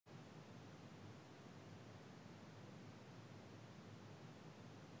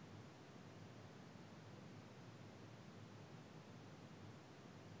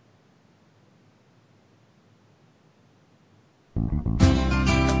Bakit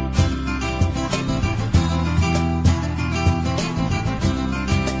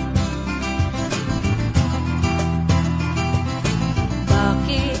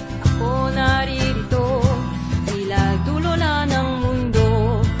ako naririto? Tila dulo na ng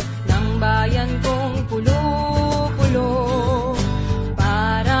mundo, ng bayan kong pulo-pulo.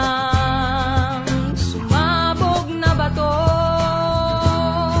 Parang sumabog na bato.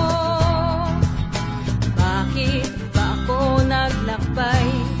 Bakit ba ako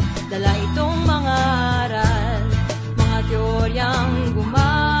naglakbay? Dala itong mga aral, mga teoryang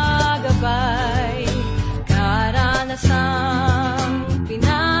gumagabay, karanasang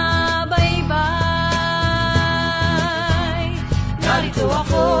pinabaybay. Narito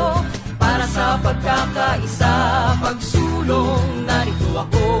ako para sa pagkakaisa, pagsulong. Narito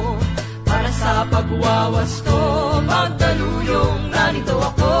ako para sa pagwawasto, pagdaluyong. Narito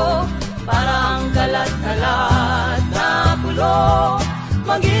ako para ang kalat-kalat na pulo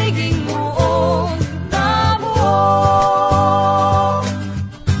magiging muong na buo.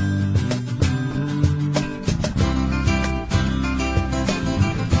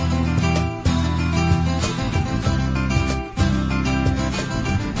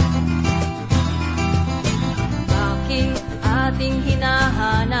 Bakit ating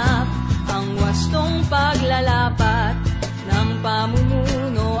hinahanap ang wastong paglalapat ng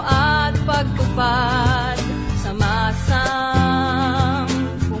pamumuno at pagtupad sa masang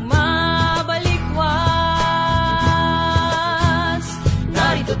bumabalikwas?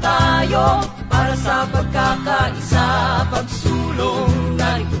 Narito tayo para sa pagkakaisa, pagsulong.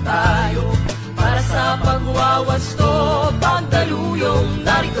 Narito tayo para sa pagwawasto, pagdaluyong.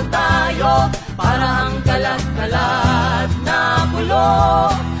 Narito tayo para ang kalat-kalat na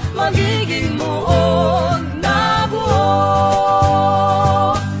pulo magiging muog na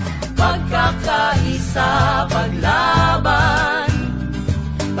buo. Pagkakaisa, paglaban,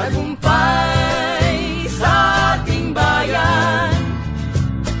 tagumpay sa ating bayan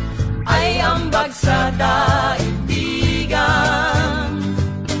ay ambag sa daigdigan,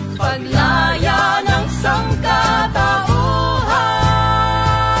 paglaya ng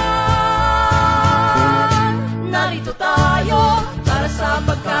sangkatauhan. Narito tayo para sa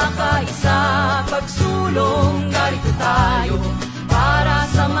pagkakaisa, pagsulong. Narito tayo para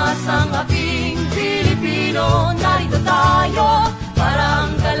sa masangaping Pilipino. Narito tayo para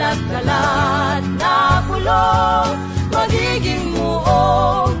ang kalat-kalat na pulo magiging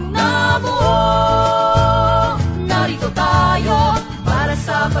muog na buo. Narito tayo para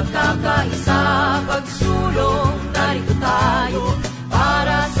sa pagkakaisa, pagsulong. Narito tayo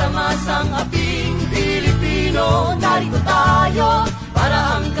para sa masangaping Pilipino. Narito tayo para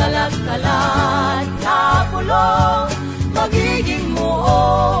ang kalat-kalat na pulo magiging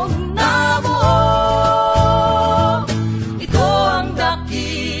muog na buo. Ito ang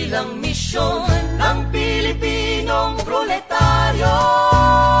dakilang misyon ng Pilipinong proletaryo.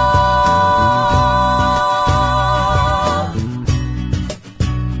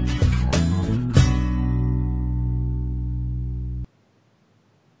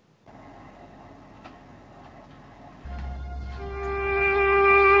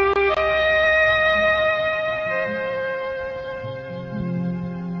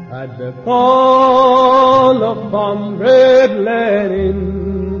 At the call of Comrade Lenin,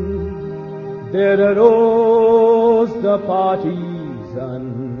 there arose the partisan.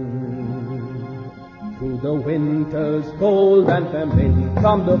 Through the winter's cold and famine,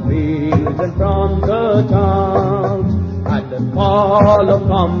 from the fields and from the towns, at the call of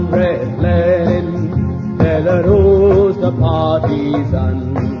Comrade Lenin, there arose the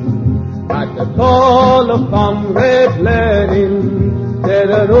partisan. At the call of Comrade Lenin, there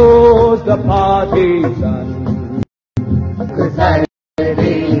arose the partisan.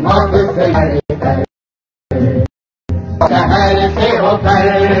 शहर से होकर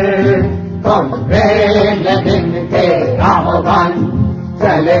comrade Lenin के आह्वान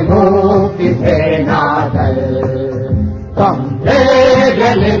चले मुक्ति सेना दल. Comrade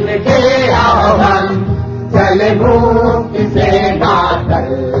Lenin के आह्वान चले मुक्ति सेना दल.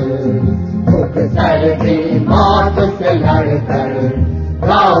 मुक्तसर की मौत से लड़कर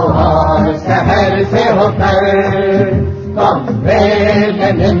गाँव और शहर से होकर कॉमरेड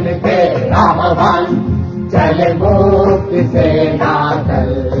लेनिन के आह्वान चले मुक्ति सेना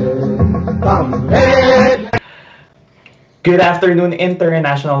दल. Good afternoon,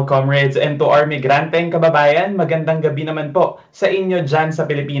 International Comrades, and to our migranteng kababayan, magandang gabi naman po sa inyo dyan sa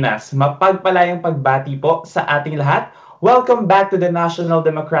Pilipinas. Mapagpalayang pagbati po sa ating lahat Welcome back to the National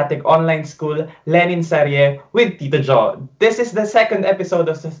Democratic Online School, Lenin Serye with Tito Jo. This is the second episode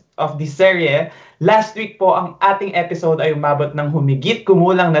of the Serye. Last week po, ang ating episode ay umabot ng humigit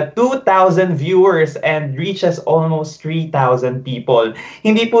kumulang na 2,000 viewers and reaches almost 3,000 people.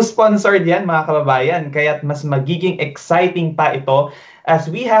 Hindi po sponsored yan mga kababayan, kaya't mas magiging exciting pa ito as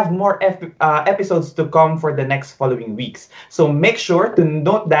we have more episodes to come for the next following weeks. So make sure to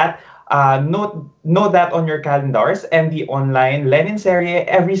note that on your calendars and the online Lenin Serye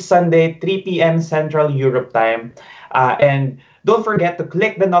every Sunday 3 p.m. Central Europe time. And don't forget to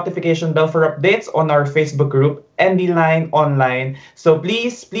click the notification bell for updates on our Facebook group and the line online. So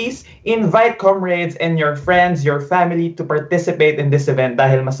please invite comrades and your friends, your family to participate in this event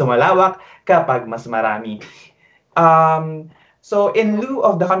dahil mas sumalawak kapag mas marami. So in lieu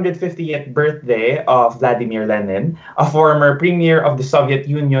of the 150th birthday of Vladimir Lenin, a former premier of the Soviet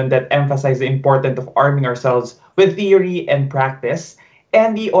Union that emphasized the importance of arming ourselves with theory and practice,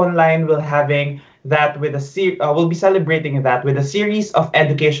 and the online will be celebrating that with a series of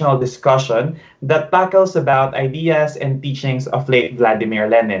educational discussion that tackles about ideas and teachings of late Vladimir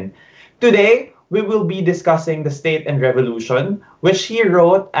Lenin. Today, we will be discussing the State and Revolution, which he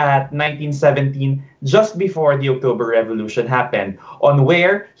wrote at 1917, just before the October Revolution happened, on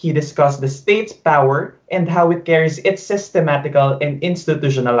where he discussed the state's power and how it carries its systematical and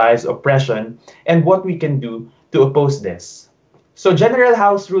institutionalized oppression, and what we can do to oppose this. So general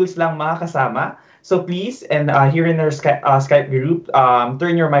house rules lang mga kasama. So please, and here in our Skype group,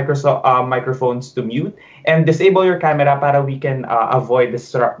 turn your microphones to mute and disable your camera para we can avoid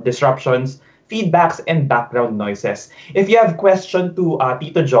disruptions, feedbacks, and background noises. If you have question to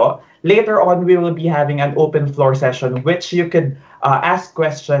Tito Jo, later on we will be having an open floor session which you could ask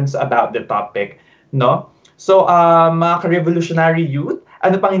questions about the topic. No? So mga ka-revolutionary youth,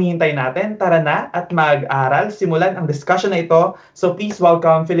 ano pang hinihintay natin? Tara na at mag-aral. Simulan ang discussion na ito. So please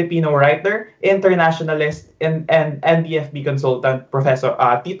welcome Filipino writer, internationalist, and NDFB consultant, Professor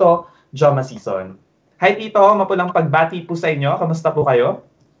Tito Jo Masison. Hi Tito, mapulang pagbati po sa inyo. Kamusta po kayo?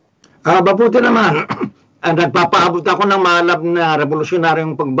 Mabuti naman. Nagpapaabot ako ng malab na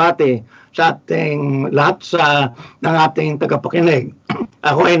revolusyonaryong pagbati sa ating lahat ng ating tagapakinig.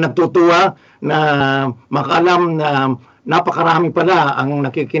 Ako ay natutuwa na makalam na napakarami pala ang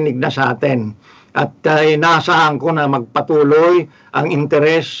nakikinig na sa atin. At inaasahan ko na magpatuloy ang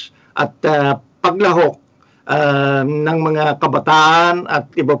interes at paglahok ng mga kabataan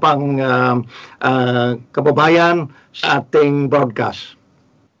at iba pang kababayan sa ating broadcast.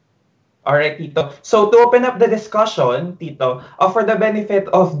 Alright, Tito. So to open up the discussion, Tito, for the benefit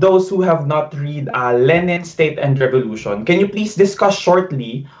of those who have not read Lenin, State and Revolution, can you please discuss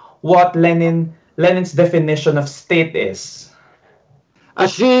shortly what Lenin's definition of state is?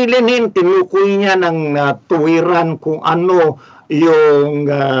 Si Lenin, tinukoy niya ng tuwiran kung ano yung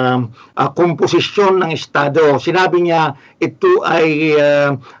komposisyon ng Estado. Sinabi niya, ito ay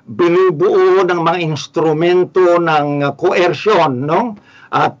binubuo ng mga instrumento ng coercion, no?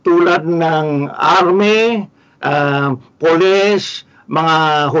 Tulad ng army, police,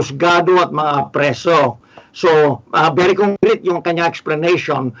 mga husgado at mga preso. So, very concrete yung kanya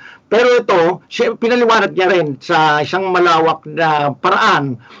explanation. Pero ito, pinaliwanag niya rin sa isang malawak na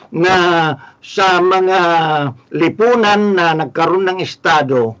paraan na sa mga lipunan na nagkaroon ng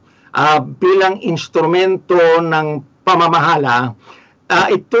Estado bilang instrumento ng pamamahala,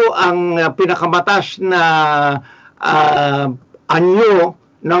 ito ang pinakamatas na anyo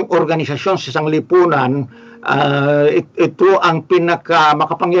ng organisasyon sa isang lipunan. Ito ang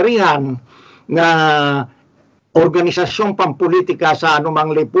pinakamakapangyarihan na organisasyong pampolitika sa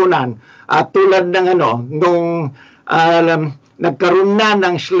anumang lipunan. Tulad ng nung nagkaroon na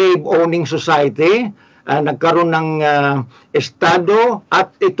ng slave owning society, nagkaroon ng estado,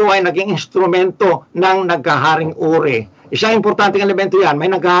 at ito ay naging instrumento ng nagkaharing uri. Isang importanteng elemento yan, may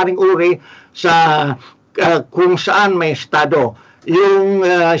nagkaharing uri sa kung saan may estado. Yung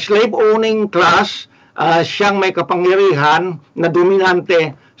slave owning class, siyang may kapangyarihan na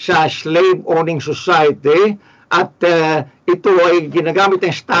dominante sa slave owning society, at ito ay ginagamit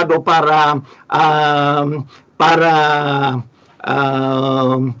ng Estado para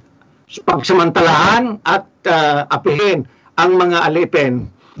pagsamantalahan at apihin ang mga alipin.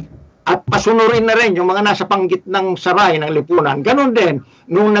 At pasunurin na rin yung mga nasa panggitnang saray ng lipunan. Ganon din,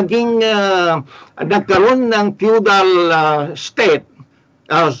 nung nagkaroon ng feudal state,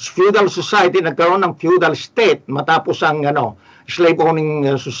 feudal society, nagkaroon ng feudal state matapos ang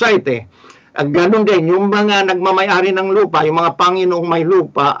slave-owning society. Ganon din, yung mga nagmamayari ng lupa, yung mga Panginoong may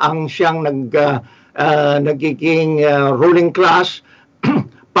lupa, ang siyang nagiging ruling class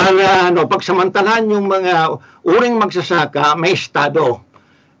para pagsamantalahan yung mga uring magsasaka, may estado.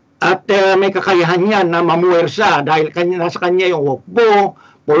 At may kakayahan yan na mamuwersa dahil nasa kanya yung hukbo,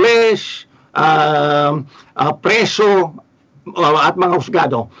 pulis, preso, at mga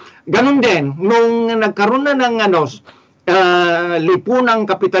husgado. Ganon din, nung nagkaroon na ng lipunang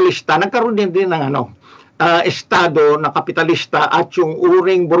kapitalista, nagkaroon din ng estado na kapitalista at yung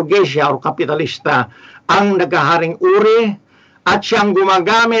uring burgesya o kapitalista ang naghaharing uri at siyang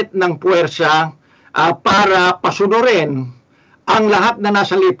gumagamit ng puwersa para pasunurin ang lahat na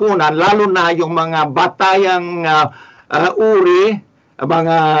nasa lipunan, lalo na yung mga batayang uri,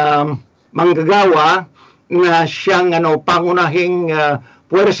 mga manggagawa na siyang pangunahing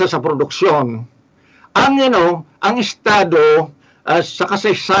puwersa sa produksyon. Ang estado sa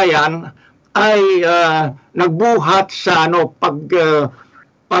kasaysayan ay nagbuhat sa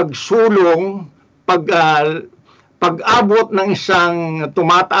pagsulong, pag-abot ng isang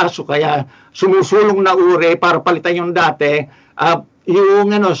tumataas o kaya sumusulong na uri para palitan yung dati, yung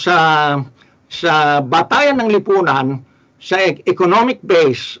sa batayan ng lipunan, sa economic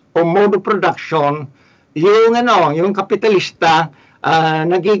base o mode of production, yung kapitalista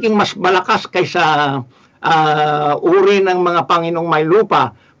nagiging mas malakas kaysa uri ng mga Panginong may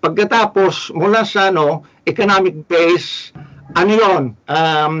lupa. Pagkatapos mula sa economic base,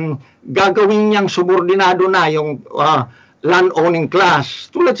 gagawin niyang subordinado na yung land-owning class.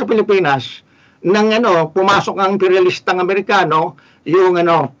 Tulad sa Pilipinas, nang pumasok ang imperialistang Amerikano, yung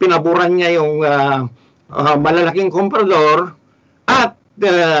pinaburan niya yung malalaking komprador at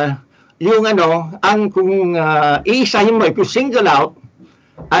yung kung iisahin mo, if you single out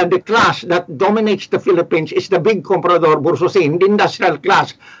the class that dominates the Philippines is the big comprador bourgeoisie, the industrial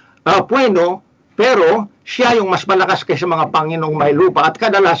class. Pero siya yung mas malakas kaysa mga Panginoong may lupa at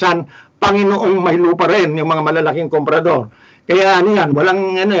kadalasan Panginoong may lupa rin yung mga malalaking komprador. Kaya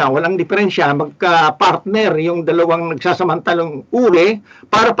walang diferensya, magka-partner yung dalawang nagsasamantalang uri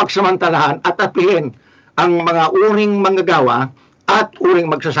para pagsamantalahan at apihin ang mga uring manggagawa at uring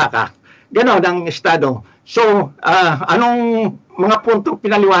magsasaka. Ganon ang estado. So, anong mga puntong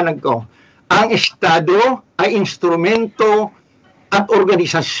pinaliwanag ko? Ang estado ay instrumento at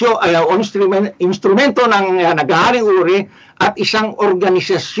organisasyon, instrumento ng naghaharing uri at isang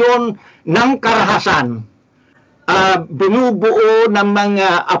organisasyon ng karahasan. Binubuo ng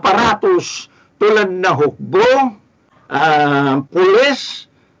mga aparatus tulad na hukbo,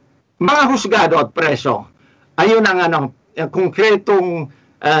 pulis, mga husgado at preso. Ayun ang konkretong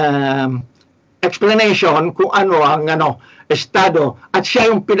explanation kung ang estado, at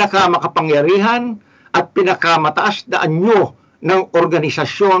siya yung pinakamakapangyarihan at pinakamataas na anyo ng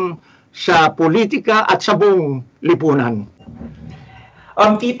organisasyon sa politika at sa buong lipunan.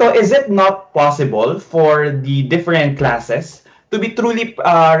 Tito, is it not possible for the different classes to be truly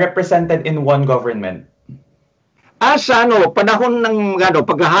represented in one government? Sa panahon ng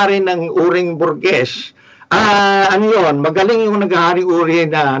paghahari ng uring burges, magaling yung naghaharing uri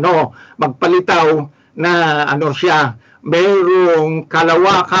na magpalitaw na siya, mayroong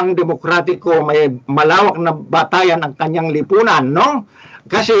kalawakang demokratiko, may malawak na batayan ang kanyang lipunan,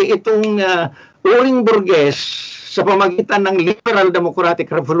 Kasi itong uring burges sa pamagitan ng Liberal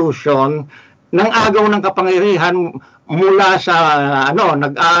Democratic Revolution nang agaw ng kapangyarihan mula sa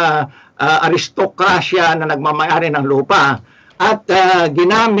aristokrasya na nagmamayari ng lupa at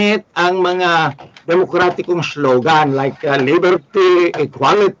ginamit ang mga demokratikong slogan like liberty,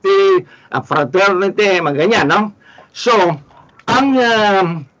 equality, fraternity, mga ganyan, So, ang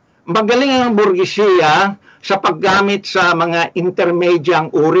magaling ang burgesiya sa paggamit sa mga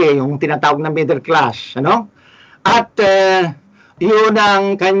intermedyang uri, yung tinatawag na middle class, At yun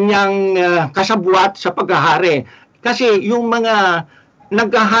ang kanyang kasabwat sa paghahari. Kasi yung mga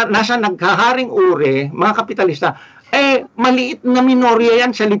nasa naghaharing uri, mga kapitalista, maliit na minorya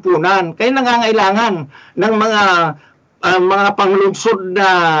yan sa lipunan. Kaya nangangailangan ng mga panglunsod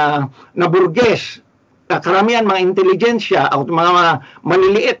na burges, karamihan mga intelligensya o mga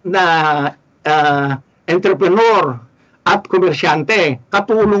maliliit na entrepreneur at komersyante,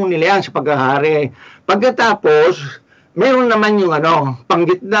 katulong nila yan sa paghahari. Pagkatapos, meron naman yung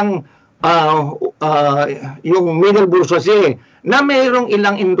panggit ng yung middle bourgeoisie na mayroong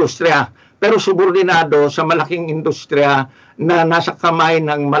ilang industriya pero subordinado sa malaking industriya na nasa kamay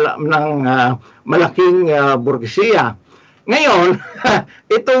ng malaking burgesiya. Ngayon,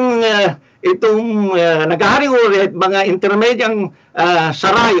 itong naghaharing uri at mga intermedyang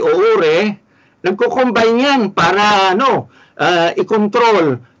saray o uri, nagko-combine yan para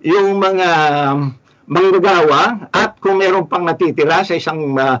i-control yung mga manggagawa at kung meron pang natitira sa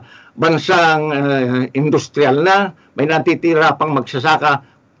isang bansang industrial na, may natitira pang magsasaka,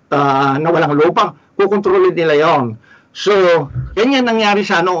 na walang lupa, kukontrolin nila yon. So, ganyan nangyari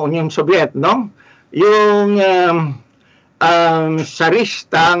sa Union Soviet, no? Yung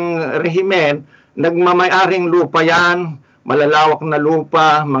saristang rehimen, nagmamayaring lupa yan, malalawak na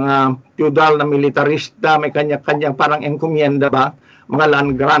lupa, mga feudal na militarista, may kanya-kanyang parang encomienda ba, mga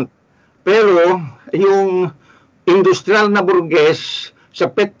land grant. Pero yung industrial na burges sa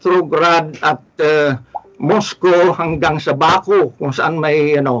Petrograd at Moscow hanggang sa Baku, kung saan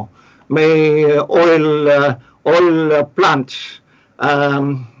may oil plants,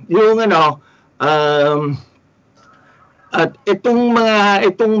 at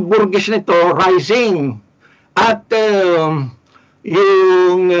itong burgess nito rising, at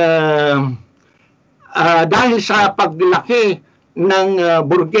dahil sa paglaki ng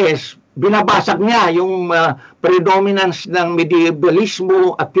burgess, binabasag niya yung predominance ng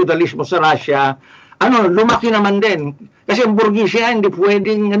medievalismo at feudalismo sa Russia. Lumaki naman din kasi ang burgesya hindi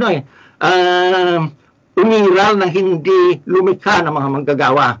pwedeng umiral na hindi lumikha ng mga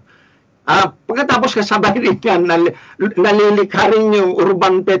manggagawa. Pagkatapos kasabay rin yan, nalilikha rin yung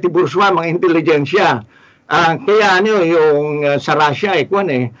urban petty bourgeois, mga intelligensya. Kaya yung sa Russia,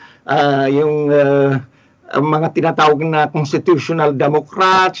 yung mga tinatawag na constitutional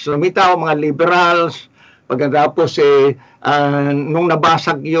democrats, lumitaw, mga liberals. Pagkatapos nung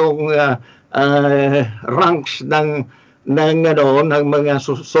nabasag yung ranks ng mga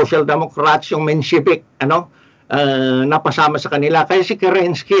social democrats, yung Menshevik, napasama sa kanila. Kaya si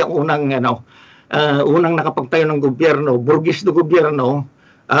Kerensky ang unang nakapagtayo ng gobyerno, burgis na gobyerno,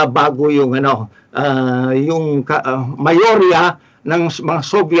 bago yung mayorya ng mga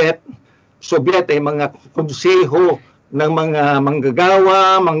Soviet ay mga konseho ng mga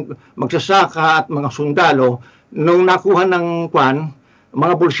manggagawa, magsasaka at mga sundalo. Nung nakuha ng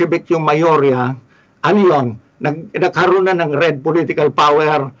mga Bolshevik yung mayorya, nagkaroon na ng red political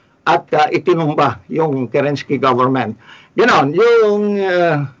power at itinumba yung Kerensky government. Ganon, yung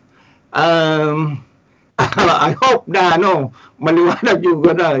I hope na maliwanag yung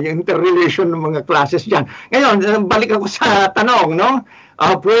interrelation ng mga classes dyan. Ngayon, balik ako sa tanong,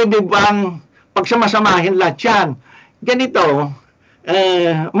 pwede bang pagsamasamahin lahat yan? Ganito,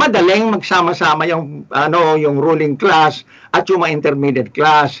 madaling magsama-sama yung ruling class at yung mga intermediate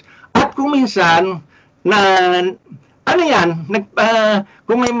class. At kung minsan,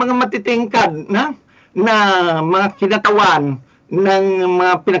 kung may mga matitingkad na mga kinatawan ng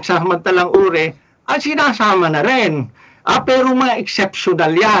mga pinagsasamantalang uri, sinasama na rin. Pero mga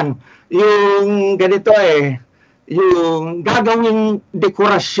exceptional yan. Yung ganito yung gagawing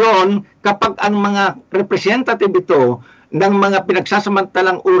dekorasyon kapag ang mga representative ito ng mga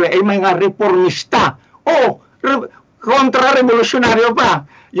pinagsasamantalang uri ay mga reformista o kontra-revolusyonaryo pa,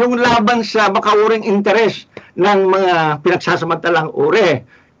 yung laban sa makauring interes ng mga pinagsasamantalang uri.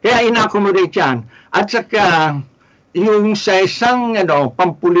 Kaya ina-accommodate yan. At saka yung sa isang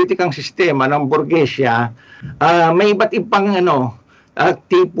pampulitikang sistema ng burgesya, may iba't ibang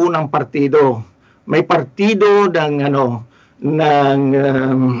tipo ng partido. May partido ng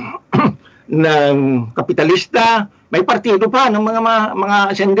kapitalista, may partido pa ng mga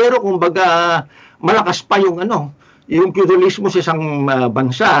sendero, kumbaga malakas pa yung feudalismo sa isang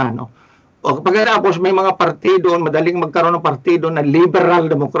bansa. O pagkatapos may mga partido, madaling magkaroon ng partido na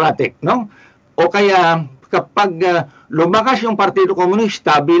liberal democratic, O kaya kapag lumakas yung Partido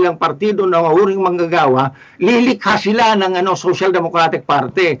Komunista bilang partido ng uring manggagawa, lilikha sila ng Social Democratic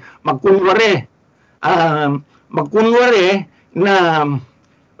Party. Magkunwari na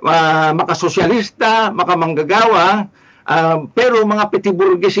makasosyalista, makamanggagawa, pero mga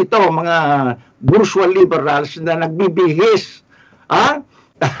petiburgues ito, mga bourgeois liberals na nagbibihis,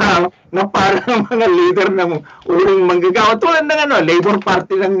 na parang mga leader ng uring manggagawa. Tulad ng Labor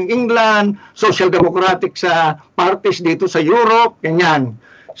Party ng England, Social Democratic sa parties dito sa Europe, ganyan.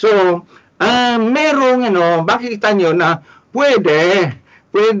 So, merong makikita nyo na pwedeng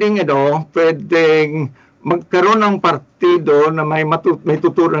magkaroon ng partido na may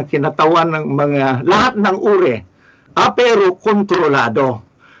tuturo ng kinatawan ng mga lahat ng uri, pero kontrolado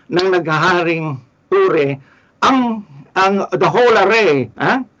ng naghaharing uri ang the whole array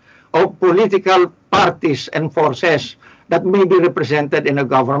of political parties and forces that may be represented in a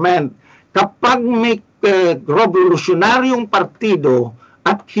government. Kapag may revolutionaryong partido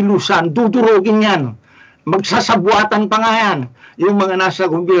at kilusan, dudurugin yan. Magsasabuatan pa nga yan yung mga nasa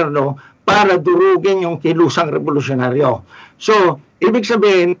gobyerno para durugin yung kilusang revolusyonaryo. So, ibig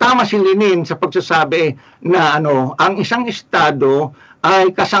sabihin, tama si Lenin sa pagsasabi na ang isang estado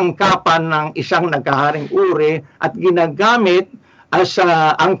ay kasangkapan ng isang naghaharing uri at ginagamit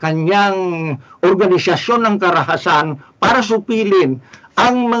ang kanyang organisasyon ng karahasan para supilin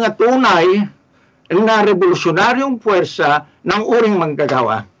ang mga tunay na revolusyonaryong puwersa ng uring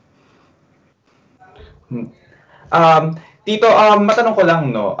manggagawa. Tito, matanong ko lang,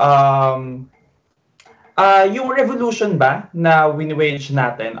 no? Yung revolution ba na win-wage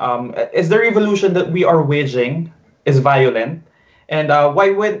natin, is the revolution that we are waging is violent? And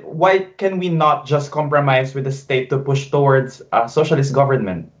why can we not just compromise with the state to push towards socialist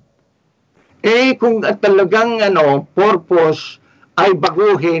government? Kung talagang purpose ay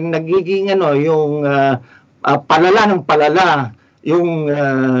baguhin, nagiging yung palala ng palala, yung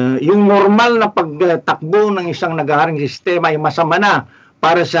normal na pagtakbo ng isang nag-aaring sistema ay masama na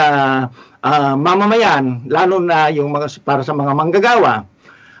para sa mamamayan, lalo na yung para sa mga manggagawa,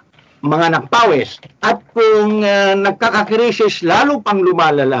 mga nagpawis. At kung nagkakakrisis, lalo pang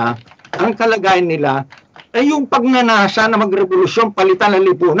lumalala ang kalagayan nila, ay yung pagnanasa na magrevolusyon, palitan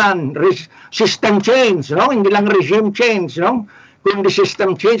ng lipunan, system change, no? Hindi lang regime change, no? Kundi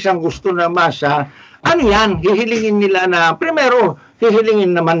system change ang gusto na masa. Ano yan? Hihilingin nila na, primero,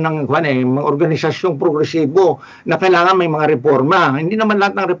 hihilingin naman ng mga organisasyong progresibo na kailangan may mga reforma. Hindi naman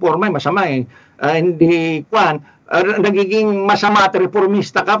lahat ng reforma ay masama eh. Hindi, nagiging masama at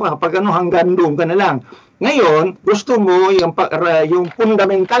reformista ka pa kapag hanggang doon ka na lang. Ngayon, gusto mo yung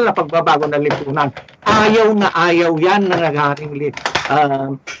fundamental na pagbabago ng lipunan. Ayaw na ayaw yan na nag-ating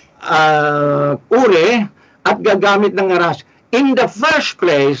uri at gagamit ng aras. In the first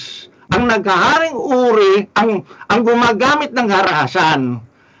place, ang naghaharing uri, ang gumagamit ng harasan,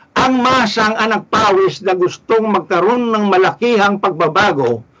 ang masang anak pawis na gustong magkaroon ng malakihang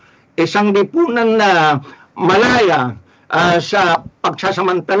pagbabago, isang lipunan na malaya sa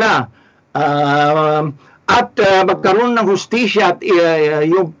pagsasamantala, at magkaroon ng hustisya at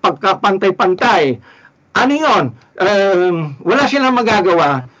yung pagkapantay-pantay. Ano yun? Wala silang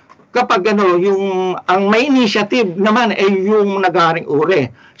magagawa kapag ang may initiative naman ay yung nag-aaring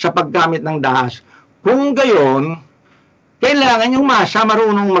uri sa paggamit ng dahas. Kung gayon, kailangan yung masa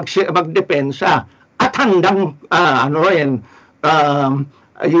marunong magdepensa at handang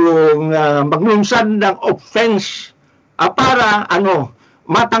maglunsad ng offense para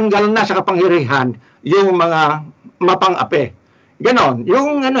matanggal na sa kapangyarihan yung mga mapang-ape. Ganon.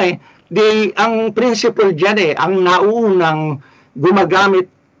 Yung ang principle dyan ang naunang gumagamit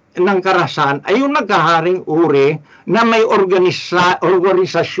ng karahasan ay yung naghaharing uri na may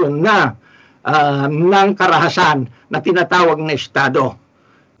organisasyon na ng karahasan na tinatawag na Estado.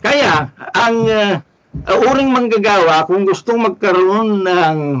 Kaya, ang uring manggagawa, kung gustong magkaroon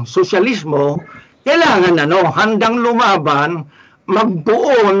ng sosyalismo, kailangan handang lumaban,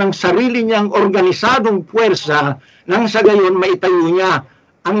 magbuo ng sarili niyang organisadong puwersa nang sa gayon maitayo niya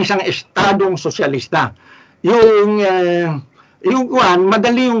ang isang estadong sosyalista.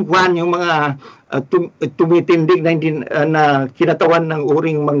 Madali yung mga tumitindig na kinatawan ng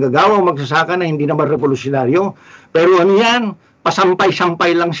uring manggagawa, magsasaka na hindi naman revolusyonaryo. Pero yan,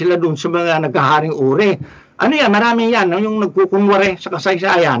 pasampay-sampay lang sila dun sa mga naghaharing uri. Marami yan, yung nagkukunwari sa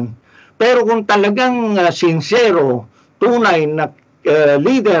kasaysayan. Pero kung talagang sincero, tunay na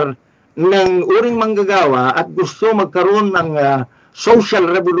leader ng uring manggagawa at gusto magkaroon ng social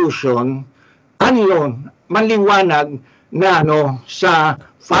revolution, maliwanag na sa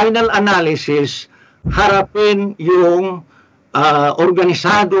final analysis, harapin yung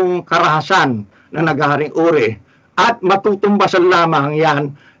organisadong karahasan na naghaharing uri at matutumbasan lamang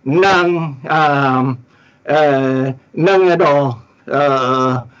yan ng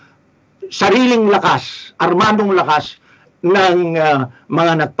sariling lakas, armadong lakas ng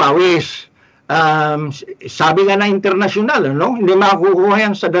mga nagpawis. Sabi nga na internasyonal, hindi makukuha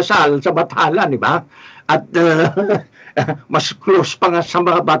yan sa dasal, sa bathala, di ba? At mas close pa nga sa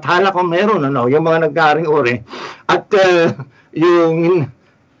mga bathala kung meron, yung mga naghaharing uri. At yung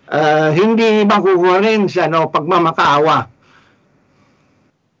hindi makukuha rin sa pagmamakaawa.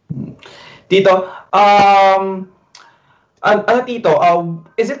 Tito, Tito,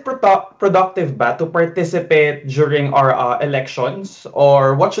 is it productive ba to participate during our elections?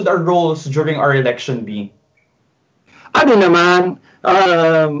 Or what should our roles during our election be?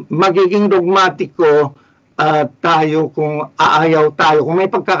 Magiging dogmatiko tayo kung aayaw tayo. Kung may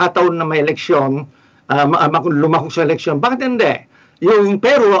pagkakataon na may eleksyon, lumahok sa eleksyon, bakit hindi?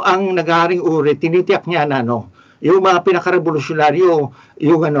 Pero ang naghaharing uri, tinitiyak niya na yung mga pinaka-revolusyonaryo,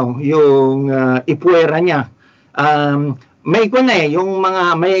 yung ipuwera niya, yung mga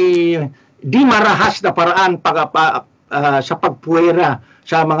may di marahas na paraan sa pagpuwera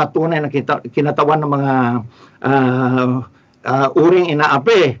sa mga tunay na kinatawan ng mga uring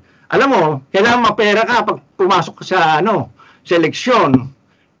inaapi. Alam mo, kailangan mapera ka pag pumasok ka sa eleksyon.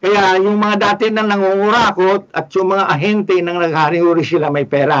 Kaya yung mga dati na nangungurakot at yung mga ahente nang naghari-uri sila may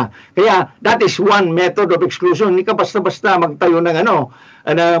pera. Kaya that is one method of exclusion. Hindi ka basta-basta magtayo ng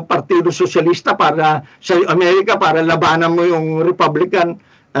Partido Sosyalista para sa Amerika para labanan mo yung Republican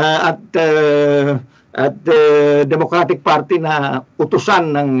at Democratic Party na utusan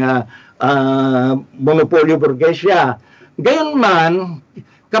ng monopolyo burgesya. Gayunman,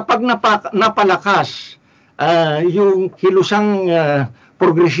 kapag napalakas yung kilusang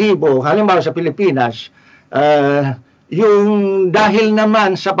progresibo, halimbawa sa Pilipinas, yung dahil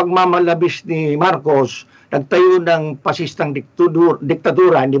naman sa pagmamalabis ni Marcos, nagtayo ng pasistang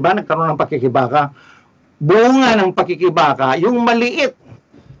diktadura, di ba? Nagkaroon ng pakikibaka. Bunga ng pakikibaka, yung maliit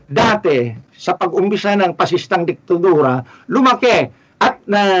dati sa pag-umpisa ng pasistang diktadura, lumaki at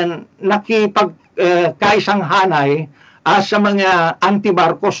nakipagkaisang hanay sa mga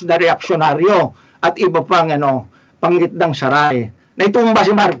anti-Marcos na reaksyonaryo at iba pang panggitdang Serye. Naitumba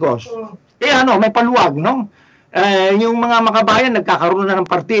si Marcos. Kaya may paluwag, no? Yung mga makabayan nagkakaroon na ng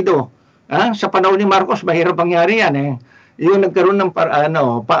partido. Sa panahon ni Marcos, mahirap pangyari yan, eh. Yung nagkaroon ng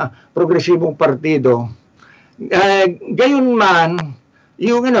progresibong partido. Gayon man,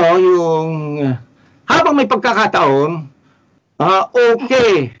 yung habang may pagkakataon,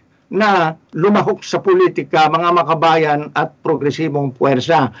 okay na lumahok sa politika mga makabayan at progresibong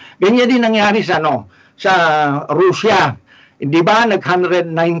puwersa. Ganyan din nangyari sa Russia. Di ba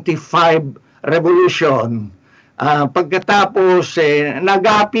nag-195 revolution? Pagkatapos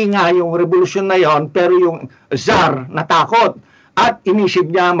nagapi nga yung revolution na yon, pero yung Tsar natakot at inisip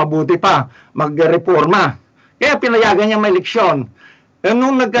niya mabuti pa magreforma. Kaya pinayagan niya may eleksyon.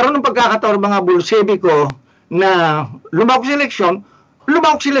 Nung nagkaroon ng pagkakataon mga Bolsheviko na lumahok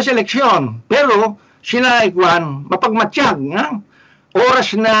sila sa eleksyon. Pero sila mapagmatsyag.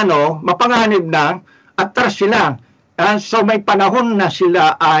 Oras na mapanganib na at tras sila. So may panahon na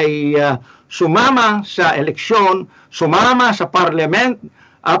sila ay sumama sa eleksyon, sumama sa parliament,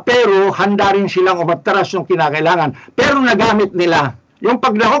 pero handa rin silang umatras yung kinakailangan. Pero nagamit nila yung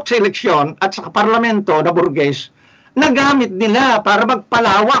paglahok sa eleksyon at sa parlamento na burges, nagamit nila para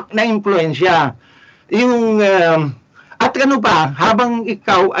magpalawak na impluensya. At habang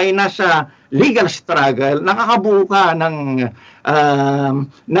ikaw ay nasa legal struggle, nakakabuo ka ng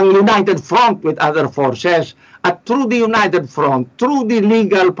united front with other forces. At through the united front, through the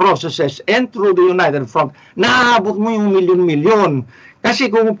legal processes, and through the united front, naaabot mo yung milyon-milyon. Kasi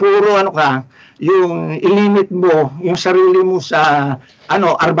kung puro yung ilimit mo yung sarili mo sa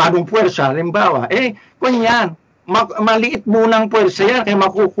armadong puwersa, halimbawa, kunyan, maliit munang puwersa yan, kaya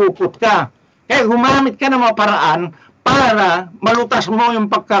makukupot ka. Kaya gumamit ka ng mga paraan para malutas mo yung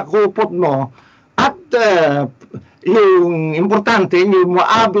pagkakupot mo at yung importante, yung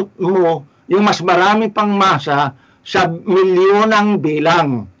maabot mo yung mas marami pang masa sa milyonang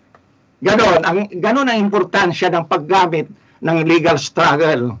bilang. Ganon ang importansya ng paggamit ng legal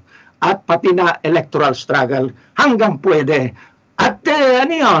struggle at pati na electoral struggle hanggang pwede. At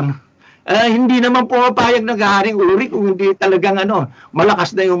hindi naman pumapayag ng haring uri kung hindi talagang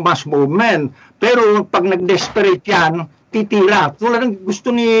malakas na yung mass movement. Pero pag nag-desperate yan, titira. Tulad ng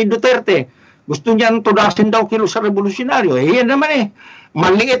gusto ni Duterte. Gusto niyan tudasin daw kilos sa revolusyonaryo. Yan naman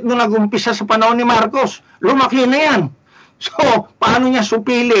maliit nung nag-umpisa sa panahon ni Marcos. Lumaki na yan. So, paano niya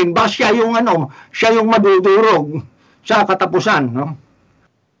supilin? Ba siya yung madudurog sa katapusan, no?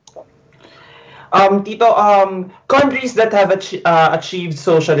 Tito, countries that have achieved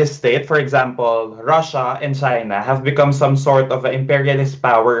socialist state, for example, Russia and China, have become some sort of an imperialist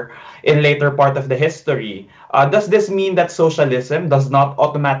power in later part of the history. Does this mean that socialism does not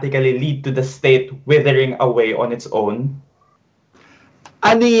automatically lead to the state withering away on its own?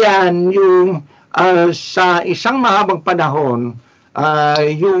 Yung sa isang mahabang panahon,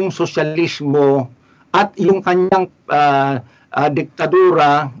 yung sosyalismo at yung kanyang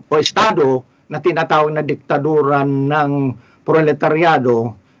diktadura o estado na tinatawag na diktadura ng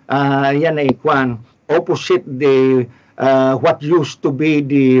proletaryado, yan ay opposite the what used to be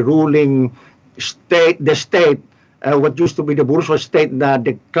the ruling state, what used to be the bourgeois state,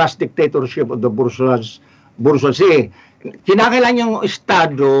 the class dictatorship of the bourgeoisie. Kinakailangan yung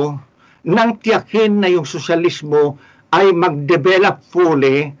estado nang tiyakin na yung sosyalismo ay mag-develop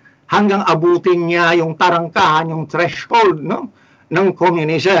fully hanggang abutin niya yung tarangkahan, yung threshold ng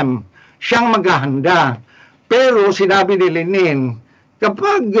communism. Siyang maghahanda. Pero sinabi ni Lenin,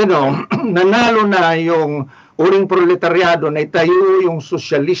 kapag nanalo na yung uling proletaryado na itayo yung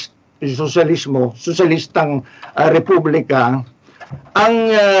sosyalistang republika, ang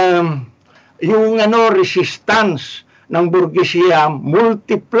yung resistance ng burgesya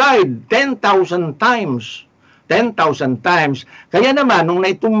multiplied 10,000 times. 10,000 times. Kaya naman, nung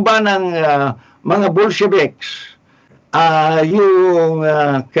naitumba ng mga Bolsheviks, yung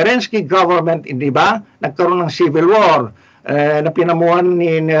Kerensky government, di ba, nagkaroon ng civil war na pinamuhan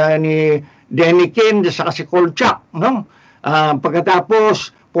ni Denikin sa si Kolchak, no?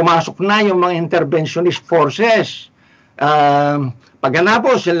 Pagkatapos, pumasok na yung mga interventionist forces.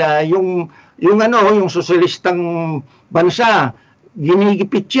 Pagkatapos, yung sosyalistang bansa,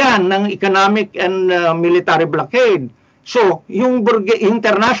 ginigipit yan ng economic and military blockade. So, yung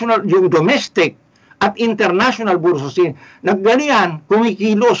international, yung domestic at international bourgeoisie, nagganian,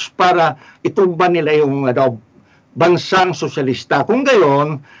 kumikilos para itumba nila yung bansang sosyalista. Kung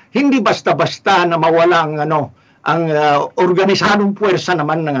gayon, hindi basta-basta na mawala ang organisadong puwersa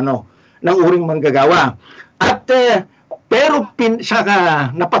naman ng uring manggagawa. At pero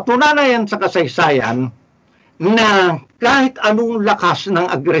napatunayan yan sa kasaysayan na kahit anong lakas ng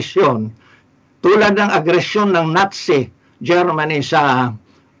agresyon, tulad ng agresyon ng Nazi Germany sa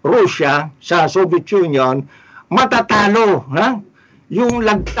Russia, sa Soviet Union, matatalo yung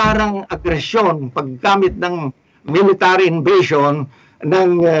lagtarang agresyon paggamit ng military invasion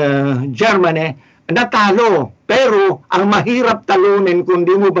ng Germany, natalo. Pero ang mahirap talunin kung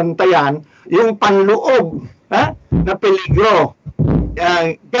di mo bantayan yung panloob na peligro.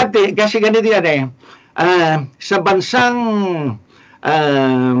 Kasi ganito yan sa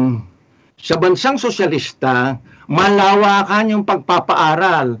bansang sosyalista, malawakan yung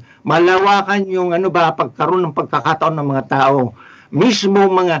pagpapaaral, malawakan yung pagkaroon ng pagkakataon ng mga tao. Mismo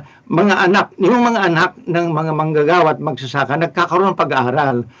mga anak ng mga manggagawa at magsasaka nagkakaroon ng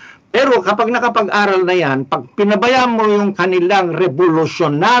pag-aaral. Pero kapag nakapag-aral na yan, pag pinabayaan mo yung kanilang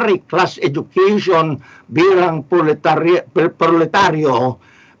revolutionary class education bilang proletaryo,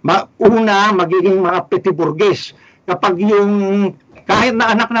 magiging mga petit bourgeois. Kapag kahit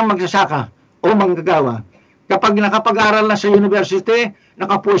na anak ng magsasaka o manggagawa, kapag nakapag-aral na sa university,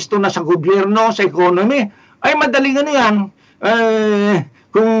 nakapwesto na sa gobyerno, sa economy, ay madaling yan.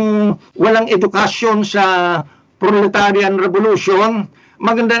 Kung walang edukasyon sa proletarian revolution,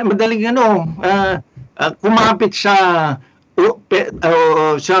 madaling kumapit sa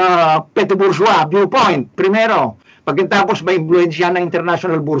petit bourgeois viewpoint, primero. Pagkatapos may influensya ng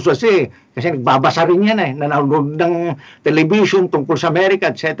international bourgeoisie kasi nagbabasa rin yan nanonood ng television tungkol sa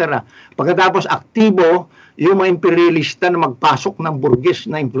Amerika, etc. Pagkatapos aktibo yung mga imperialista na magpasok ng burgess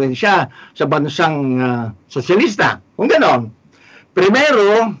na influensya sa bansang sosyalista. Kung ganon.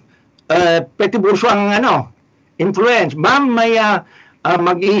 Primero, petit bourgeois ang influence. Mamaya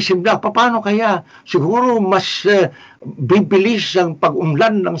mag-iisip na, paano kaya siguro mas bibilis ang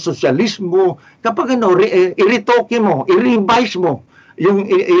pag-unlad ng sosyalismo kapag i-retoke mo, i-revise mo yung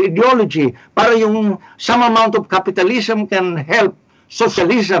ideology para yung some amount of capitalism can help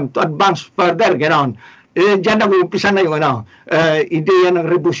socialism to advance further, gano'n. Diyan nag-uumpisa na yung ideya ng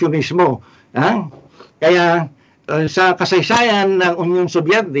revolutionismo. Kaya sa kasaysayan ng Union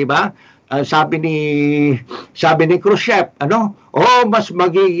Soviet, di ba? Sabi ni Khrushchev, mas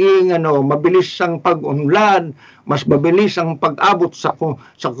magiging mabilis ang pag-unlad, mas mabilis ang pag-abot sa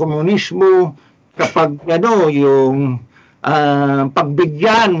komunismo kapag yung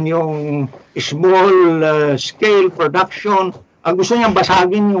pagbigyan yung small scale production. Ang gusto niyang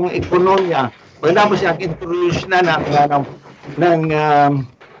basagin yung ekonomiya. Pagkatapos siya introduce na ng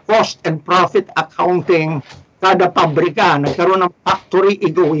cost and profit accounting kada pabrika, nagkaroon ng factory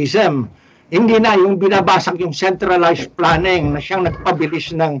egoism. Hindi na yung binabasag yung centralized planning na siyang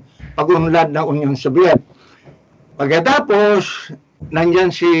nagpabilis ng pag-unlad ng Union Soviet. Pagkatapos,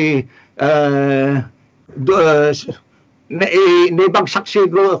 nandyan naibagsak si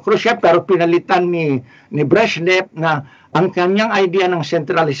Khrushchev pero pinalitan ni Brezhnev na ang kanyang idea ng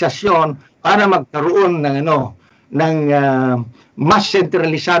centralisasyon para magkaroon ng mas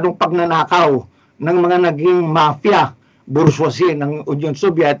sentralisadong pagnanakaw ng mga naging mafia bourgeoisie ng Union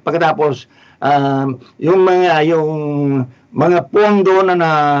Soviet. Pagkatapos yung mga pondo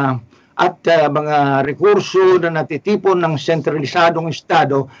at mga rekurso na natitipon ng sentralisadong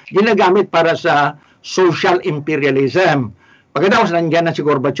estado ginagamit para sa social imperialism. Pagkatapos nandiyan na si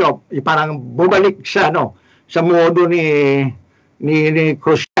Gorbachev, parang bumalik sa modo ni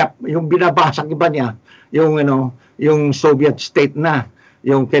Khrushchev, yung binabasag iba niya yung Soviet state na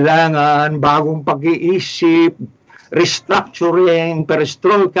yung kailangan bagong pag-iisip, restructuring,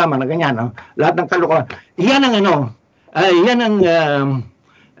 perestroika, mga ganyan, lahat ng kalokohan. Yan ang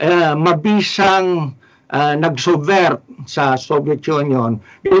mabisang nag-subvert sa Soviet Union.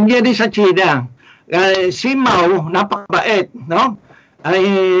 Hindi din sa China. Si Mao, napakabait, ay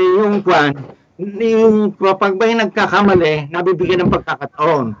yung kapag may nagkakamali, nabibigyan ng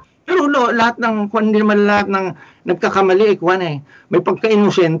pagkakataon. Pero lahat ng, kung hindi naman lahat ng nagkakamali, may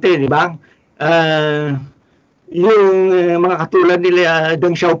pagka-inosente, di ba? Yung mga katulad nila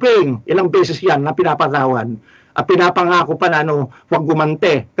Deng Xiaoping, ilang beses yan na pinapatawad. Pinapangako pa na huwag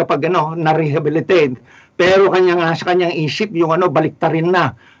gumante kapag na-rehabilitate. Pero sa kanyang isip, yung baliktarin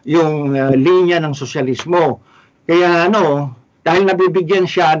na yung linya ng sosyalismo. Kaya dahil nabibigyan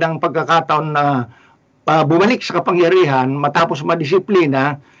siya ng pagkakataon na bumalik sa kapangyarihan matapos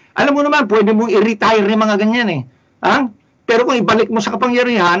madisiplina, alam mo naman, pwede mong i-retire yung mga ganyan eh. Ha? Pero kung ibalik mo sa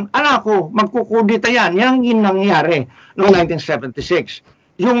kapangyarihan, magkukudita yan. Yan yung nangyari noong 1976.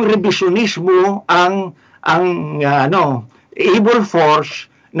 Yung revisionismo ang evil force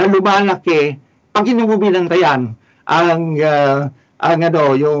na lumalaki pag hindi mo binantayan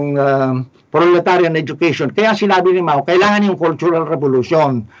yung proletarian education. Kaya sinabi ni Mao, kailangan yung cultural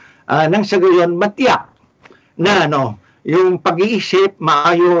revolution. Nang sa gayon, matiyak na yung pag-iisip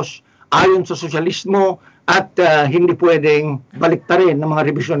maayos, ayon sa sosyalismo, at hindi pwedeng baliktarin ng mga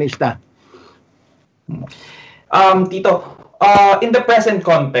revisionista. Tito, in the present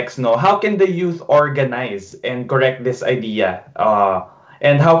context, how can the youth organize and correct this idea?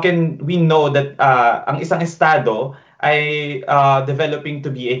 And how can we know that ang isang estado ay developing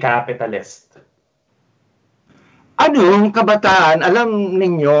to be a capitalist? Yung kabataan, alam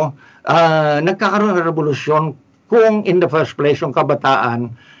ninyo, nagkakaroon ng revolusyon kung in the first place yung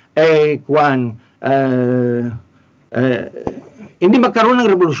kabataan hindi magkaroon ng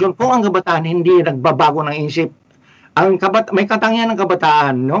revolusyon kung ang kabataan hindi nagbabago ng isip. May katangian ng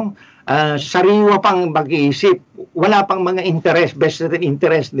kabataan, sariwa pang mag-iisip, wala pang mga interest, vested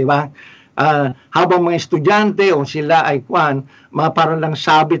interest, di ba? Habang mga estudyante o sila ay para lang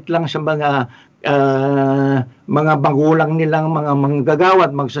sabit lang sa mga magulang nilang mga manggagawa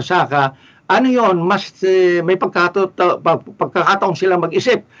at magsasaka, mas may pagkakataon sila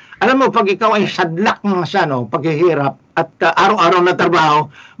mag-isip. Alam mo, pag ikaw ay sadlak ng paghihirap at araw-araw na trabaho,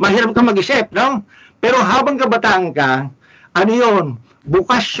 mahirap ka mag-isip, no? Pero habang kabataan ka,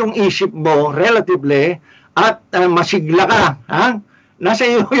 bukas yung isip mo, relatively, at masigla ka, ha? Nasa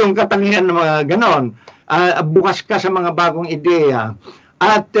iyo yung katangian ng mga ganon. Bukas ka sa mga bagong ideya.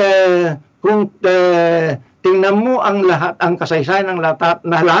 At kung tingnan mo ang kasaysayan ng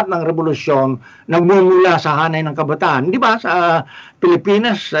lahat ng revolusyon nagmumula sa hanay ng kabataan. Di ba sa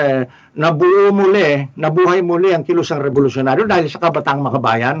Pilipinas nabuhay muli ang kilusang revolusyonaryo dahil sa kabataang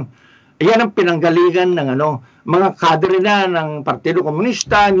makabayan. Yan ang pinanggalingan ng mga kadre na ng Partido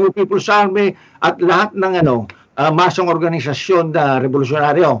Komunista, New People's Army at lahat ng masong organisasyon na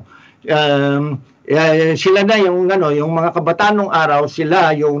revolusyonaryo. Sila na yung mga kabataan nung araw, sila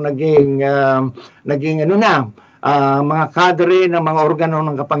yung naging mga kadre ng mga organo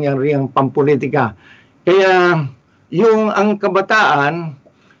ng kapangyarihang pampolitika. Kaya ang kabataan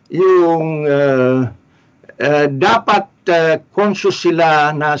dapat conscious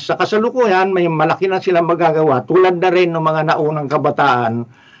sila na sa kasalukuyan may malaki na silang magagawa tulad na rin ng mga naunang kabataan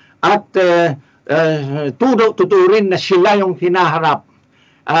at tuturin na sila yung hinaharap.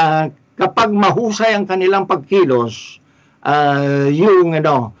 Kapag mahusay ang kanilang pagkilos,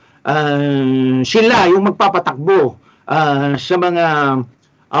 sila yung magpapatakbo sa mga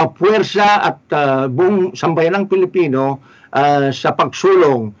puwersa at buong sambayanang Pilipino sa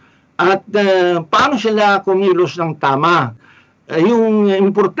pagsulong. At paano sila kumilos ng tama? Yung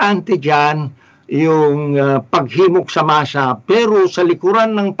importante dyan, yung paghimok sa masa. Pero sa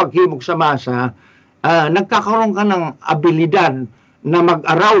likuran ng paghimok sa masa, nagkakaroon ka ng abilidad na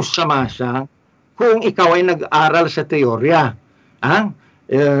mag-arouse sa masa kung ikaw ay nag-aral sa teorya.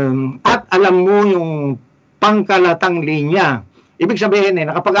 At alam mo yung pangkalatang linya. Ibig sabihin,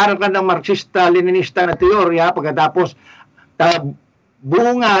 nakapag-aral ka ng Marxista-Leninista na teorya, pagkatapos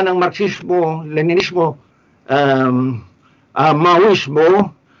bunga ng Marxismo, Leninismo, Maoismo,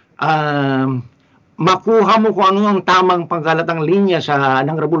 makuha mo kung ano ang tamang pangkalatang linya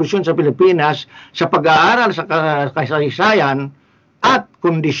ng revolusyon sa Pilipinas sa pag-aaral sa kasaysayan at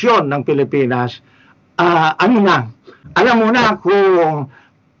kondisyon ng Pilipinas. Alam mo na kung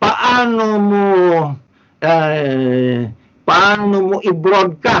paano mo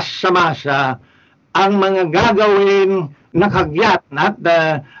i-broadcast sa masa ang mga gagawin na kagyat at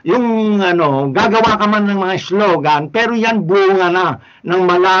gagawa ka man ng mga slogan pero yan bunga na ng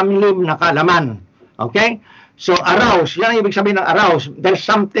malamlim na kalaman. Okay? So arouse, yan ang ibig sabihin ng arouse. There's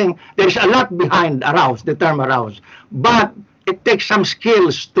a lot behind arouse, the term arouse. But it takes some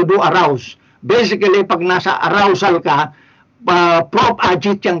skills to do arouse. Basically, pag nasa arousal ka, prop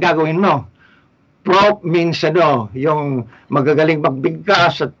agit yung gagawin mo. Prop means yung magagaling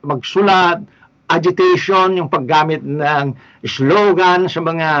magbigkas at magsulat agitation, yung paggamit ng slogan sa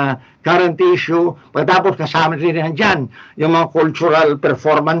mga current issue. Pagkatapos kasama rin dyan yung mga cultural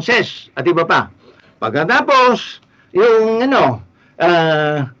performances at iba pa. Pagkatapos, yung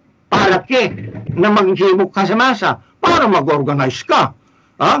parake na maghimok ka sa masa para mag-organize ka.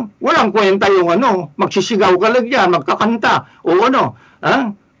 Walang kwenta yung magsisigaw ka lang yan, magkakanta, o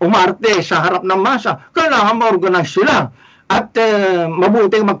umarte sa harap ng masa. Kailangan ma-organize sila. At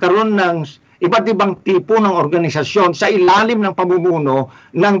mabuting magkaroon ng iba't ibang tipo ng organisasyon sa ilalim ng pamumuno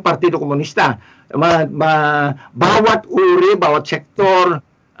ng Partido Komunista. Bawat uri, bawat sektor,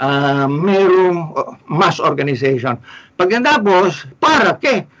 mayroong mass organization. Pagkatapos, para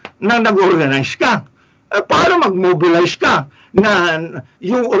na nag-organize ka, para mag-mobilize ka, na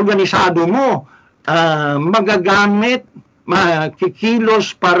yung organisado mo magagamit,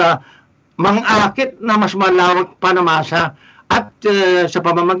 makikilos para mangakit na mas malawak pa na masa at sa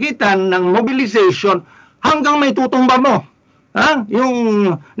pamamagitan ng mobilization hanggang may tutumba mo.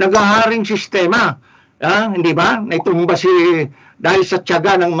 Yung naghaharing sistema, hindi ba? Naitumba dahil sa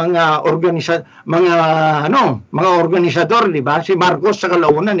tiyaga ng mga organisador, di ba? Si Marcos sa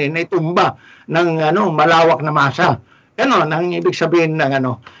kalaunan naitumba ng malawak na masa. Nang ibig sabihin ng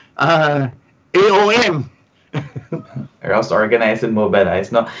AOM. Aroused, organized, and mobilized.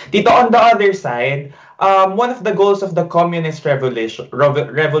 No? Tito, on the other side, one of the goals of the communist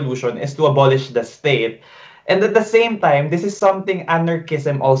revolution is to abolish the state. And at the same time, this is something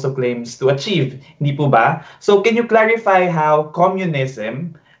anarchism also claims to achieve. Hindi po ba? So can you clarify how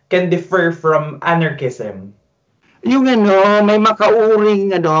communism can differ from anarchism? Yung may makauring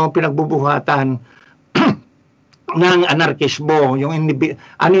pinagbubuhatan ng anarkismo, yung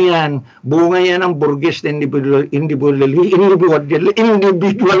bunga yan ng Burgess na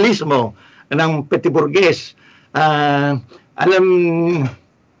individualismo ng Petit Burgess.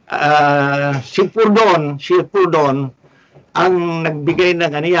 Si Proudhon ang nagbigay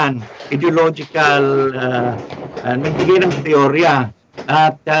ng ideological, nagbigay ng teorya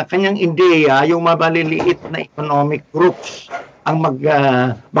at kanyang ideya, yung mabaliliit na economic groups ang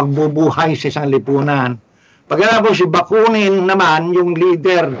magbubuhay sa isang lipunan. Pagkatapos si Bakunin naman yung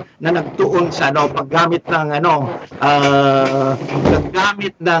leader na nagtuon sa paggamit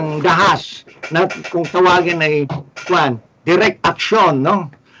ng dahas na kung tawagin ay direct action,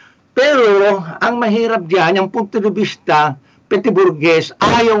 no? Pero ang mahirap diyan, yung punto de vista Petit Burgess,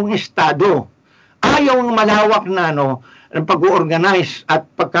 ayaw ng Estado. Ayaw ng malawak na ng pag-organize at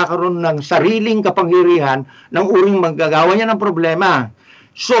pagkakaroon ng sariling kapangyarihan ng uring maggagawa niya ng problema.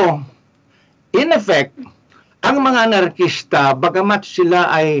 So, in effect, ang mga anarkista, bagamat sila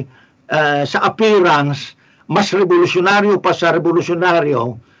ay sa appearance, mas revolusyonaryo pa sa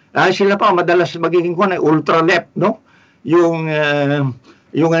revolusyonaryo, sila pa madalas magiging ultra-left, no? Yung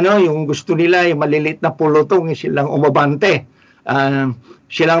gusto nila, yung maliliit na pulutong, silang umabante.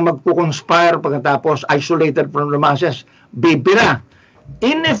 Silang magkukonspire pagkatapos isolated from the masses, bibira.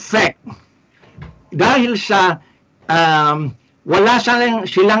 In effect, dahil sa wala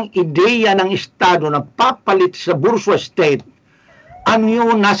silang ideya ng Estado na papalit sa bourgeois state,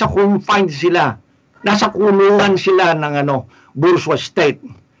 nasa confined sila, nasa kulungan sila ng bourgeois state.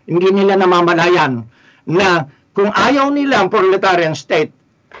 Hindi nila namamalayan na kung ayaw nila ang proletarian state,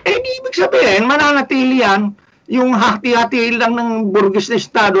 ibig sabihin, mananatili yan, yung hati-hati lang ng burgis na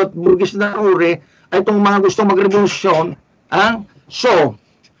Estado at burgis na uri, ay itong mga gustong magrevolusyon. So,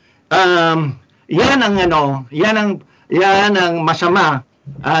 yan ang masama,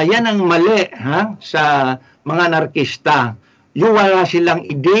 yan ang mali sa mga anarkista. Yung wala silang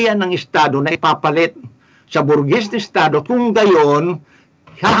ideya ng Estado na ipapalit sa burgis na Estado, kung gayon,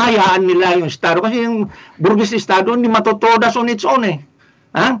 hahayaan nila yung Estado. Kasi yung burgis na Estado hindi matotodas on its own .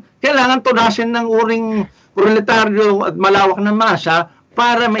 Kailangan todasin ng uring proletaryo at malawak na masa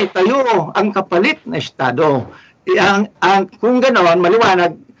para maitayo ang kapalit na Estado. Kung ganoon,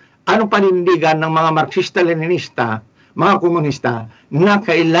 maliwanag, anong panindigan ng mga Marxista-Leninista, mga komunista, na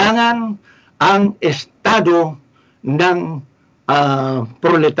kailangan ang Estado ng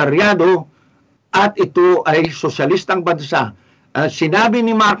proletaryado at ito ay sosyalistang bansa. Sinabi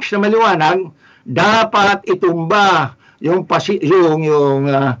ni Marx na maliwanag, dapat itumba yung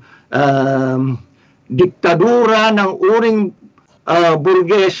diktadura ng uring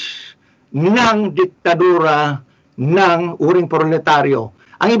burges ng diktadura ng uring proletaryo.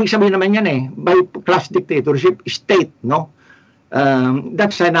 Ang ibig sabihin naman yan by class dictatorship, state, no?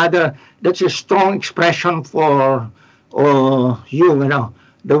 That's a strong expression for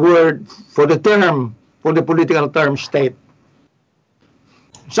the word, for the political term state.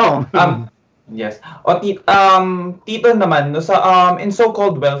 So, Yes. Tito naman, no, in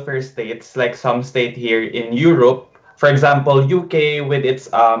so-called welfare states, like some state here in Europe, for example, UK with its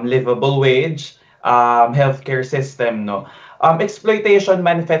livable wage, healthcare system, no, exploitation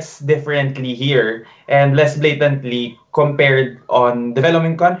manifests differently here and less blatantly compared on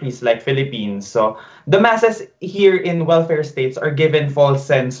developing countries like Philippines. So the masses here in welfare states are given false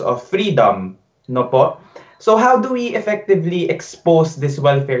sense of freedom, no po? So how do we effectively expose this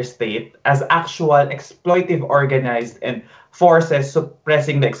welfare state as actual exploitive organized and forces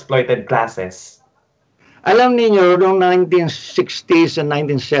suppressing the exploited classes? Alam niyo noong 1960s and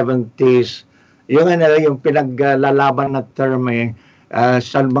 1970s, yung pinaglalaban na term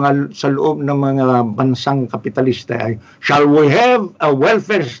sa loob ng mga bansang kapitalista ay, shall we have a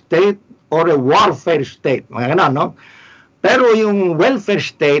welfare state or a warfare state? Mga ganun, no? Pero yung welfare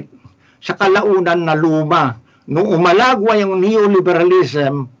state, sa kalaunan na luma, nung umalagwa yung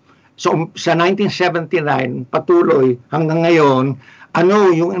neoliberalism, so sa 1979, patuloy hanggang ngayon,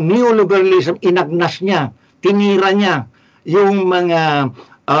 yung neoliberalism, inagnas niya, tinira niya yung mga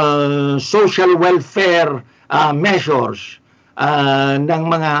social welfare measures ng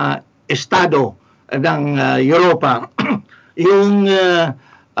mga estado ng Europa. Yung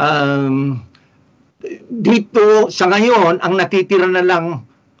dito sa ngayon, ang natitira na lang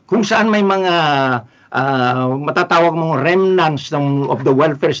kung saan may mga matatawag mong remnants of the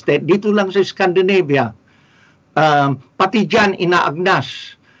welfare state, dito lang sa Scandinavia. Pati dyan,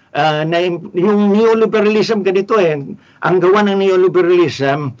 inaagnas. Na yung neoliberalism ganito ang gawa ng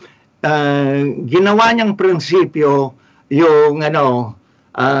neoliberalism, ginawa niyang prinsipyo yung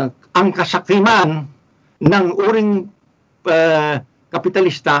ang kasakiman ng uring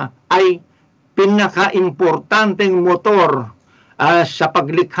kapitalista ay pinaka-importanteng motor sa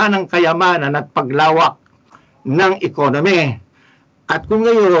paglikha ng kayamanan at paglawak ng economy. At kung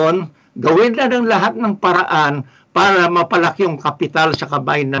ngayon, gawin na ng lahat ng paraan para mapalaki yung kapital sa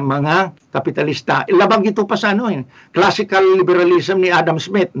kamay ng mga kapitalista. Ilabag ito pa sa classical liberalism ni Adam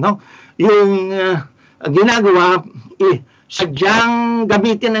Smith, no? Yung ginagawa, sadyang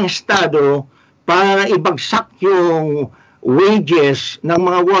gamitin ng Estado para ibagsak yung wages ng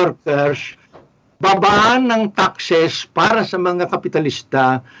mga workers, babaan ng taxes para sa mga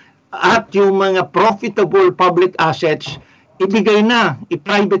kapitalista, at yung mga profitable public assets ibigay na,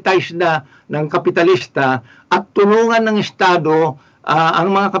 i-privatize na ng kapitalista, at tulungan ng Estado ang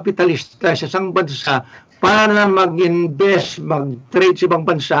mga kapitalista sa isang bansa para mag-invest, mag-trade sa ibang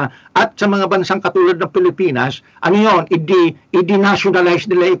bansa, at sa mga bansang katulad ng Pilipinas, i-denationalize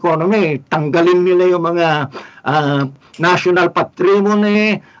nila economy, tanggalin nila yung mga national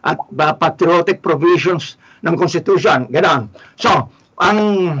patrimony at patriotic provisions ng Constitution. Ganon. So, ang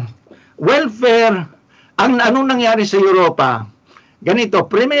welfare, anong nangyari sa Europa? Ganito,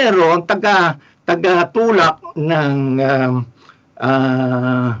 primero, ang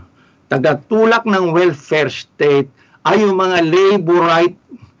tagatulak ng welfare state ay yung mga labor right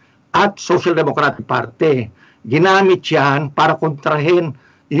at Social Democratic Party. Ginamit yan para kontrahin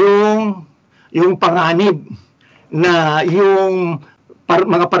yung panganib na yung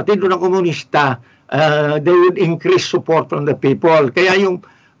mga partido ng komunista, they would increase support from the people. Kaya yung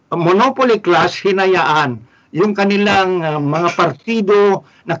monopoly class, hinayaan yung kanilang mga partido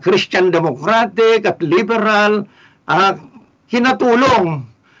na Christian Democratic at Liberal, hinatulong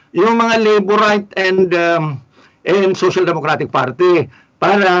yung mga Labor Right and Social Democratic Party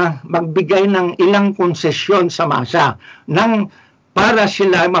para magbigay ng ilang konsesyon sa masa para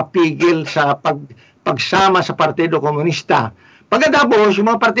sila mapigil sa pagsama sa Partido Komunista. Pagkatapos,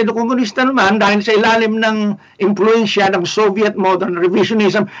 yung mga Partido Komunista naman, dahil sa ilalim ng impluensya ng Soviet modern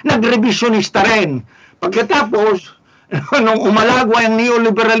revisionism, nagrevisionista rin. Pagkatapos, nung umalagwa yung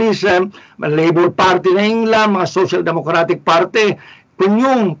neoliberalism, Labor Party na England, mga Social Democratic Party, kung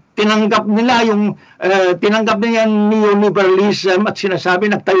yung tinanggap nila yung neoliberalism at sinasabi,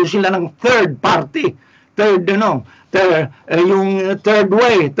 nagtayo sila ng third party. Yung third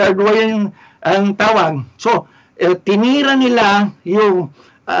way ang tawag. So, tinira nila yung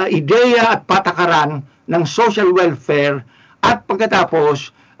ideya at patakaran ng social welfare, at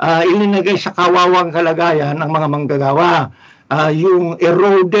pagkatapos ilinagay sa kawawang kalagayan ng mga manggagawa. Yung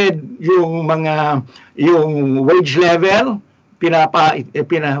eroded yung wage level,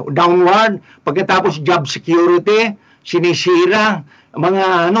 downward. Pagkatapos job security, sinisira.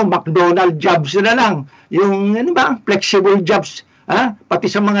 Mga McDonald jobs na lang. Yung flexible jobs, pati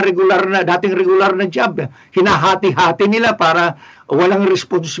sa mga dating regular na job, hinahati-hati nila para walang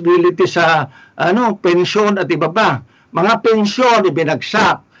responsibility sa pensyon at iba pa. Mga pensyon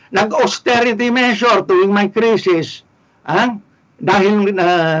ibinagsak. Nag-austerity measure tuwing may crisis. Dahil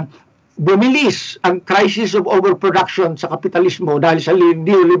bumilis ang crisis of overproduction sa kapitalismo dahil sa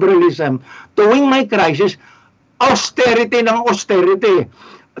neoliberalism. Tuwing may crisis, austerity ng austerity.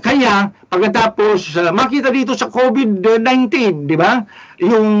 Kaya, pagkatapos, makita dito sa COVID-19, di ba?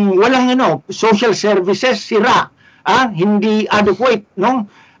 Yung walang social services, sira. Hindi adequate, no?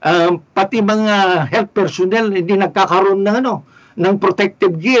 Pati mga health personnel, hindi nagkakaroon ng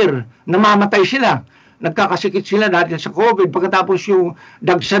protective gear. Namamatay sila. Nagkakasikit sila dahil sa COVID. Pagkatapos yung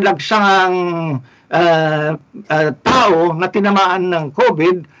dagsa-dagsang tao na tinamaan ng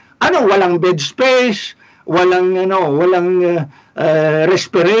COVID, walang bed space, walang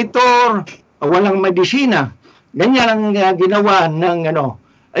respirator, walang medisina. Ganyan ang ginawa ng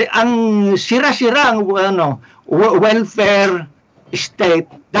ang sira-sira ang welfare state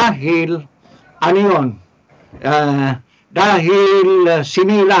dahil dahil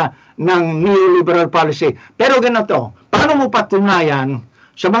sinila ng neoliberal policy. Pero ganito, paano mo patunayan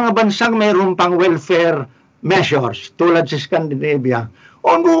sa mga bansang mayroon pang welfare measures tulad sa Scandinavia?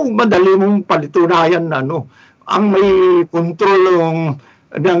 Madali mong palitunayan na ang may kontrol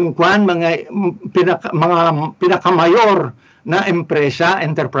ng mga pinakamayor na empresa,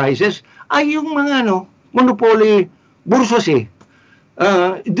 enterprises, ay yung mga monopoly bourgeoisie.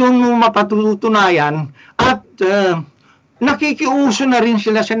 Doon mo mapatutunayan at nakikiuso na rin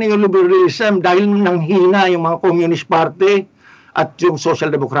sila sa neoliberalism dahil nanghina yung mga Communist Party at yung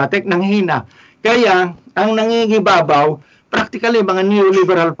Social Democratic, nanghina. Kaya, ang nangingibabaw, practically mga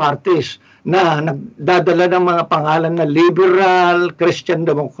neoliberal parties na nagdadala ng mga pangalan na liberal, Christian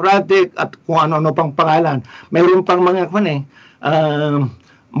Democratic, at kung ano-ano pang pangalan. Mayroon pang mga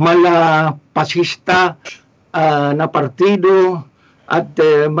malapasista na partido at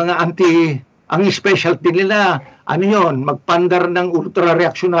mga ang specialty nila, magpandar ng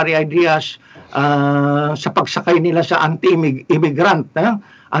ultra-reactionary ideas sa pagsakay nila sa anti-immigrant,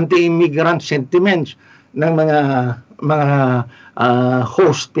 anti-immigrant sentiments ng mga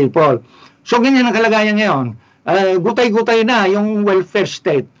host people. So, ganyan ang kalagayan ngayon. Gutay-gutay na yung welfare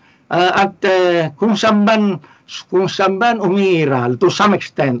state. At kung saan man umiiral to some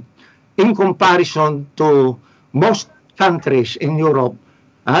extent in comparison to most countries in Europe,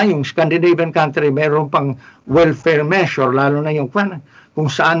 yung Scandinavian country, mayroon pang welfare measure, lalo na yung kung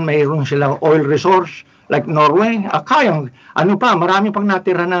saan mayroon silang oil resource, like Norway, marami pang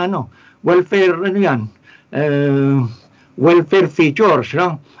natira na welfare, welfare features,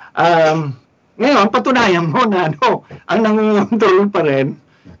 ngayon, patunayan mo na, ang nangungontrol pa rin,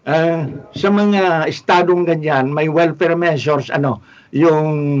 sa mga estadong ganyan, may welfare measures,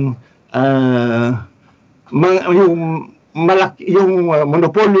 yung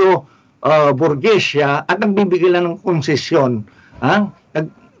monopolyo burgesya at nagbibigay lang ng konsesyon,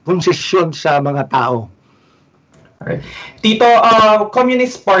 konsesyon sa mga tao. Alright. Tito,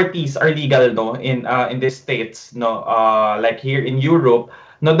 communist parties are legal in these states, like here in Europe.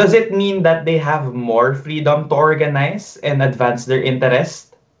 Does it mean that they have more freedom to organize and advance their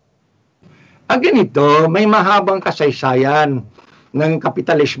interest? Ganito, may mahabang kasaysayan ng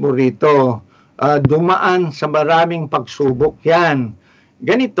kapitalismo rito. Dumaan sa maraming pagsubok yan.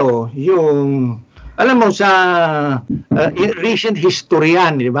 Ganito, alam mo sa recent history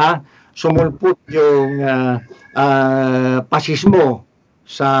yan, di ba? Sumulpot yung pasismo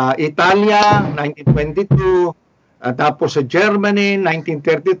sa Italia, 1922, tapos sa Germany,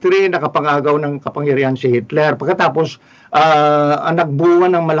 1933, nakapangagaw ng kapangyarihan si Hitler. Pagkatapos,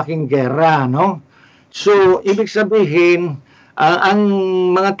 nagbuwan ng malaking gera, So, ibig sabihin, ang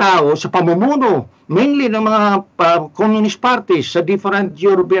mga tao sa pamumuno, mainly ng mga communist parties sa different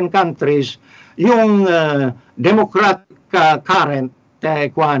European countries, yung Democrat current,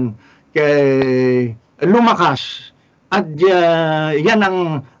 lumakas. At yan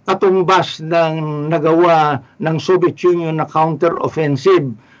ang katumbas ng nagawa ng Soviet Union na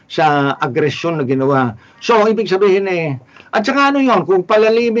counter-offensive sa agresyon na ginawa. So, ibig sabihin at saka kung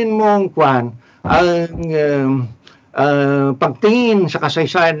palalimin mo ang pagtingin sa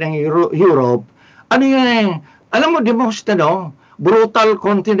kasaysayan ng Europe, alam mo, the most, brutal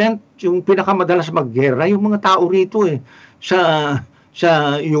continent, yung pinakamadalas maggera, yung mga tao rito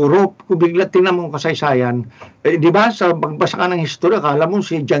sa Europe, kung bigla tingnan mo kasaysayan, di ba, sa magbasa ka ng history, akala mo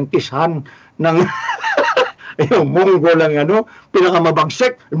si Genghis Khan ng yung Mongol lang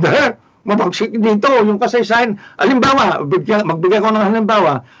pinakamabagsik. Mabagsik dito, yung kasaysayan. Halimbawa, magbigay ko ng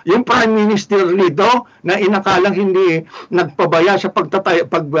halimbawa, yung Prime Minister dito na inakalang hindi nagpabaya sa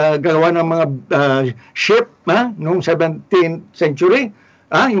paggawa ng mga ship noong 17th century,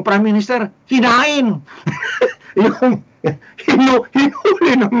 yung Prime Minister, hinain. Yung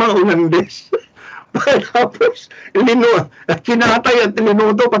hinuli ng mga Ulandes Tapos, kinatay at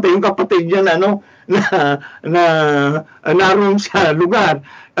linuto, pati yung kapatid niya na, naroon sa lugar.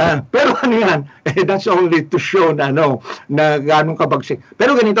 Pero ano yan, that's only to show na, na ganong kabagsik.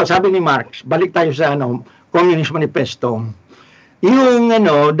 Pero ganito, sabi ni Marx, balik tayo sa, Communist Manifesto. Yung,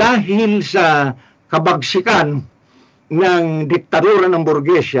 dahil sa kabagsikan ng diktadura ng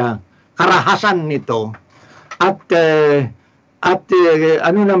burgesya, karahasan nito, at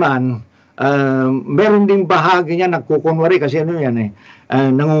meron ding bahagi niya nagkukunwari kasi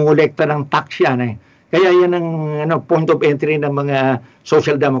nangungulekta ng tax yan Kaya yan ang point of entry ng mga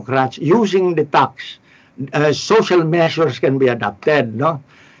social democrats. Using the tax, social measures can be adopted,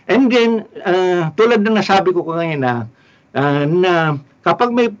 And then, tulad ng nasabi ko ngayon na kapag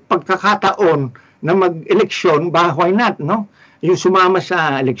may pagkakataon na mag-eleksyon, why not, Yung sumama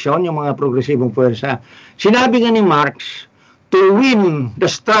sa eleksyon, yung mga progresibong pwersa. Sinabi nga ni Marx, to win the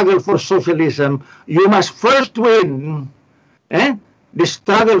struggle for socialism, you must first win the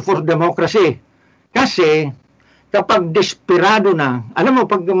struggle for democracy. Kasi kapag desperado na, alam mo,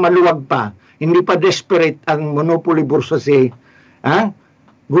 pag maluwag pa, hindi pa desperate ang monopoly bourgeoisie,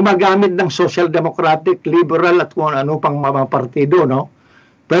 gumagamit ng social democratic, liberal at kung ano pang mga partido,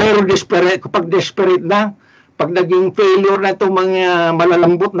 Pero kapag desperate na, pag naging failure na itong mga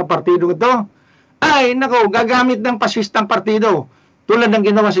malalambot na partido ito, gagamit ng pasistang partido tulad ng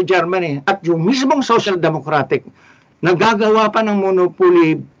ginawa sa Germany. At yung mismong social democratic nagagawa pa ng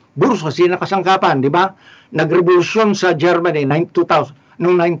monopoly bourgeoisie na kasangkapan, di ba? Nagrevolusyon sa Germany noong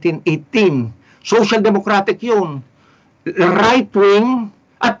 1918. Social democratic yun. Right wing,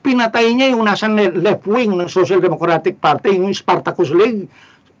 at pinatay niya yung nasa left wing ng Social Democratic Party, yung Spartacus League.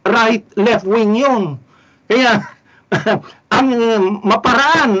 Left wing yun. Kaya ang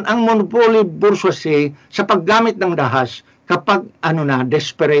maparaan ang monopoly bourgeoisie sa paggamit ng dahas kapag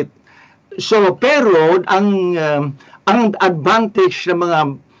desperate. So pero ang advantage ng mga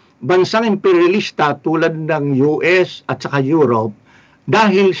bansang imperialista tulad ng US at saka Europe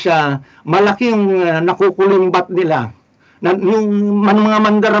dahil sa malaking nakukulimbat nila yung mga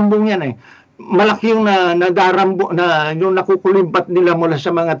mandarambong yan malaki yung nadarambo yung nakukulimbat nila mula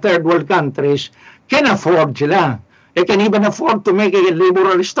sa mga third world countries can afford sila. They can even afford to make a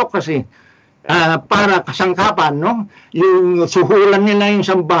labor aristocracy para kasangkapan, Yung suhulan nila yung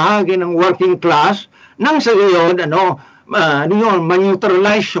isang bahagi ng working class nang sa gayon,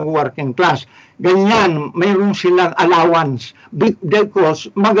 ma-neutralize yung working class. Ganyan, mayroon silang allowance because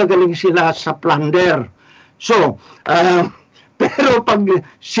magagaling sila sa plunder. So, pero pag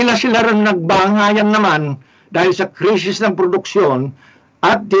sila rin nagbangayan naman dahil sa krisis ng produksyon,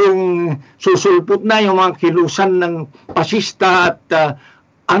 at yung susulpot na yung mga kilusan ng pasista at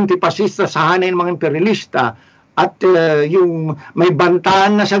antipasista sa hanay ng mga imperialista at yung may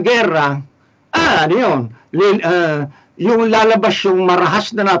bantaan na sa gera, yung lalabas yung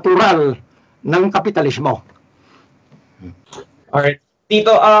marahas na natural ng kapitalismo. Alright.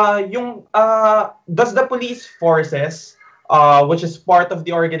 Tito, does the police forces, which is part of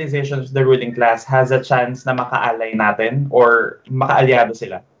the organization of the ruling class, has a chance na makaalay natin or makaalyado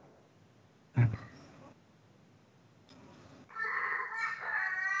sila?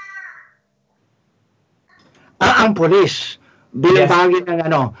 Ang police bilang bahagi ng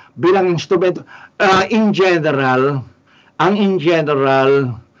bilang instrumento in general,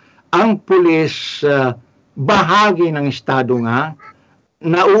 ang police bahagi ng estado nga,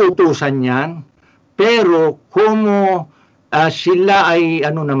 nauutusan niyan, pero kung sila ay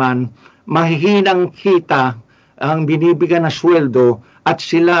mahihinang kita ang binibigyan na sweldo at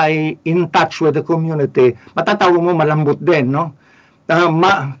sila ay in touch with the community, matatawag mo malambot din,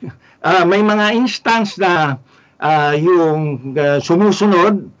 may mga instance na yung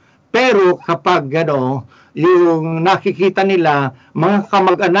sumusunod, pero kapag yung nakikita nila, mga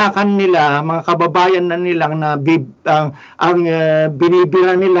kamag-anakan nila, mga kababayan na nilang ang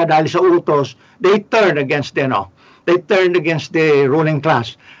binibira nila dahil sa utos, they turn against they turned against the ruling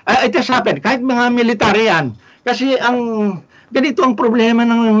class. It has happened, kahit mga military yan. Kasi ganito ang problema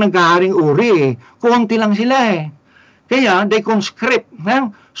ng nag-aaring uri. Kunti lang sila Kaya they conscript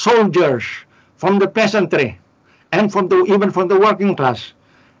soldiers from the peasantry and even from the working class.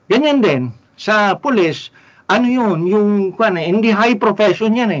 Ganyan din sa police, yung hindi high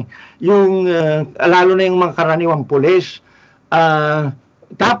profession yan Yung lalo na yung mga karaniwang police.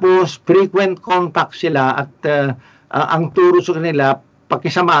 Tapos frequent contact sila at ang turo sa kanila,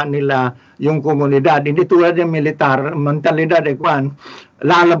 pakisamaan nila yung komunidad. Hindi tulad ng militar, mentalidad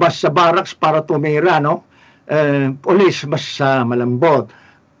lalabas sa barracks para tumira, police mas malambot.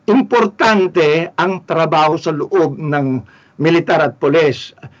 Importante ang trabaho sa loob ng militar at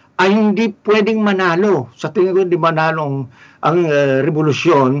police. ay hindi pwedeng manalo. Sa tingin ko, hindi manalo ang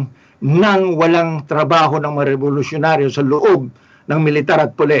revolusyon nang walang trabaho ng mga revolusyonaryo sa loob ng militar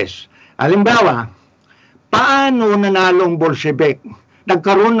at pulis. Halimbawa, paano nanalo ang Bolshevik?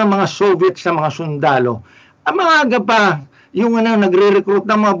 Nagkaroon ng mga Soviet sa mga sundalo. Ang mga aga pa, yung nagre-recruit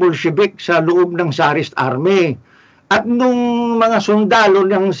ng mga Bolshevik sa loob ng Tsarist Army. At nung mga sundalo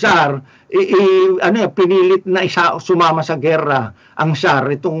ng Tsar, pinilit na sumama sa gera ang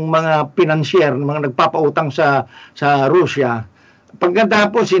Tsar, itong mga financier, mga nagpapautang sa Russia.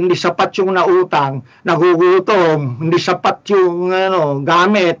 Pagkatapos, hindi sapat yung nautang, nagugutom, hindi sapat yung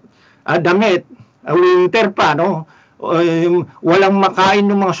gamit, damit, winter pa, no? Walang makain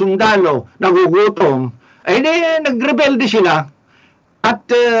ng mga sundalo, nagugutom. Nagrebelde sila. At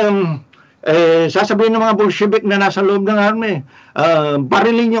sasabihin ng mga Bolshevik na nasa loob ng army,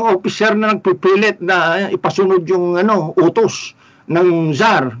 barilin yung officer na nagpipilit na ipasunod yung utos ng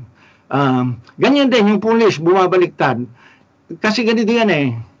Tsar. Ganyan din yung pulis, bumabaliktad. Kasi ganito yan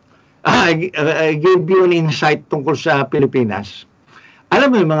I gave you an insight tungkol sa Pilipinas.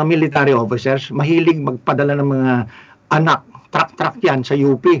 Alam mo yung mga military officers, mahilig magpadala ng mga anak, truck yan sa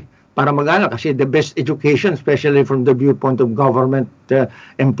UP para mag-anak. Kasi the best education, especially from the viewpoint of government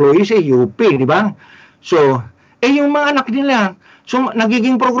employees, UP, di ba? So, yung mga anak nila, so,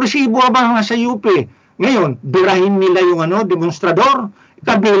 nagiging progresibo ba sa UP? Ngayon, birahin nila yung demonstrador,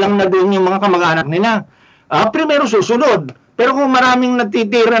 kabilang na doon yung mga kamag-anak nila. Primero susunod. Pero kung maraming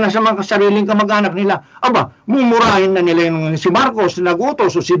natitira na sa mga sariling kamag-anak nila, mumurahin na nila yung si Marcos,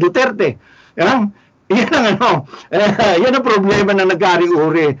 nagutos, o si Duterte. Yan ang problema na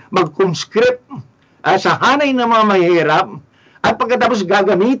nag-ari-uri. Mag-conscript sa hanay ng mga mahirap at pagkatapos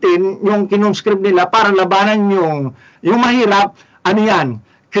gagamitin yung kinonscript nila para labanan yung mahirap.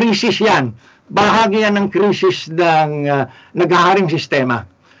 Krisis yan. Bahagi yan ng krisis ng naghaharing sistema.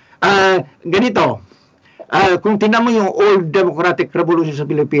 Ganito, kung tinan mo yung old democratic revolution sa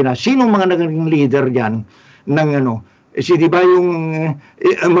Pilipinas, sino mga naging leader diyan ng di ba yung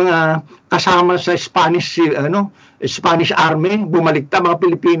mga kasama sa Spanish army bumaliktad, mga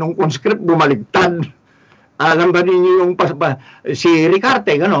Pilipinong conscript bumaliktad. Alam ba niyo yung si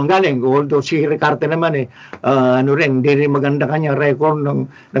Ricarte galing, although si Ricarte naman hindi rin maganda kanya record ng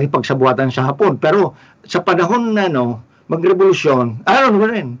nakipagsabuatan sa Hapon, pero sa panahon na magrevolusyon,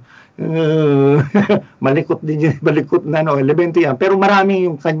 rin malikot na elemento yan, pero marami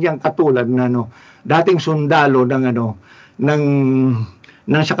yung kanyang katulad na dating sundalo ng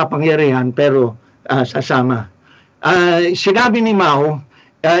sa kapangyarihan pero sasama. Sinabi ni Mao,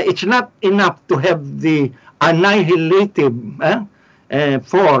 it's not enough to have the annihilative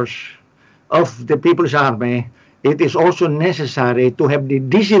force of the People's Army. It is also necessary to have the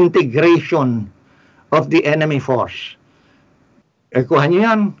disintegration of the enemy force. Kuha niyo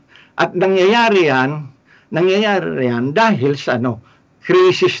yan. At nangyayari yan dahil sa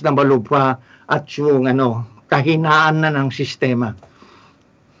krisis na malubha at yung kahinaan na ng sistema.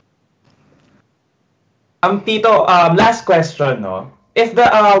 Tito, last question, If the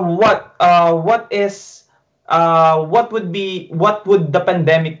what would the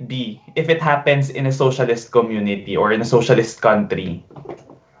pandemic be if it happens in a socialist community or in a socialist country?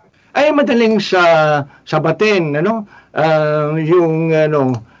 Ay madaling sabatin,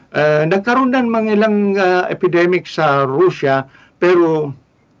 nagkaroon ng mga ilang epidemic sa Russia, pero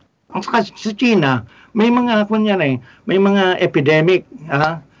sa China may mga may mga epidemic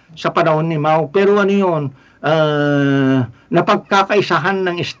sa panahon ni Mao, pero napagkakaisahan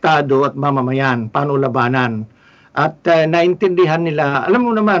ng estado at mamamayan paano labanan at naintindihan nila.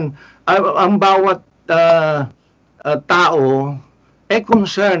 Alam mo naman, ang bawat tao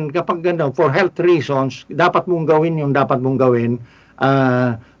concerned kapag for health reasons, dapat mong gawin yung dapat mong gawin,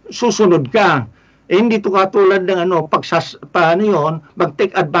 susunod ka. Hindi to katulad ng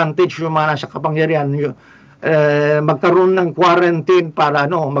mag-take advantage yung mga nasa kapangyarihan, magkaroon ng quarantine para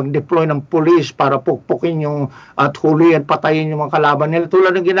mag-deploy ng police para pukpukin yung at huli at patayin yung mga kalaban nila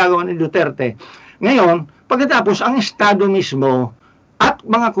tulad ng ginagawa ni Duterte. Ngayon, pagkatapos ang estado mismo at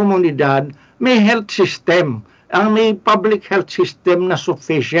mga komunidad may health system, may public health system na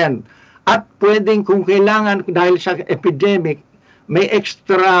sufficient at pwedeng kung kailangan dahil sa epidemic may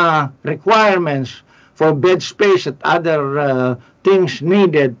extra requirements for bed space at other things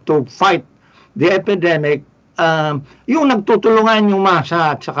needed to fight the epidemic, yung nagtutulungan yung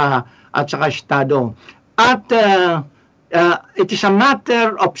masa at saka estado. At it is a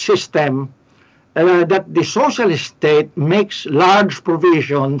matter of system that the socialist state makes large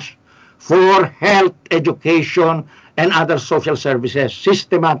provisions for health, education, and other social services.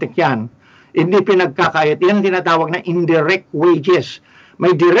 Systematic yan. Hindi pinagkakayat. Yan ang tinatawag na indirect wages.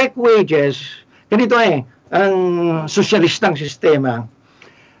 may direct wages. Ganito ang sosyalistang sistema.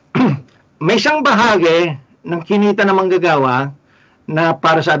 May isang bahagi ng kinita ng manggagawa na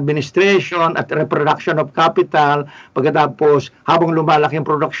para sa administration at reproduction of capital, pagkatapos habang lumalaki ang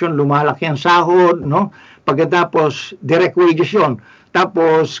production, lumalaki ang sahod, no? Pagkatapos direct wages yun.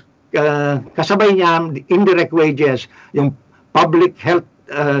 Tapos kasabay niya indirect wages, yung public health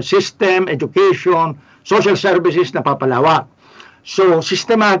system, education, social services na papalawak. So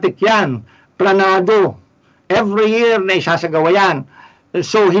systematic yan, planado. Every year na isasagawa yan.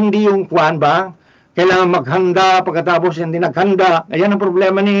 So hindi yung kwan ba? Kailangan maghanda, pagkatapos hindi naghanda. Ayan ang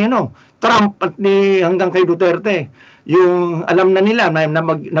problema ni Trump at ni hanggang kay Duterte. Yung alam na nila,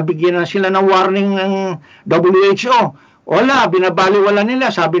 nabigyan na sila ng warning ng WHO. Wala, binabaliwala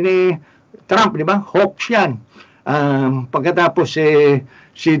nila. Sabi ni Trump, di ba? Hoax yan. Pagkatapos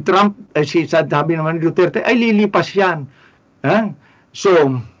si Trump, sabi naman ni Duterte, ay lilipas yan.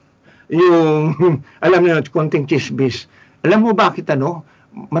 So, yung, alam niyo, konting chismis. Alam mo bakit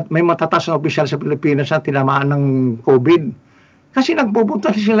may matatas na opisyal sa Pilipinas na tinamaan ng COVID. Kasi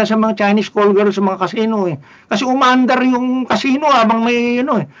nagpupunta sila sa mga Chinese call girls sa mga casino Kasi umaandar yung casino habang may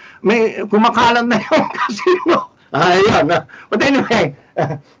kumakalat na yung casino. Ayan. But anyway,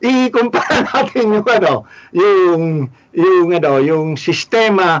 i-compare natin yung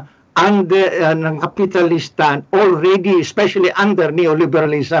sistema under ng kapitalista already, especially under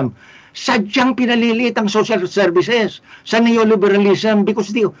neoliberalism. Sadyang pinaliliit ang social services sa neoliberalism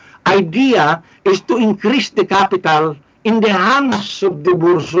because the idea is to increase the capital in the hands of the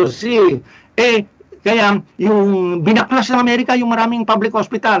bourgeoisie. Kaya yung binaklas ng Amerika, yung maraming public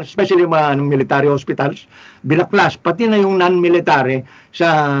hospitals, especially mga military hospitals, binaklas, pati na yung non-military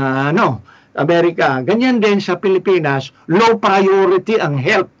sa Amerika. Ganyan din sa Pilipinas, low priority ang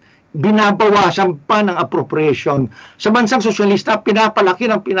health. Binabawasan pa ng appropriation. Sa bansang sosyalista,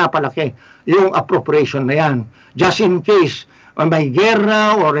 pinapalaki yung appropriation na yan. Just in case may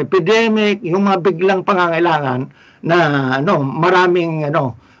gera or epidemic, yung mga biglang pangangailangan na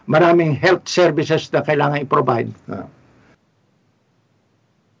maraming health services na kailangan i-provide.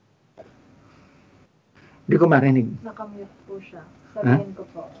 Hindi ko marinig. Nakamute po siya. Sabihin ko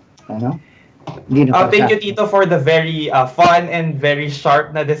po. Thank you, Tito, for the very fun and very sharp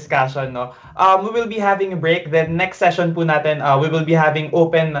na discussion. We will be having a break. Then next session po natin, we will be having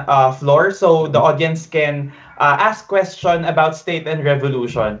open floor so the audience can ask question about state and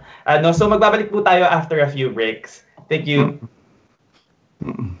revolution. So magbabalik po tayo after a few breaks. Thank you.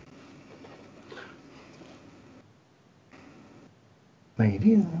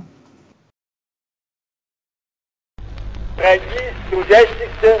 Враги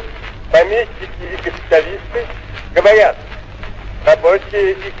трудящихся, помещики и капиталисты говорят,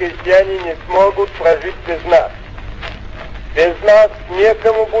 рабочие и крестьяне не смогут прожить без нас. Без нас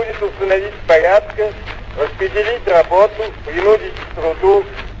некому будет установить порядка, распределить работу, принудить к труду.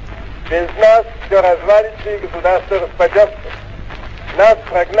 Без нас все развалится и государство распадется. Нас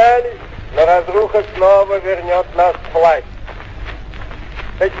прогнали, но разруха снова вернет нас к власти.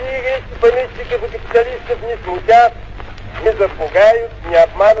 Такие речи помещиков и капиталистов не смутят, не запугают, не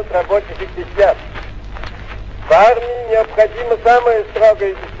обманут рабочих и крестьян. В армии необходима самая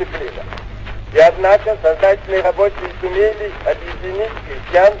строгая дисциплина. И однако сознательные рабочие сумели объединить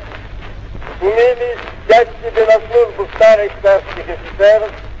крестьян, сумели взять себе на службу старых царских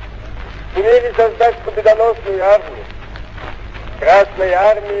офицеров, сумели создать победоносную армию. Красная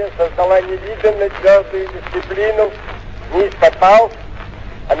армия создала невиданно твердую дисциплину не из-под палки,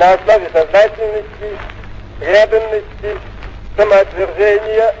 а на основе сознательности, преданности,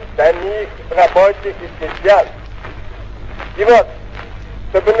 самоотвержения самих рабочих и крестьян. И вот,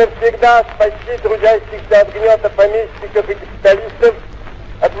 чтобы навсегда спасти трудящихся от гнета помещиков и капиталистов,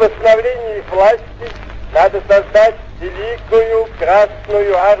 от восстановления их власти, надо создать великую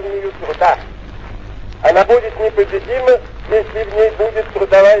Красную армию труда. Она будет непобедима, если в ней будет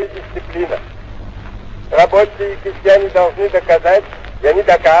трудовая дисциплина. Рабочие и крестьяне должны доказать, и они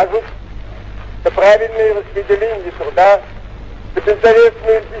докажут, что правильное распределение труда, что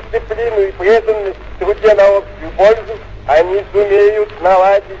беззаветную дисциплину и преданность в труде на общую пользу они сумеют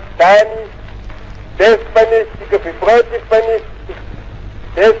наладить сами, без помещиков и против помещиков,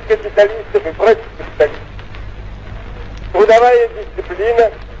 без капиталистов и против капиталистов. Трудовая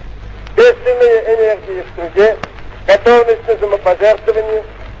дисциплина, бешеная энергия в труде, готовность к самопожертвованию,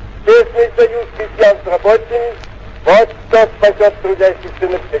 честный союз крестьян с рабочими — вот что спасет трудящихся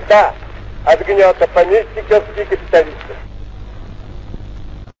навсегда от гнета помещиков и капиталистов.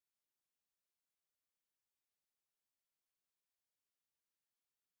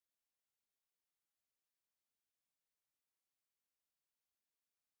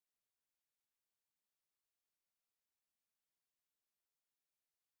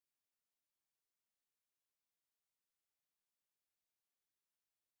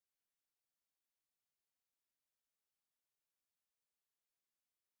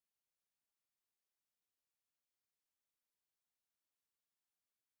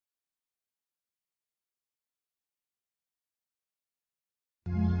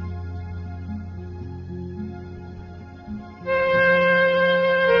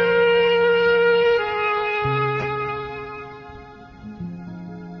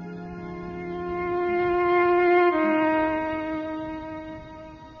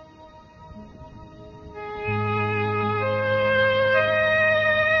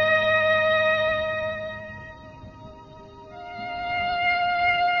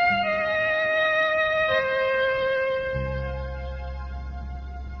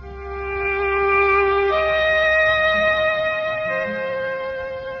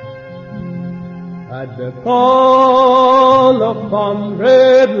 At the call of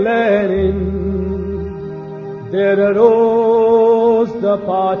Comrade Lenin, there arose the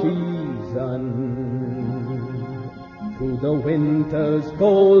partisan. Through the winter's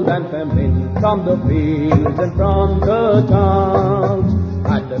cold and famine, from the fields and from the towns,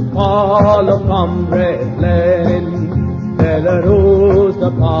 at the call of Comrade Lenin, there arose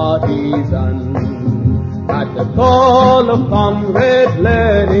the partisan. At the call of Comrade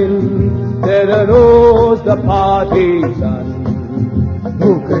Lenin, there arose the partisan.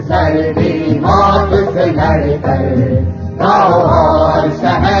 भूख सर्दी मौत से लड़कर गाँव और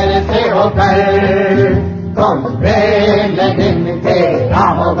शहर से होकर कॉमरेड लेनिन के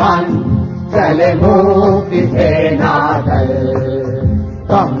आह्वान चले मुक्ति सेना दल।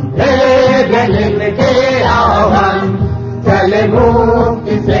 कॉमरेड लेनिन के आह्वान चले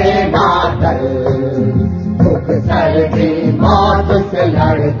मुक्ति सेना दल। भूख सर्दी मौत से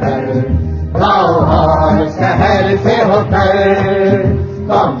लड़कर गाँव और शहर से होकर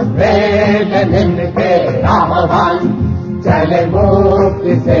कॉमरेड लेनिन के आह्वान चले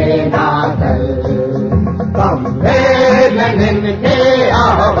मुक्ति सेना दल। कॉमरेड लेनिन के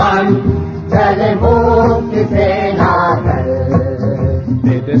आह्वान चले मुक्ति सेना दल।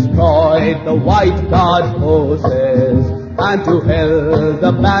 They destroyed the White Guard forces, and to hell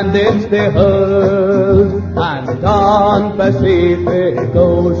the bandits they hurled, and on Pacific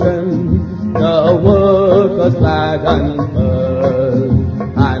Ocean the workers' flag unfurled,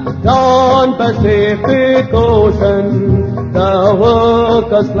 and on Pacific Ocean the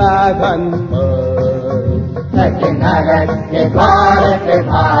workers' flag unfurled. नरक के द्वार पे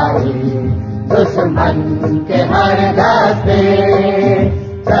भाई दुश्मन के हर दस्ते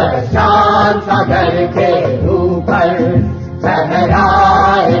शान सागर के ऊपर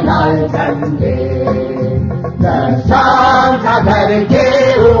लहराए लाल झंडे। शान सागर के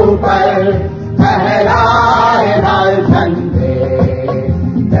ऊपर लहराए लाल झंडे।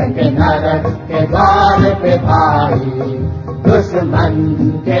 नरक के द्वार पे भाई दुश्मन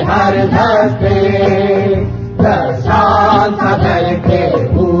के हर दस्ते शान सागर के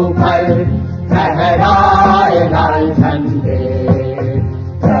ऊपर लहराए लाल झंडे।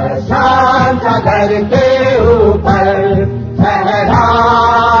 शान सागर के ऊपर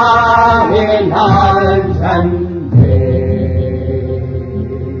लहराए लाल झंडे।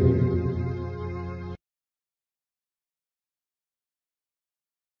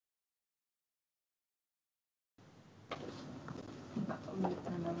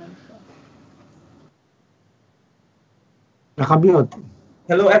 Nakamute.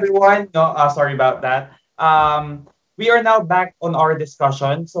 Hello, everyone. No, sorry about that. We are now back on our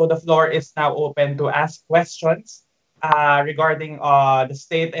discussion. So the floor is now open to ask questions regarding the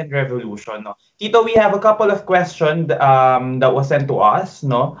state and revolution. No? Tito, we have a couple of questions that was sent to us.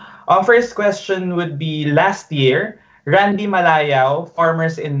 No, first question would be last year, Randy Malayao,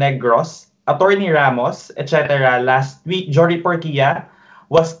 farmers in Negros, Attorney Ramos, etc. Last week, Jory Porquilla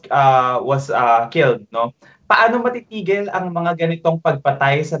was killed. No. Paano matitigil ang mga ganitong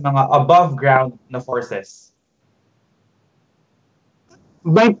pagpatay sa mga above ground na forces?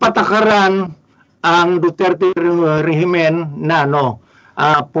 May patakaran ang Duterte rehimen na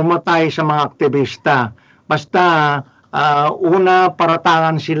pumatay sa mga aktivista. Basta una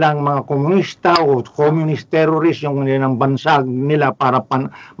paratangan silang mga komunista o communist terrorist yung nilang bansag nila para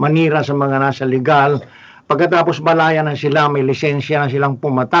manira sa mga nasa legal. Pagkatapos balaya na sila, may lisensya na silang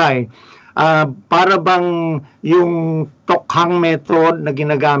pumatay. Para bang yung tokhang method na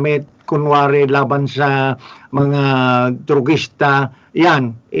ginagamit kunwari laban sa mga drugista,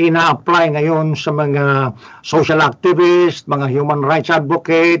 yan, ina-apply ngayon sa mga social activists, mga human rights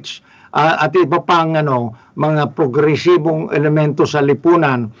advocates, at iba pang mga progresibong elemento sa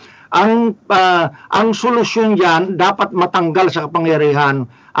lipunan. Ang solusyon diyan dapat matanggal sa kapangyarihan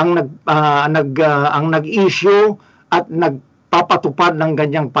ang nag-issue at nagpapatupad ng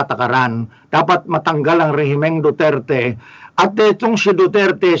ganyang patakaran. Dapat matanggal ang rehimeng Duterte. At itong si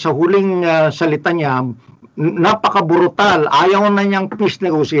Duterte sa huling salita niya, napaka-brutal. Ayaw na niyang peace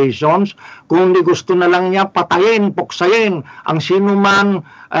negotiations. Kung di gusto na lang niya patayin, puksayin ang sinuman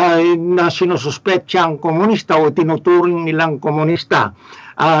na sinususpetsiyang komunista o tinuturing nilang komunista.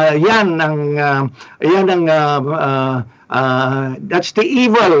 That's the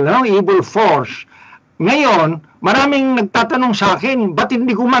evil force. Ngayon, maraming nagtatanong sa akin, ba't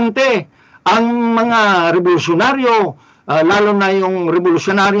hindi gumante ang mga revolusyonaryo, lalo na yung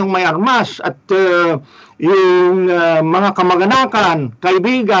revolusyonaryong may armas at yung mga kamag-anakan,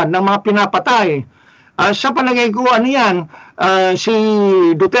 kaibigan ng mga pinapatay. Sa palagay ko, si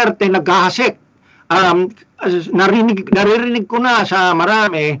Duterte nagkahasik. naririnig ko na sa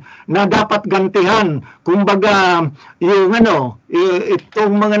marami na dapat gantihan. Kumbaga,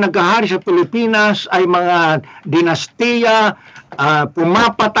 itong mga naghahari sa Pilipinas ay mga dinastiya,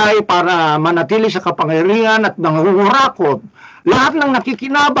 pumapatay para manatili sa kapangyarihan at nangungurakot. Lahat ng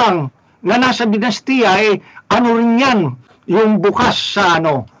nakikinabang na nasa dinastiya ay rin yan, yung bukas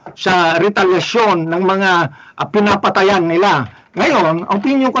sa retalyasyon ng mga pinapatayan nila. Ngayon, ang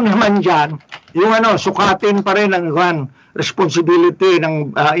opinion ko naman dyan, yung sukatin pa rin ang responsibility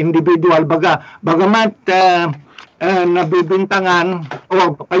ng individual. Bagamat nabibintangan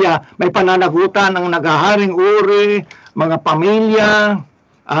o kaya may pananagutan ng naghaharing uri, mga pamilya,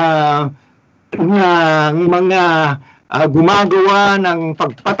 ng mga gumagawa ng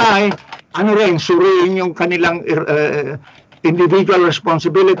pagpatay, suriin yung kanilang individual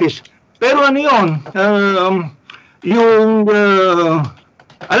responsibilities. Pero yun,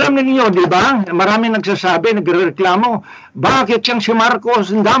 alam niyo, di ba? Marami nagsasabi, nagrereklamo, bakit siyang si Marcos,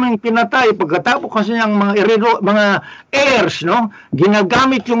 ang daming pinatay, pagkatapos kasi niyang mga heirs,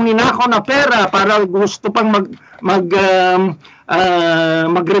 ginagamit yung ninakaw na pera para gusto pang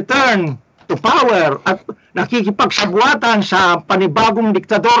mag-return to power at nakikipagsabuatan sa panibagong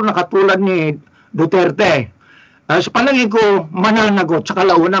diktador na katulad ni Duterte. Sa palagay ko, mananagot, sa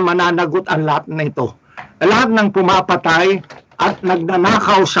kalauna mananagot ang lahat na ito. Lahat ng pumapatay at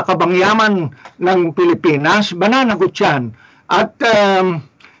nagnanakaw sa kabangyaman ng Pilipinas, mananagot yan. At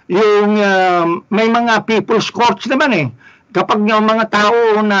may mga people's courts naman kapag yung mga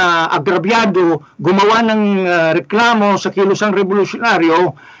tao na agrabyado gumawa ng reklamo sa kilusang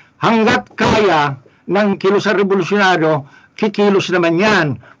revolusyonaryo, hanggat kaya ng kilusang revolusyonaryo, kikilos naman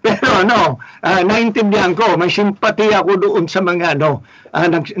yan. Pero naintindihan ko, may simpatiya ako doon sa mga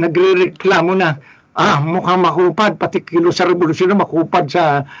nagrereklamo na mukhang makupad, pati kilusang revolusyon makupad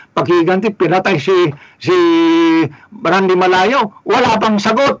sa paghiganti, pinatay si Randy Malayo, wala pang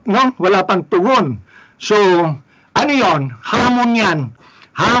sagot, wala pang tugon. So, yon? Hamon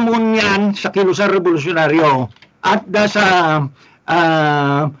yan sa kilusang revolusyonaryo at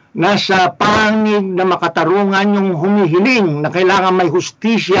nasa pangig na makatarungan yung humihiling na kailangan may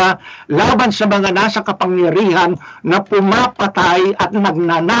hustisya laban sa mga nasa kapangyarihan na pumapatay at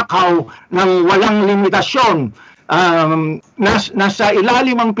nagnanakaw ng walang limitasyon. Nasa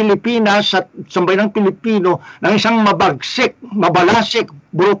ilalim ang Pilipinas at sambayanang Pilipino ng isang mabalasik,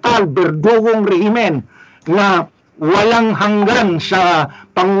 brutal, berdugong rehimen na walang hanggan sa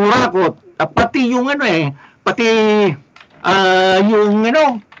pangurakot, pati yung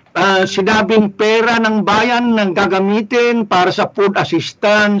sinabing pera ng bayan nang gagamitin para sa food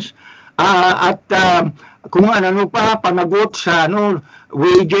assistance at kung ano pa panagot sa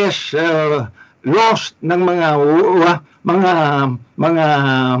wages lost ng mga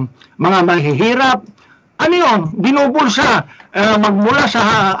mahihirap. Binubulsa magmula sa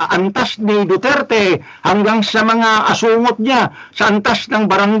antas ni Duterte hanggang sa mga asungot niya sa antas ng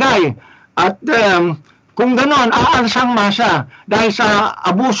barangay. At kung gano'n, aansang masa dahil sa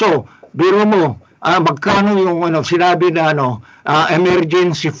abuso, biro mo, magkano yung sinabi na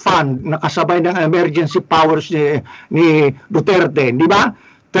emergency fund, nakasabay ng emergency powers ni Duterte, di ba?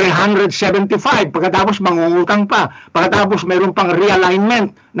 375, pagkatapos mangungutang pa, pagkatapos mayroon pang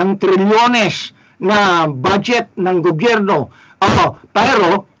realignment ng trilyones na budget ng gobyerno.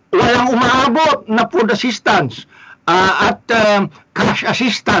 Pero walang umaabot na food assistance at cash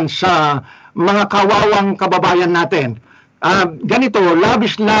assistance sa mga kawawang kababayan natin. Ganito,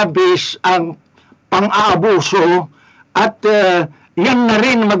 labis-labis ang pang-aabuso at yan na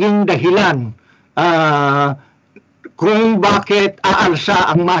rin maging dahilan kung bakit aalsa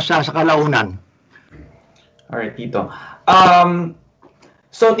ang masa sa kalaunan. Alright, Tito.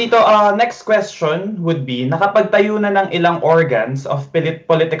 So, Tito, next question would be, nakapagtayo na ng ilang organs of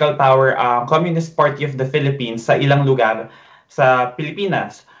political power ang Communist Party of the Philippines sa ilang lugar sa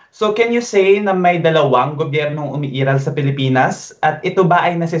Pilipinas. So, can you say na may dalawang gobyernong umiiral sa Pilipinas? At ito ba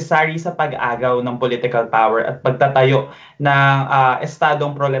ay necessary sa pag-agaw ng political power at pagtatayo ng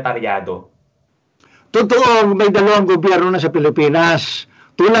estadong proletaryado? Totoo, may dalawang gobyerno na sa Pilipinas.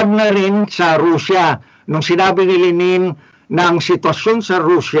 Tulad na rin sa Rusya. Nung sinabi ni Lenin na ang sitwasyon sa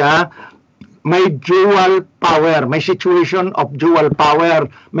Rusya, may dual power, may situation of dual power.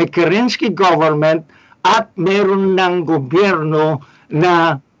 May Kerensky government at meron ng gobyerno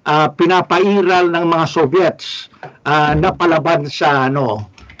na pinapairal ng mga Soviets na palaban sa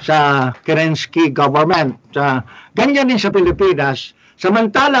Kerensky government. Ganyan din sa Pilipinas.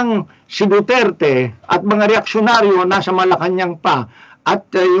 Samantalang si Duterte at mga reaksyonaryo nasa Malacanang pa at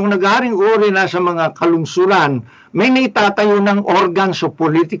yung nagharing uri na sa mga kalungsuran, may naitatayo ng organs of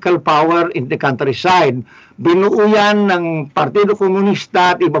political power in the countryside. Binuo yan ng Partido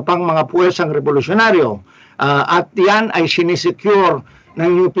Komunista at iba pang mga puwersang revolusyonaryo. At yan ay sinisecure ng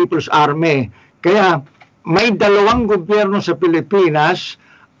New People's Army. Kaya may dalawang gobyerno sa Pilipinas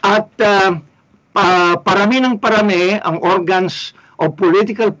at parami ng parami ang organs of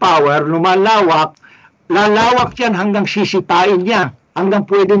political power, lalawak yan hanggang sisipain niya, hanggang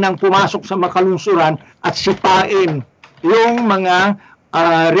pwede nang pumasok sa makalungsuran at sipain yung mga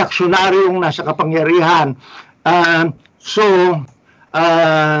reaksyonaryong nasa kapangyarihan.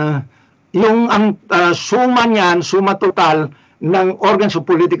 Yung suma niyan, suma total ng organs of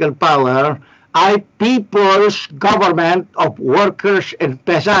political power ay People's Government of Workers and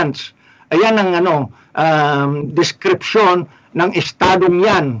Peasants. Ayan ang description ng estadong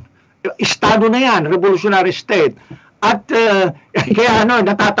yan. Estado na yan, revolutionary state. At kaya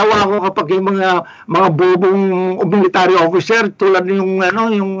natatawa ako kapag yung mga bobong military officer tulad yung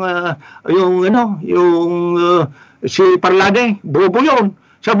si Parlade, bobo yun.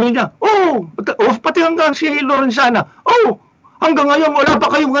 Sabi niya, pati hanggang si Lorenzana, hanggang ngayon wala pa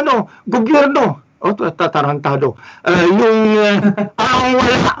kayong gobyerno. Tatarantado.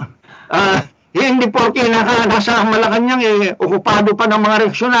 Wala. Hindi porke nasa Malacanang okupado pa ng mga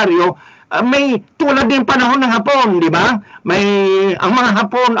reaksyonaryo, may tulad din panahon ng Hapon, di ba? Ang mga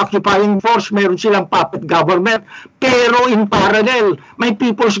Hapon, occupying force, mayroon silang puppet government, pero in parallel, may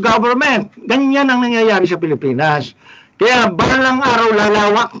people's government. Ganyan ang nangyayari sa Pilipinas. Kaya balang araw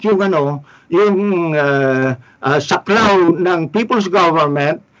lalawak yung saklaw ng people's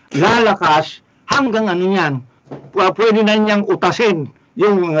government, lalakas hanggang yan. Pwede na niyang utasin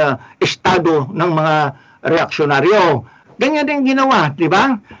yung estado ng mga reaksyonaryo. Ganyan din ginawa, di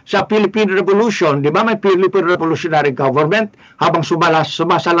ba? Sa Philippine Revolution, di ba? May Philippine Revolutionary Government habang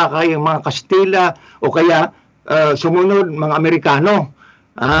sumasalakay yung mga Kastila o kaya sumunod mga Amerikano.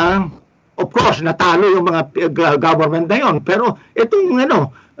 Of course, natalo yung mga government na yon. Pero itong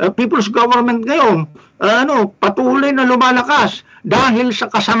people's government ngayon, patuloy na lumalakas dahil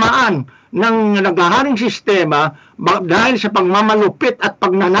sa kasamaan ng naghaharing sistema, dahil sa pagmamalupit at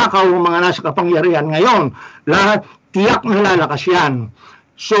pagnanakaw ng mga nasa kapangyarihan ngayon. Tiyak na lalakas yan.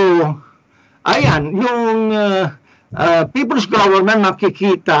 So, ayan, yung people's government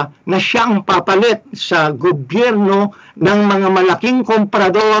makikita na siyang papalit sa gobyerno ng mga malaking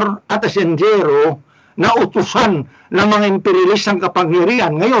komprador at asendero na utusan ng mga imperialistang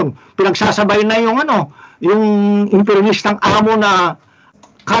kapangyarihan. Ngayon, pinagsasabay na yung imperialistang amo na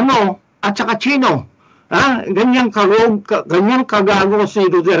Kano at saka Chino. Ganyan kagago si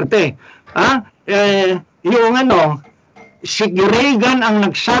Duterte. Si Reagan ang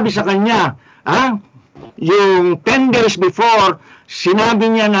nagsabi sa kanya, yung 10 days before, sinabi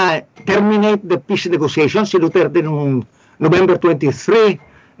niya na terminate the peace negotiations. Si Duterte noong November 23,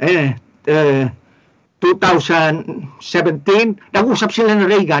 2017, nag-usap sila ni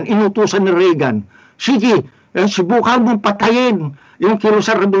Reagan, inutusan ni Reagan, sige, subukan mong patayin yung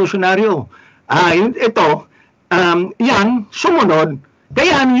kilusang revolusyonaryo. Yan, sumunod.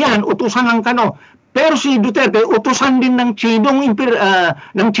 Kaya yan, utusan ng Kano. Pero si Duterte, utusan din ng Chinong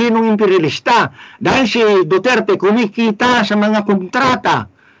imperialista. Dahil si Duterte kumikita sa mga kontrata,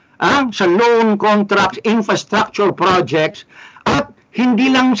 sa loan contracts, infrastructure projects, at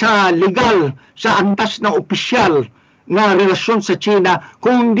hindi lang sa legal, sa antas na opisyal na relasyon sa China,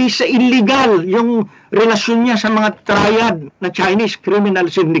 kundi sa illegal yung relasyon niya sa mga triad na Chinese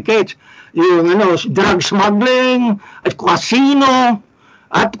criminal syndicates, yung drug smuggling, at casino,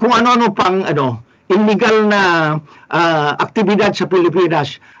 at kung ano-ano pang illegal na aktibidad sa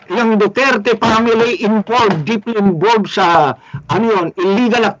Pilipinas. Yung Duterte family deeply involved sa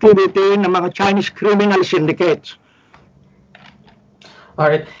illegal activity ng mga Chinese criminal syndicates.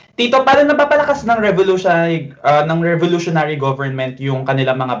 Alright. Tito, paano napapalakas ng revolutionary government yung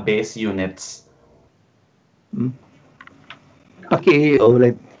kanilang mga base units?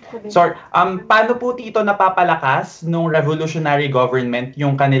 Ulit. Sorry, paano po Tito napapalakas ng revolutionary government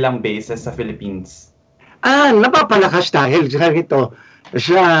yung kanilang bases sa Philippines? Napapalakas dahil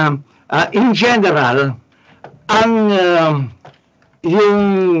in general, yung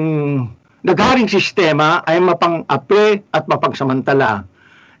nagharing sistema ay mapang-api at mapagsamantala.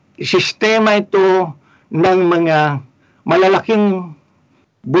 Sistema ito ng mga malalaking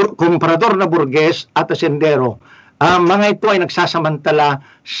komprador na burges at asendero. Mga ito ay nagsasamantala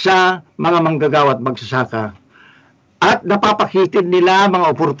sa mga manggagawa at magsasaka. at napapakitid nila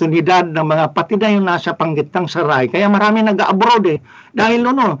mga oportunidad ng mga pati na yung nasa panggitang saray. Kaya marami nag-abroad dahil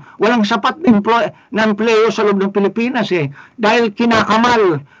walang sapat na empleyo sa loob ng Pilipinas dahil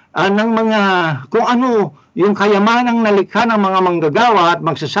kinakamal ng mga kung ano yung kayamanang nalikha ng mga manggagawa at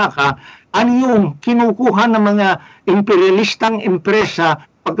magsasaka, ano yung kinukuha ng mga imperialistang empresa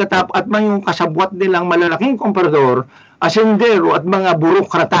pagkatapos at may yung kasabwat nilang malalaking komprador, asendero at mga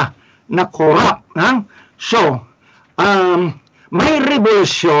burokrata na corrupt. So, may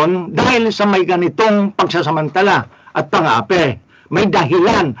revolusyon dahil sa may ganitong pagsasamantala at pang-aapi. May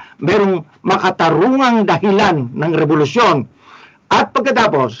dahilan, mayroong makatarungang dahilan ng revolusyon. At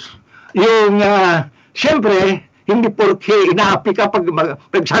pagkatapos, yung, siyempre, hindi porke inaapi ka pag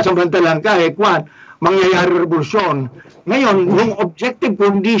pagsasamantalan ka, mangyayari revolusyon. Ngayon, yung objective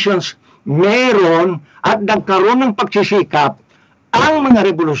conditions meron at nagkaroon ng pagsisikap ang mga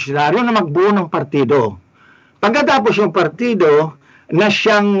revolusyonaryo na magbuo ng partido. Pagkatapos yung partido na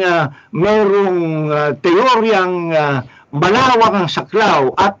siyang mayroong teoryang malawak ang saklaw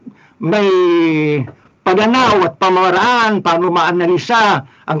at may pananaw at pamamaraan paano maanalisa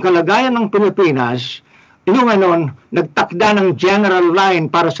ang kalagayan ng Pilipinas, yung nagtakda ng general line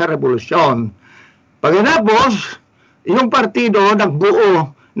para sa revolusyon. Pagkatapos, yung partido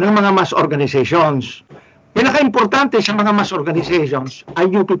nagbuo ng mga mass organizations. Pinaka-importante sa mga mass organizations ay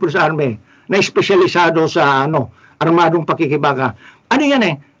yung People's Army na espesyalisado sa armadong pakikibaka. Ano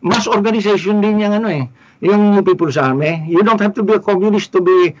yan mass organization din yung yung New People's Army. You don't have to be a communist to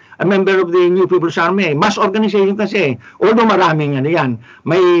be a member of the New People's Army. Mass organization kasi, although maraming yan,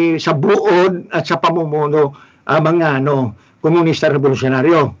 may sa buod at sa pamumuno mga komunista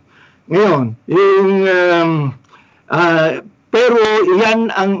revolusyonaryo. Ngayon, yung pero yan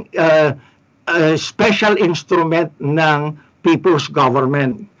ang special instrument ng people's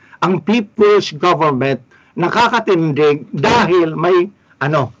government. Ang people's government nakakatindig dahil may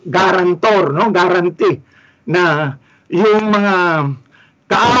guarantor, guarantee na yung mga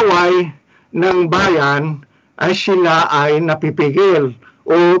kaaway ng bayan ay sila ay napipigil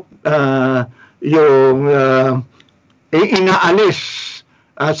o yung inaalis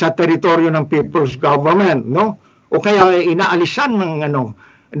sa teritoryo ng people's government, o kaya inaalisan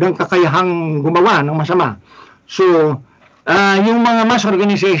ng kakayahang gumawa ng masama. So, yung mga mass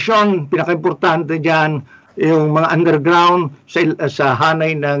organization, pinaka-importante dyan, yung mga underground sa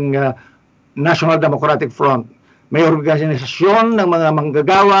hanay ng National Democratic Front. May organisasyon ng mga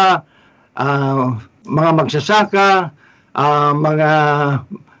manggagawa, mga magsasaka, mga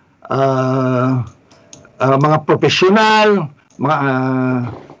profesional, mga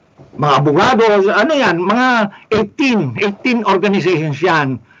abogado, mga 18 organizations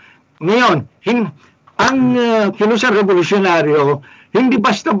yan. Ngayon, ang kilusang revolusyonaryo, hindi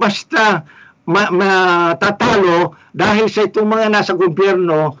basta-basta matatalo dahil sa itong mga nasa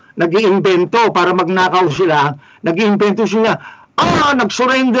gobyerno nag-iimbento para magnakaw sila, nag-iimbento sila,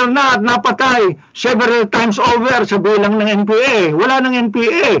 nag-surrender na at napatay several times over sa bilang ng NPA. Wala ng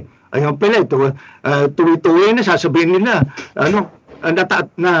NPA. Ayun pala, tuwi-tuwi na sasabihin nila,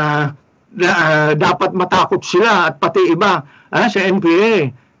 dapat matakot sila at pati iba sa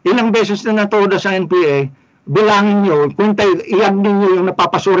NPA. Ilang beses na natoda sa NPA, bilangin nyo, kung iyan ninyo yung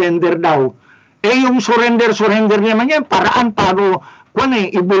napapasurrender daw. Yung surrender naman yan, paraan paano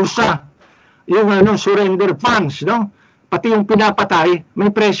ibulsa yung surrender funds, pati yung pinapatay, may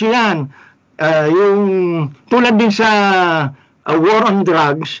presyo yan. Yung tulad din sa war on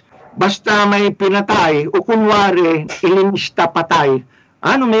drugs, basta may pinatay o kunwari ilinista patay,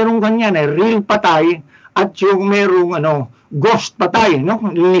 merong ganyan real patay at yung merong ghost patay,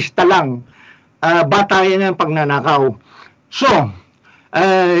 lista lang, batayan ng pagnanakaw. So,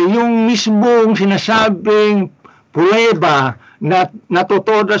 yung mismong sinasabing pruweba na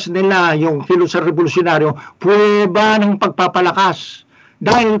natutodas nila yung kilusang revolusyonaryo, pruweba ng pagpapalakas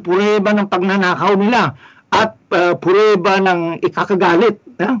dahil pruweba ng pagnanakaw nila at pruweba ng ikakagalit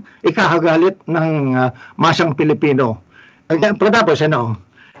ng masang Pilipino. Pagkatapos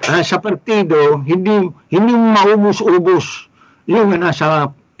sa partido hindi maubos-ubos yung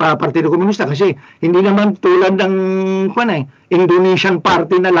nasa Partido Komunista kasi hindi naman tulad ng Indonesian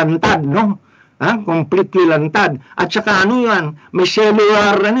Party na lantad, completely lantad. At saka yan, may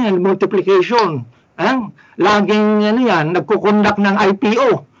cellular multiplication. Laging nagkukondak ng IPO.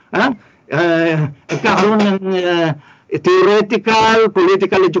 Nagkakaroon ng theoretical,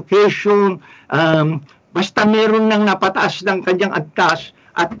 political education, basta meron ng napataas ng kanyang antas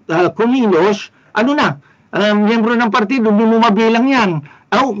at kumilos, miyembro ng partido, hindi mo mabilang yan.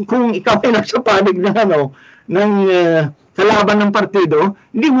 Kung ikaw ay nasa panig ng kalaban ng partido,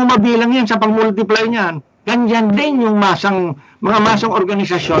 hindi mo mabilang yan sa pang-multiply niyan. ganyan din yung mga masang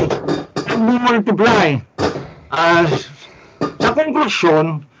organisasyon nag-multiply. Sa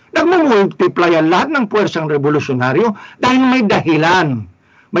konklusyon, nag-multiply ang lahat ng puwersang revolusyonaryo dahil may dahilan.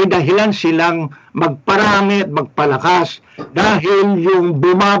 May dahilan silang magparami at magpalakas dahil yung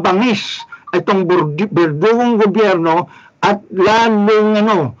bumabangis itong berdugong gobyerno at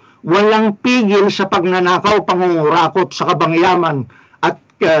lalong walang pigil sa pagnanakaw, pangungurakot sa kabangyaman at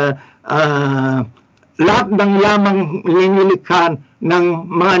lahat ng yamang linilikhan ng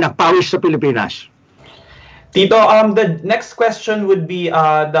mga nagpawis sa Pilipinas. Tito, the next question would be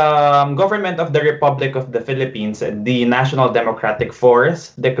the government of the Republic of the Philippines, the National Democratic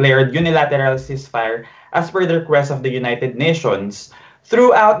Force, declared unilateral ceasefire as per the request of the United Nations.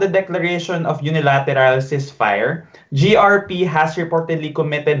 Throughout the declaration of unilateral ceasefire, GRP has reportedly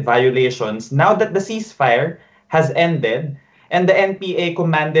committed violations. Now that the ceasefire has ended and the NPA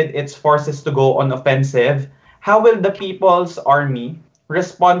commanded its forces to go on offensive, how will the People's Army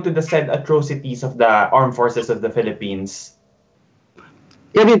respond to the said atrocities of the armed forces of the Philippines?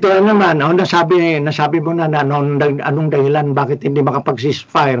 Ito naman, nasabi mo na anong dahilan bakit hindi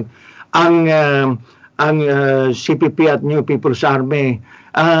makapag-ceasefire ang CPP at New People's Army.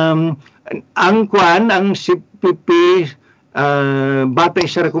 Ang CPP batay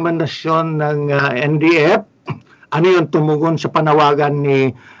sa rekomendasyon ng NDF, tumugon sa panawagan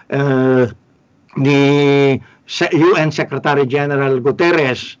ni UN Secretary General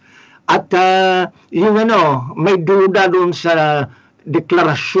Guterres at may duda doon sa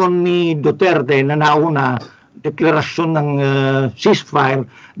deklarasyon ni Duterte na nauna, deklarasyon ng ceasefire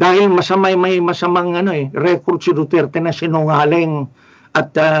dahil may masamang record si Duterte na sinungaling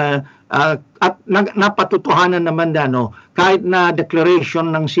at napatutuhanan naman kahit na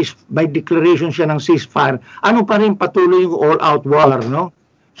by declaration siya ng ceasefire, pa rin patuloy yung all-out war, no?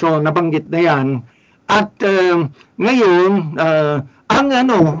 So nabanggit na yan. At ngayon,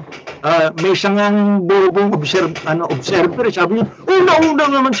 may sangang bobong observer, sabi niya,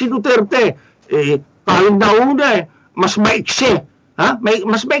 una-una naman si Duterte. Kahit nauna, mas maiksi.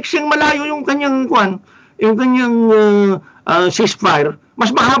 Mas maiksing malayo yung kanyang ceasefire.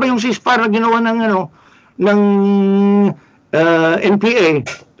 Mas mahaba yung ceasefire na ginawa ng NPA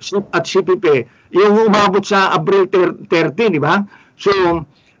at CPP. Yung umabot sa Abril 30, di ba? So,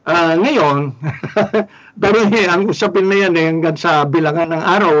 ngayon, pero ang usapin na yan hanggang sa bilangan ng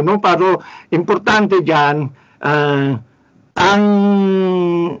araw, no? Pero importante diyan ang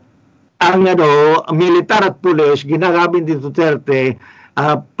militar at pulis ginagamit ni Duterte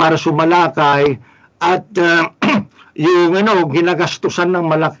para sumalakay at yung ginagastusan ng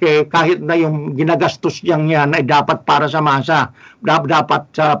malaki kahit na yung ginagastos niyang yan ay dapat para sa masa, dapat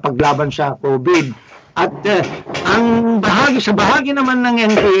sa paglaban sa COVID. At ang bahagi naman ng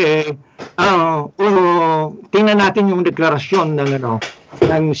NPA, tingnan natin yung deklarasyon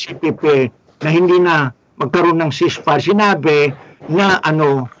ng CPP na hindi na magkaroon ng ceasefire. Sinabi na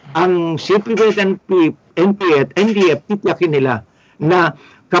ang CPP at NPA at NDF, titiyakin nila na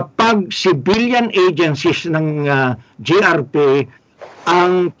kapag civilian agencies ng GRP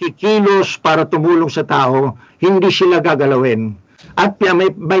ang kikilos para tumulong sa tao, hindi sila gagalawin. At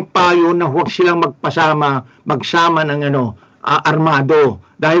may payo na huwag silang magsama ng armado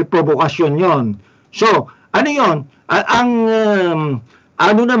dahil provokasyon yon. So, yon?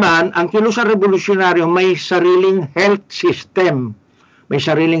 Ang kilusang revolusyonaryo may sariling health system. May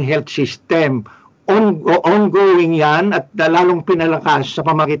sariling health system. Ongoing yan at lalong pinalakas sa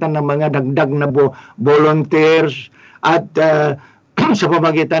pamagitan ng mga dagdag na volunteers at sa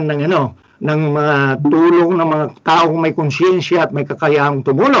pamagitan ng mga tulong ng mga taong may konsyensya at may kakayahang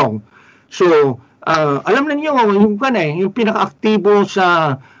tumulong. So, alam niyo yung pinaka-aktibo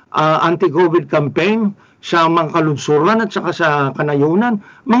sa anti-COVID campaign sa mga kalunsuran at saka sa kanayunan,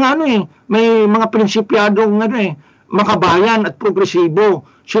 may mga prinsipyadong makabayan at progresibo.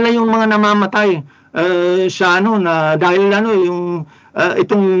 Sila yung mga namamatay na dahil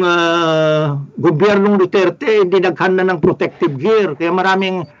itong gobyernong Duterte dinaghan na ng protective gear kaya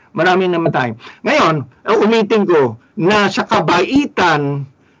maraming namatay. Ngayon, ulitin ko na sa kabaitan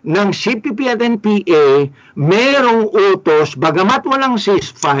ng CPP at NPA, merong utos, bagamat walang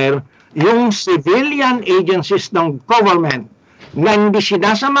ceasefire, yung civilian agencies ng government na hindi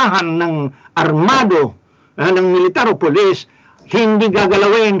sinasamahan ng armado, ng militar o polis, hindi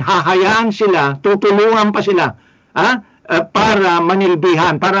gagalawin, hahayaan sila, tutulungan pa sila para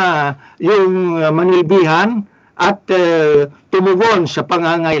manilbihan, para yung manilbihan at tumugon sa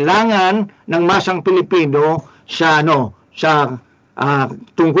pangangailangan ng masang Pilipino sa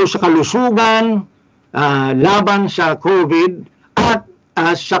tungkol sa kalusugan, laban sa COVID at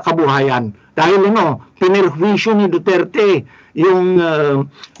sa kabuhayan. dahil pinerwisyo ni Duterte yung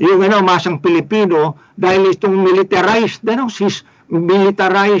masang Pilipino dahil itong militarized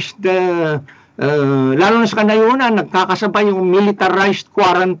lalo na sa kanayunan nagkakasabay yung militarized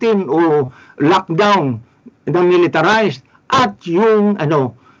quarantine o lockdown ng militarized at yung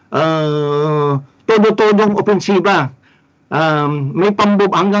todo-todong opensiba. May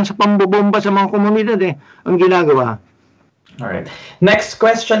hanggang sa pambobomba sa mga komunidad ang ginagawa. Alright. Next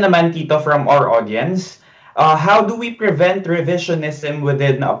question naman, Tito, from our audience. How do we prevent revisionism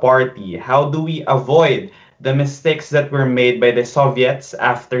within a party? How do we avoid the mistakes that were made by the Soviets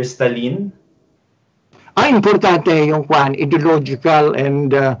after Stalin? Importante yung ideological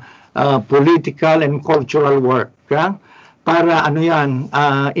and political and cultural work. Para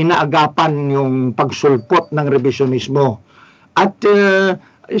inaagapan yung pagsulpot ng revisionismo. At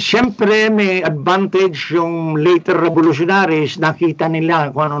siyempre may advantage yung later revolutionaries, nakita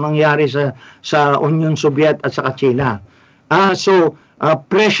nila kung ano nangyari sa Union Soviet at sa China. So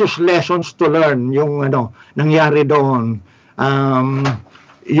precious lessons to learn yung nangyari doon. Ang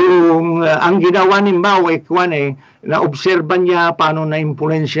ginawa ni Mao na obserban niya paano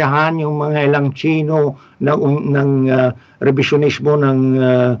na-impluensyahan yung mga ilang Chino ng revisionismo ng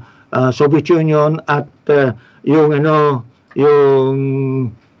Soviet Union at yung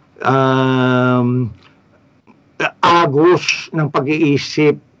agos ng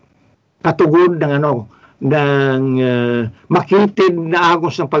pag-iisip katugod ng makitid na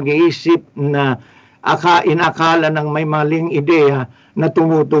agos ng pag-iisip na inakala ng may maling ideya na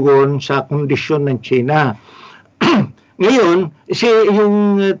tumutugon sa kondisyon ng China. Ngayon,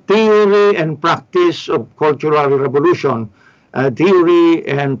 yung theory and practice of cultural revolution, theory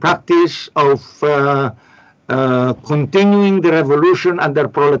and practice of continuing the revolution under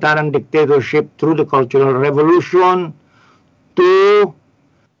proletarian dictatorship through the cultural revolution to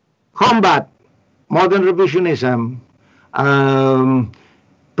combat modern revisionism,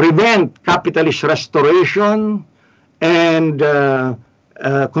 prevent capitalist restoration, and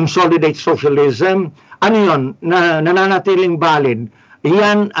consolidate socialism. Nananatiling valid.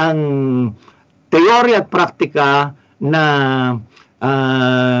 Yan ang teorya at praktika na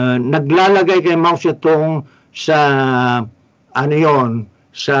naglalagay kay Mao Zedong sa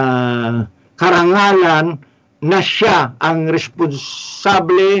sa karangalan na siya ang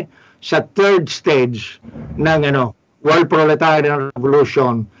responsable sa third stage ng world proletarian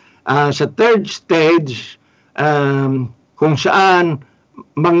revolution. Sa third stage kung saan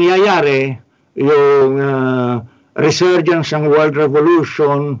mangyayari yung resurgence ng world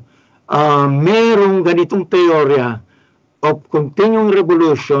revolution, mayroong ganitong teorya of continuing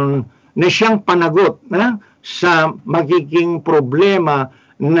revolution na siyang panagot sa magiging problema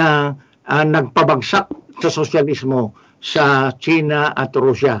na nagpabagsak sa sosyalismo sa China at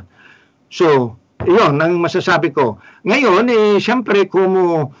Russia. So, yun ang masasabi ko. Ngayon, siyempre kung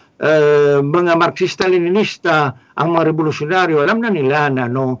mga Marxista-Leninista ang mga revolusyonaryo, alam na nila na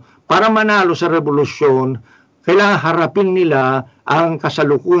para manalo sa revolusyon, kailangan harapin nila ang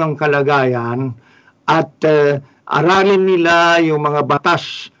kasalukuyang kalagayan at aralin nila yung mga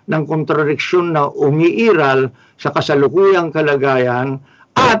batas ng kontradiksyon na umiiral sa kasalukuyang kalagayan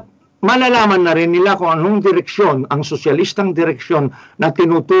at malalaman na rin nila kung anong direksyon, ang sosyalistang direksyon na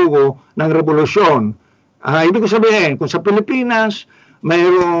tinutugo ng revolusyon. Ibig ko sabihin, kung sa Pilipinas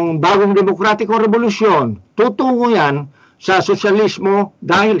mayroong bagong demokratikong revolusyon, tutungo yan sa sosyalismo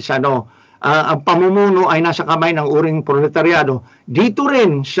dahil sa ang pamumuno ay nasa kamay ng uring proletaryado. Dito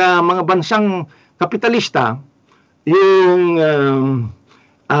rin sa mga bansang kapitalista, yung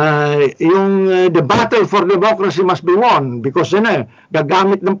the battle for democracy must be won because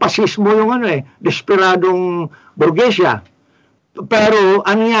gagamit ng pasismo yung desperadong burgesya. Pero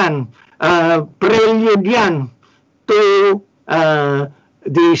prelude yan to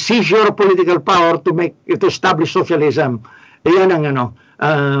the seizure of political power to establish socialism. Iyan ang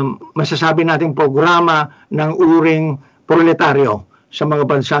masasabi nating programa ng uring proletaryo sa mga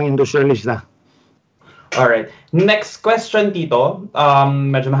bansang industrialista. Alright. Next question, Tito.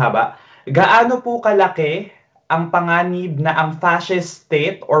 Medyo mahaba. Gaano po kalaki ang panganib na ang fascist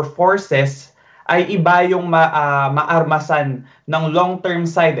state or forces ay iba yung maarmasan ng long-term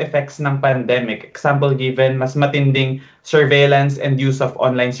side effects ng pandemic? Example given, mas matinding surveillance and use of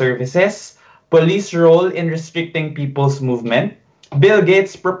online services, police role in restricting people's movement, Bill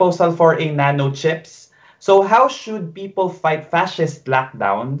Gates' proposal for a nanochips. So how should people fight fascist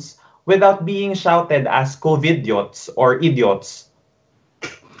lockdowns without being shouted as COVIDiots or idiots?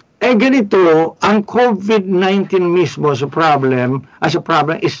 Ganito, ang COVID-19 mismo as a problem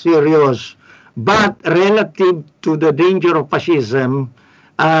is serious. But relative to the danger of fascism,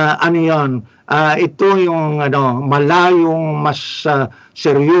 ano yon, ito yung malayong mas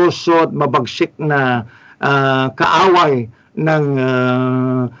seryoso at mabagsik na kaaway ng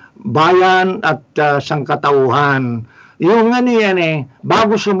bayan at sangkatauhan. Yung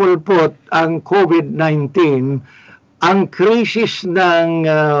bago sumulpot ang COVID-19, ang krisis ng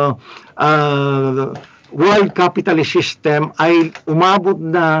world capitalist system ay umabot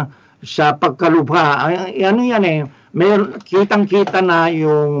na sa pagkalubha. Kitang-kita na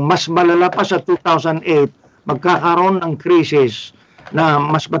yung mas malala pa sa 2008, magkakaroon ng krisis na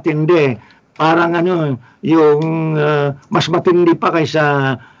mas matindi. Parang yung mas matindi pa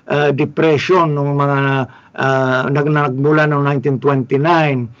kaysa depression ng mga nagmula noong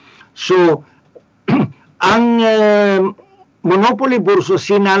 1929. So, ang monopoly burso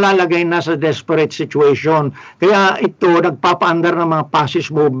sinalalagay na sa desperate situation. Kaya ito nagpapaandar ng mga fascist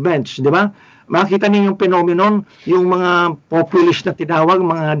movements, di ba? Makita niyo yung phenomenon, yung mga populist na tinawag,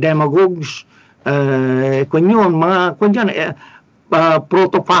 mga demagogues,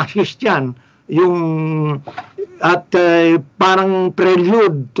 proto-fascist yan. At parang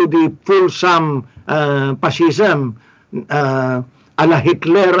prelude to the fulsome fascism, ala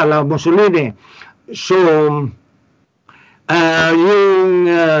Hitler, ala Mussolini. So,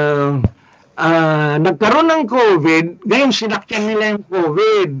 nagkaroon ng COVID, ngayon sinakyan nila yung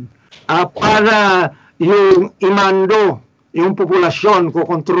COVID para yung imando, yung populasyon,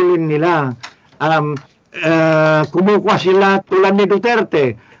 kukontrolin nila. Kumuha sila tulad ni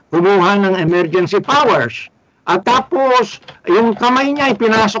Duterte, kumuha ng emergency powers. At tapos, yung kamay niya,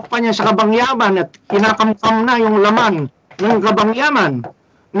 ipinasok pa niya sa kabangyaman at kinakamkam na yung laman ng kabangyaman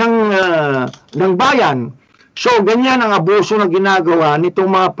ng bayan. So, ganyan ang abuso na ginagawa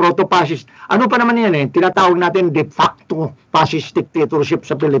nitong mga proto-fascist. Ano pa naman yan tinatawag natin de facto fascist dictatorship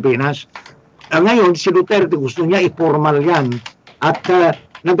sa Pilipinas. Ngayon, si Duterte gusto niya i-formal yan. At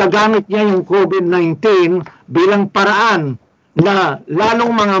nagagamit niya yung COVID-19 bilang paraan na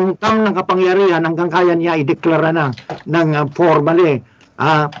lalong mangamkam ng kapangyarihan hanggang kaya niya i-deklara na ng formally.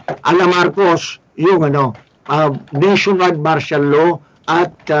 Ala Marcos, yung nationwide martial law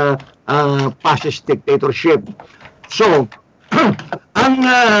at fascist dictatorship. So, ang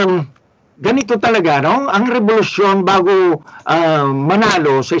ganito talaga, ang revolusyon bago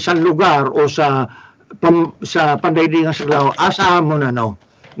manalo sa isang lugar o sa pandaigdigang silaw, asahan mo na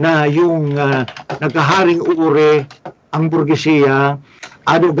yung nagkaharing uri ang burgesiya,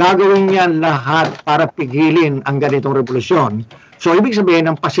 gagawin niyan lahat para pigilin ang ganitong revolusyon. So, ibig sabihin,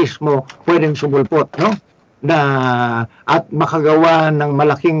 ang pasismo pwedeng sumulpot, at makagawa ng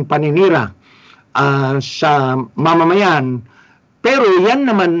malaking paninira sa mamamayan. Pero yan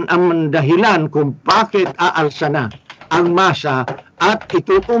naman ang dahilan kung bakit aalsa na ang masa at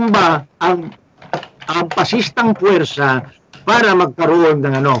itutumba ang pasistang puwersa para magkaroon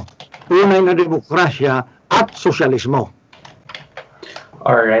ng tunay na demokrasya at sosyalismo.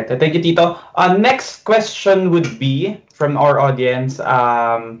 Alright, thank you, Tito. Next question would be from our audience.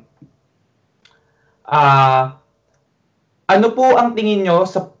 Ano po ang tingin nyo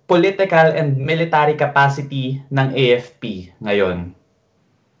sa political and military capacity ng AFP ngayon?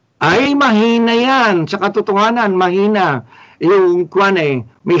 Ay, mahina yan. Sa katotohanan, mahina. Yung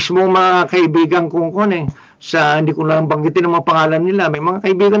mismo mga kaibigan kong hindi ko lang banggitin ang mga pangalan nila. May mga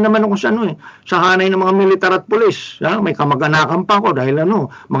kaibigan naman ako sa hanay ng mga militar at pulis. May kamag-anakan pa ako dahil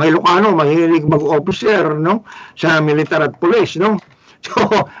mga Ilocano, mahilig mag-officer sa militar at pulis. So,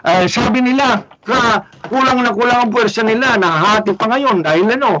 sabi nila, kulang na kulang ang puwersa nila, nahati pa ngayon dahil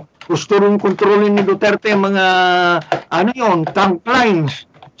gusto rin kontrolin ni Duterte mga tank lines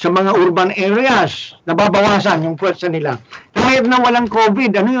sa mga urban areas, nababawasan yung puwersa nila. Kahit na walang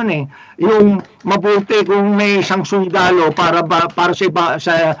COVID, yung mabuti kung may isang sundalo para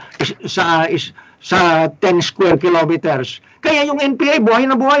sa 10 square kilometers. Kaya yung NPA, buhay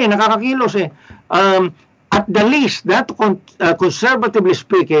na buhay, nakakakilos at the least, conservatively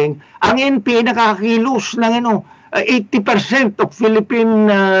speaking, ang NPA nakakakilos ng 80% of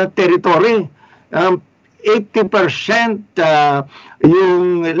Philippine territory. 80%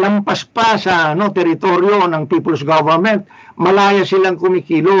 yung lampas pa sa teritoryo ng people's government, malaya silang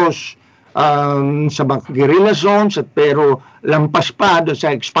kumikilos sa mga guerrilla zones, pero lampas pa doon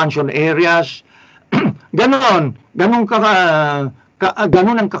sa expansion areas. Ganon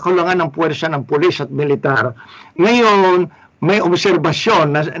ang kakulangan ng puwersa ng pulis at militar. Ngayon, may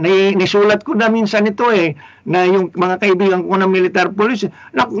obserbasyon, nisulat ko na minsan ito na yung mga kaibigan ko ng militar police,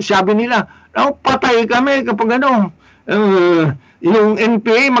 sabi nila, patay kami kapag yung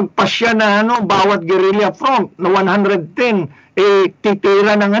NPA magpasya na bawat guerrilla front na 110,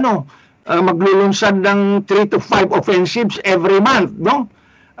 titira ng maglulunsad ng 3 to 5 offensives every month,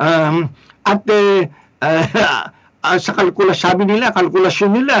 At sa kalkulasyon nila,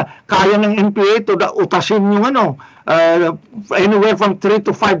 kaya ng NPA to utasin yung anywhere from 3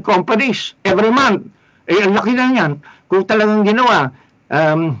 to 5 companies every month. Ang laki na yan. Kung talagang ginawa,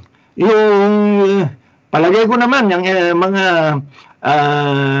 yung palagay ko naman, yung mga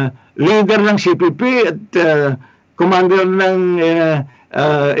leader ng CPP at commander ng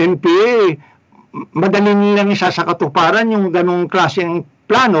NPA, madali nilang isa sa katuparan yung ganong klaseng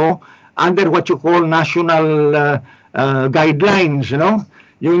plano under what you call national guidelines,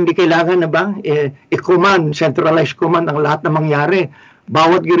 yung hindi kailangan na ba i-command, centralized command ang lahat na mangyari.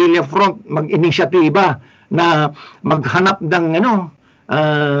 Bawat guerrilla front mag-inisyatiba na maghanap ng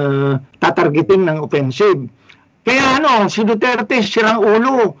tatargeting ng offensive. Kaya si Duterte sirang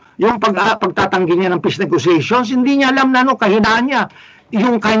ulo yung pagtatanggi niya ng peace negotiations, hindi niya alam na kahinaan niya.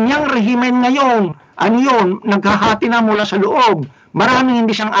 Yung kanyang rehimen ngayon, naghahati na mula sa loob. Maraming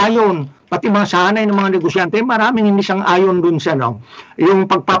hindi siyang ayon. Pati mga sanay ng mga negosyante, maraming hindi siyang ayon dun sa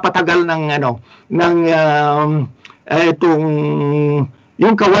yung pagpapatagal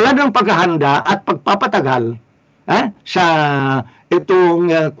yung kawalan ng paghahanda at pagpapatagal sa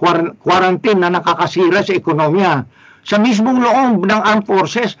itong quarantine na nakakasira sa ekonomiya. Sa mismong loob ng armed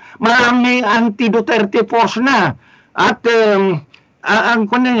forces, maraming anti-Duterte force na. At ang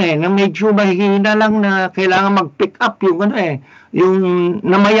na medyo mahihina lang na kailangan mag-pick up yung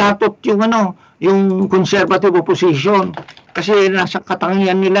namayatot yung conservative opposition. Kasi nasa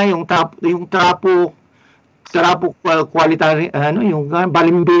katangian nila yung trapo quality, yung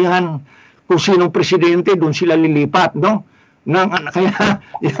balimbihan kung sinong presidente, doon sila lilipat, kaya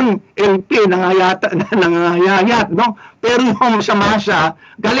yung LP nangayayat, pero yung sa masa,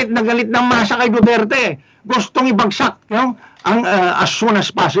 galit ng masa kay Duterte, gustong ibagsak, as soon as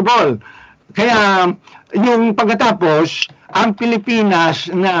possible. Kaya yung pagkatapos, ang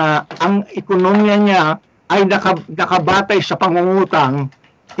Pilipinas na ang ekonomiya niya ay nakabatay sa pangungutang,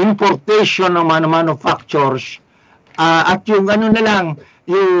 importation ng mga manufacturers, at yung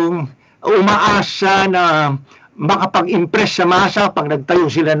yung umaasa na makapag-impress sa masa pag nagtayo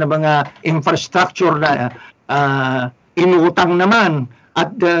sila ng mga infrastructure na inutang naman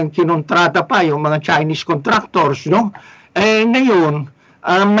at kinontrata pa yung mga Chinese contractors, ngayon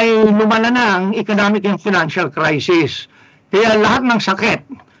may lumala na ang economic and financial crisis. Kaya lahat ng sakit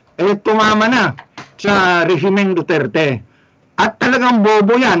tumama na sa rehimen Duterte. At talagang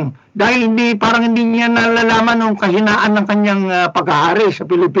bobo yan dahil parang hindi niya nalalaman ng kahinaan ng kanyang pag-aari sa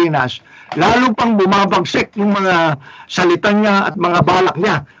Pilipinas. Lalo pang bumabagsik yung mga salita niya at mga balak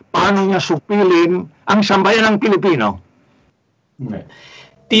niya. Paano niya supilin ang sambayan ng Pilipino?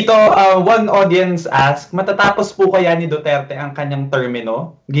 Tito, one audience asked, matatapos po kaya ni Duterte ang kanyang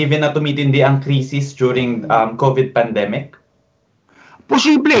termino given na tumitindi ang krisis during COVID pandemic?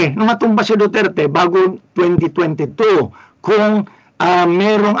 Posible na matumba si Duterte bago 2022 kung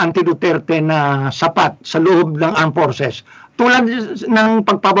merong anti-Duterte na sapat sa loob ng armed forces. Tulad ng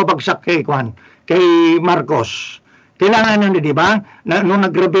pagpapabagsak kay Marcos. Kailangan na, di ba? Nung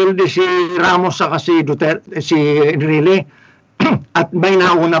nagrebelde si Ramos sa si Duterte, si Enrile, at may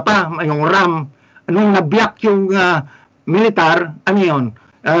nauna pa, yung RAM, nung nabiyak yung militar,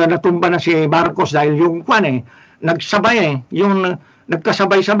 natumba na si Marcos dahil yung nagsabay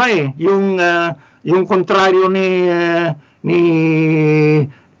nagkasabay-sabay yung kontraryo ni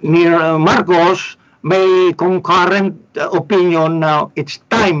Marcos, may concurrent opinion na it's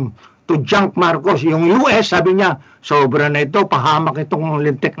time to junk Marcos. Yung US, sabi niya, sobra na ito, pahamak itong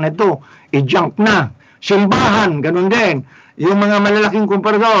lintik na ito, i-junk na. Simbahan, ganun din. Yung mga malalaking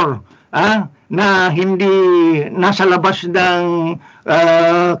kumprador, na hindi nasa labas ng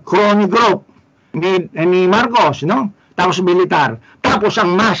crony group ni Marcos, tapos militar. Tapos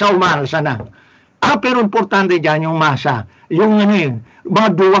ang masa umalsa na. Pero importante dyan yung masa. Yung mga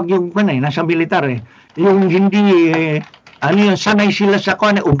duwag yung nasa militar Yung hindi, sanay sila sa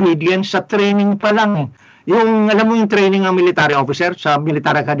obedience sa training pa lang Yung, alam mo yung training ng military officer sa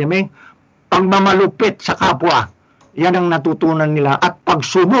military academy, pagmamalupit sa kapwa. Yan ang natutunan nila. At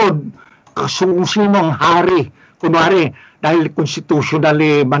pagsunod, kung sino ang hari. Kunwari, dahil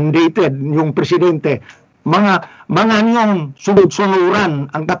constitutionally mandated yung presidente, mga yung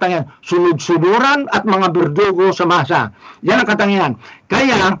sunod-sunuran ang katangian, sunod-sunuran at mga berdugo sa masa. Yan ang katangian.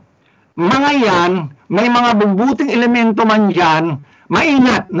 Kaya, mga yan, may mga bubuting elemento man dyan,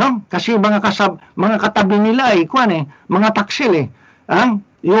 maingat, Kasi mga katabi nila mga taksil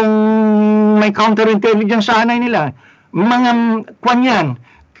yung may counterintelligence sa anay nila. Mga yan,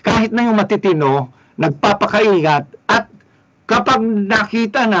 kahit na yung matitino, nagpapakaingat at kapag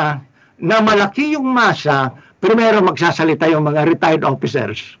nakita na malaki yung masa, primero magsasalita yung mga retired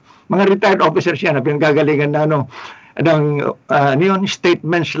officers. Mga retired officers yan na pinanggagalingan na ng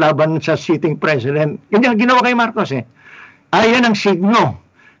statements laban sa sitting president. Yan ang ginawa kay Marcos eh. Ayan ang signo.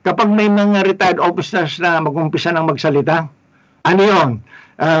 Kapag may mga retired officers na mag-umpisa ng magsalita, ano yun?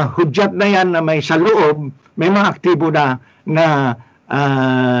 Hudyat na yan na may sa loob, may mga aktibo na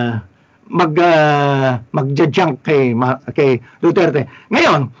mag-junk kay Duterte.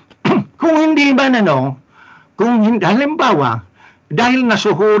 Ngayon, kung hindi ba halimbawa, dahil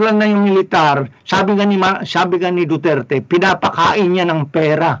nasuhulan na yung militar, sabi nga ni Duterte, pinapakain niya ng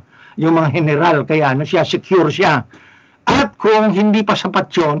pera yung mga general, kaya secure siya. At kung hindi pa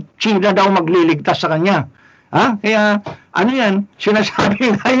sapat yun, China daw magliligtas sa kanya. Kaya, yan,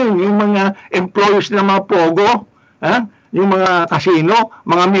 sinasabi ngayon yung mga employees ng mga pogo, yung mga kasino,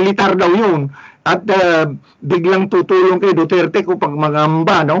 mga militar daw yun. At biglang tutulong kay Duterte kung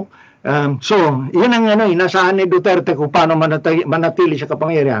mangamba, no? So, yun ang inasahan ni Duterte kung paano manatili sa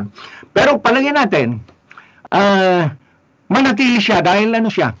kapangyarihan. Pero palagay natin, manatili siya dahil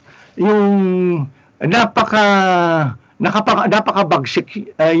yung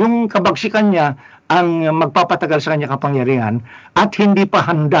napakabagsik, yung kabagsikan niya ang magpapatagal sa kanya kapangyarihan at hindi pa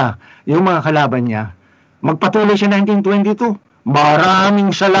handa yung mga kalaban niya. Magpatuloy siya 1922.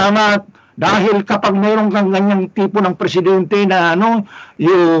 Maraming salamat. Dahil kapag mayroon kang ganyang tipo ng presidente na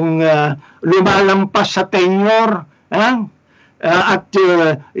yung lumalampas sa tenure at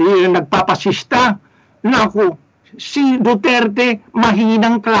nagpapasista, si Duterte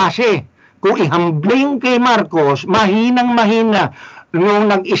mahinang klase. Kung ihambling kay Marcos, mahinang-mahina. Nung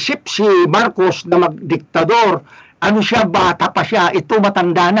nag-isip si Marcos na magdiktador, bata pa siya, ito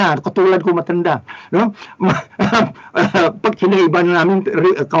matanda na, katulad ko matanda. No? Pag kinaiban namin,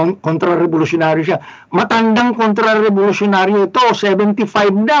 kontra-revolusyonaryo siya. Matandang kontra-revolusyonaryo ito,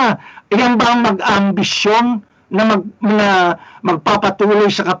 75 na. Iyan ba ang mag-ambisyon na magpapatuloy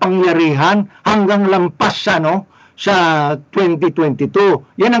sa kapangyarihan hanggang lampas sa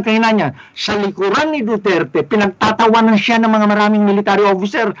 2022. Yan ang kahinan niya. Sa likuran ni Duterte, pinagtatawanan siya ng mga maraming military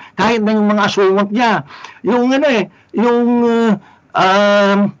officer kahit na yung mga aswang niya. Yung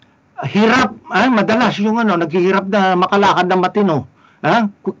hirap, madalas yung naghihirap na makalakad ng matino.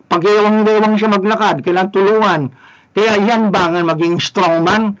 Pag-ewang-ewang siya maglakad, kailangan tulungan. Kaya yan ba nga maging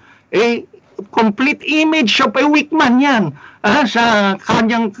strongman? Complete image of a weak man yan. Sa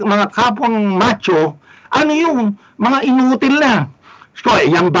kanyang mga kapwang macho, yung mga inutil na. So,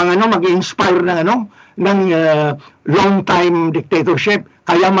 yan ba mag-inspire ng long time dictatorship.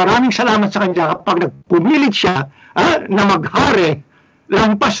 Kaya maraming salamat sa kanya kapag nagpumilit siya na maghari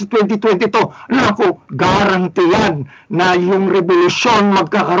lampas 2022. Garantiyan na yung revolusyon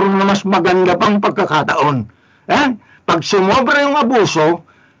magkakaroon na mas maganda pang pagkakataon. Pag sumobra yung abuso,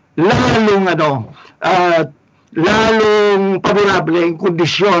 lalong favorable yung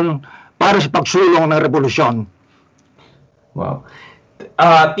kondisyon para sa pagsulong ng revolusyon. Wow.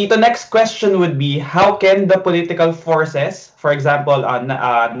 Tito, next question would be, how can the political forces, for example,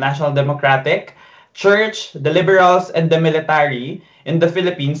 National Democratic, Church, the Liberals, and the military in the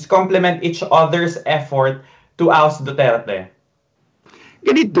Philippines complement each other's effort to oust Duterte?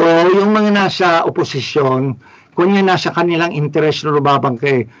 Ganito, yung mga nasa oposisyon, kung yung nasa kanilang interest na lumabang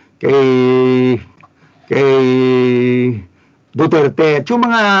kay Duterte, at yung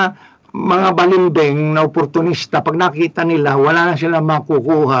mga balimbing na oportunista, pag nakita nila, wala na sila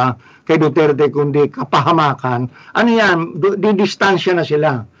makukuha kay Duterte kundi kapahamakan. Didistansya na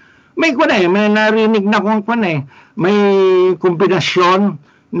sila. May narinig na may kombinasyon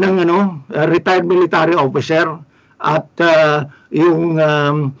ng retired military officer at yung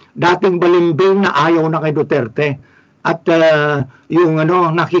dating balimbing na ayaw na kay Duterte. At yung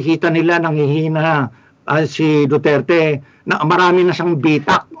nakikita nila nanghihina si Duterte na marami na siyang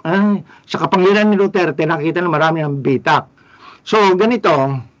bitak. Sa kapangyarihan ni Duterte, nakita na marami ng bitak. So,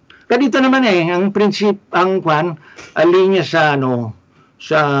 ganito naman ang linya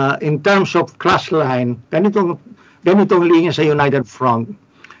sa in terms of class line, ganitong linya sa United Front.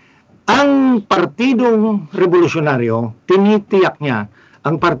 Ang Partidong Revolusyonaryo, tinitiyak niya,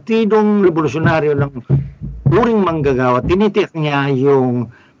 ang Partidong Revolusyonaryo ng uring manggagawa, tinitiyak niya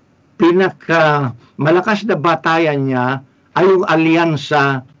yung malakas na batayan niya ay yung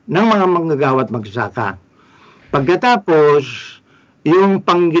alyansa ng mga manggagawa at magsasaka. Pagkatapos, yung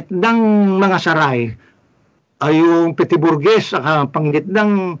panggitnang mga saray ay yung petit burges at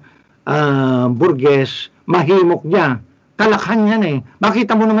panggitnang burges, mahimok niya. Kalakhan yan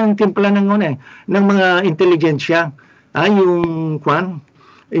Makita mo naman yung timpla ng mga intelligensya. Yung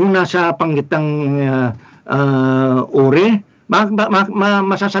nasa panggitang uri,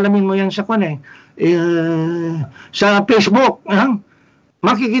 masasalamin mo yan sa sa Facebook.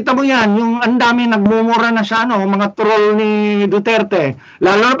 Makikita mo yan, yung ang dami nagmumura na sa mga troll ni Duterte.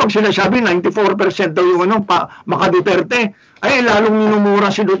 Lalo na pag sinasabi 94% daw yung maka Duterte, ay lalong minumura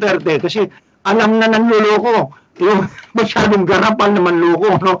si Duterte kasi alam na nanluloko. Yung masyadong garapal na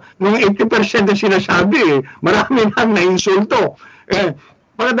manloko, no? Nung 80% na sinasabi, marami nang na-insulto.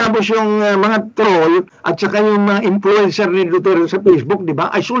 Pagkatapos yung mga troll at saka yung mga influencer ni Duterte sa Facebook, di ba?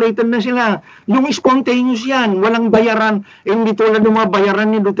 Isolated na sila. Yung spontaneous yan, walang bayaran. Hindi tulad ng mga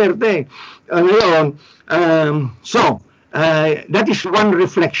bayaran ni Duterte. Ngayon, that is one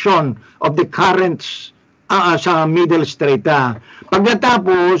reflection of the currents sa Middle Strait.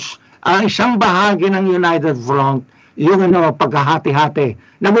 Pagkatapos, isang bahagi ng United Front, yung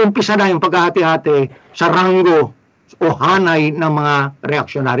pagkahati-hati. Nag-uumpisa na yung pagkahati-hati sa ranggo o hanay ng mga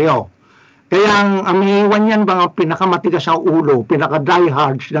reaksyonaryo. Kaya ang iniwan yan mga pinakamatigas sa ulo,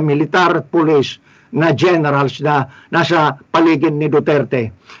 pinaka-diehards na militar at police na generals na nasa paligid ni Duterte.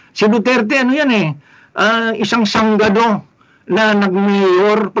 Si Duterte, isang sanggado na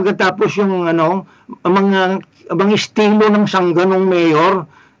nag-mayor pagkatapos yung mga estilo ng sangganong mayor.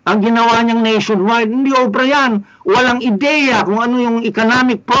 Ang ginawa niyang nationwide, hindi obra yan. Walang ideya kung ano yung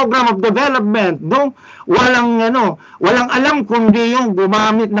economic program of development, no? Walang alam kundi yung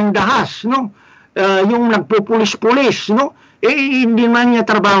gumamit ng dahas, no? Yung nagpupulis-pulis, no? Hindi man niya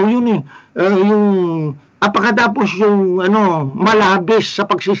trabaho yun apakatapos yung malabis sa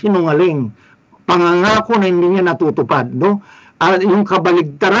pagsisinungaling. Pangangako na hindi niya natutupad, no? Yung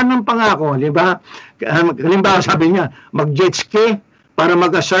kabaligtaran ng pangako, di ba? Halimbawa sabi niya, mag-jet ski para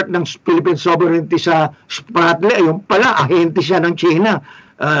mag-assert ng Philippine sovereignty sa Spratly, ayun pala, ahente siya ng China.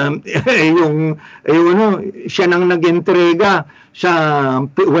 Siya nang nag-entrega sa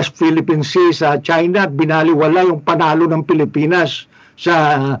West Philippine Sea sa China at binaliwala yung panalo ng Pilipinas sa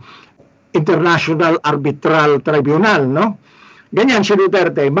International Arbitral Tribunal, no? Ganyan si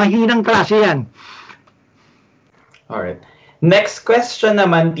Duterte, mahinang klase yan. Alright. Next question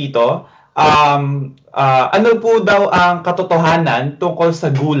naman, Tito. Ano po daw ang katotohanan tungkol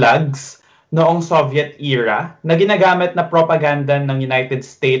sa gulags noong Soviet era na ginagamit na propaganda ng United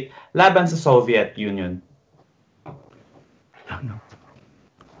States laban sa Soviet Union?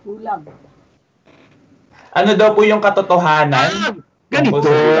 Gulag. Ano daw po yung katotohanan tungkol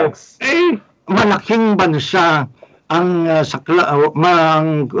sa gulags? Malaking bansa ang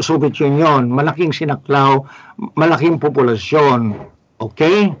Soviet Union, malaking sinaklaw, malaking populasyon.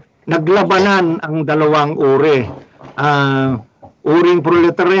 Okay? Naglabanan ang dalawang uri. Uring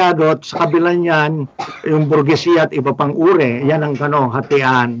proletaryado at sa kabila niyan, yung burgesiya at iba pang uri. Yan ang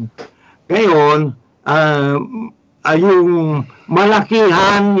hatian. Ngayon, yung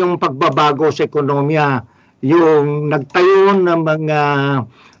malakihan yung pagbabago sa ekonomiya, yung nagtayo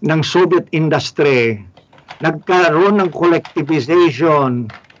ng Soviet industry, nagkaroon ng collectivization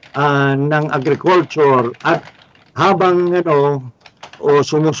ng agriculture at habang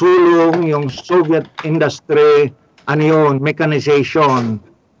sumusulong yung Soviet industry, mechanization.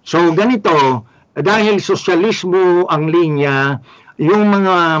 So ganito, dahil sosyalismo ang linya,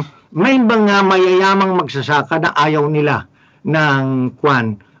 may mga mayayamang magsasaka na ayaw nila ng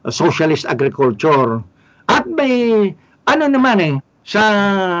socialist agriculture. At may sa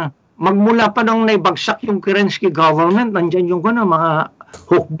magmula pa nung naibagsak yung Kerensky government, nandyan yung mga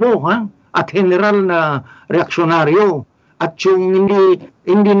hukbo at general na reaksyonaryo. At yung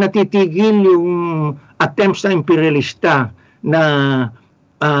hindi natitigil yung attempts na imperialista na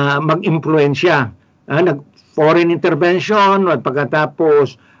mag-impluensya. Foreign intervention at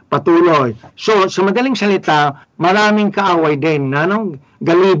pagkatapos patuloy. So, sa madaling salita, maraming kaaway din.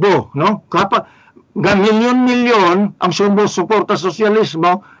 Galibo. No? Milyon-milyon ang sumusuporta sa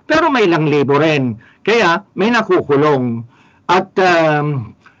sosyalismo, pero may ilang libo rin. Kaya, may nakukulong. At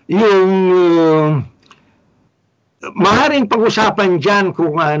maaaring pag-usapan dyan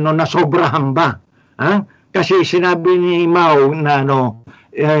kung nasobrahan ba. Kasi sinabi ni Mao na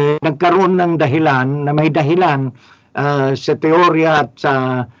nagkaroon ng dahilan, na may dahilan sa teorya at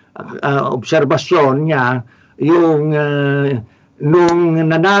sa obserbasyon niya, yung nung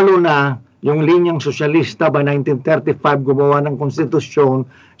nanalo na yung linyang sosyalista by 1935 gumawa ng konstitusyon,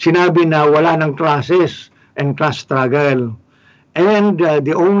 sinabi na wala ng classes and class struggle. And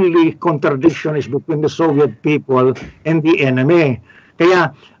the only contradiction is between the Soviet people and the enemy.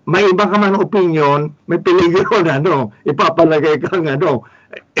 Kaya may iba ka man opinion, may peligro na ipapalagay kang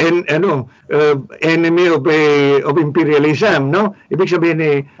enemy of imperialism, no? Ibig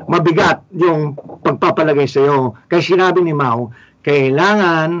sabihin mabigat yung pagpapalagay sa iyo. Kaya sinabi ni Mao,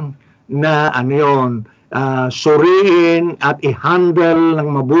 kailangan na suriin at i-handle ng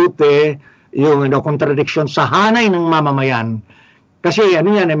mabuti yung contradiction sa hanay ng mamamayan. Kasi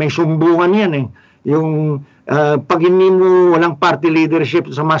ano yan, may sumbungan yan eh. Yung pag hindi mo walang party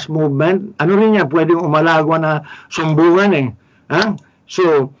leadership sa mass movement, ano rin yan, pwedeng umalagwa na sumbungan eh. Ha?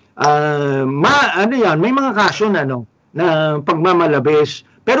 So, ano yan, may mga kaso na pagmamalabis.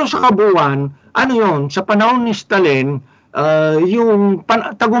 Pero sa kabuuan, ano yun, sa panahon ni Stalin, yung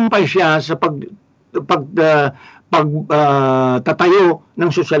tagumpay siya sa pagtatayo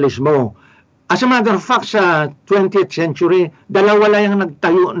ng sosyalismo. As a matter of fact, sa 20th century, dalawa lang yung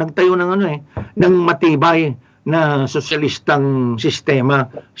nagtayo ng matibay na sosyalistang sistema,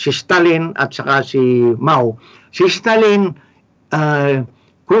 si Stalin at saka si Mao. Si Stalin,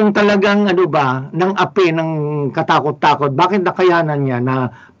 kung talagang ng api ng katakot-takot, bakit nakayanan niya na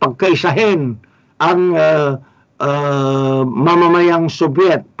pagkaisahin ang mamamayang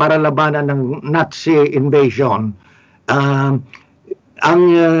Soviet para labanan ng Nazi invasion?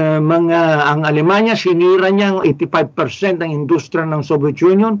 Ang Alemanya, sinira niya ang 85% ng industriya ng Soviet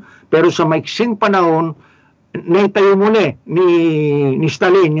Union, pero sa maiksing panahon, naitayo muli ni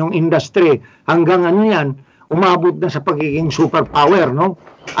Stalin yung industry hanggang umabot na sa pagiging superpower, no?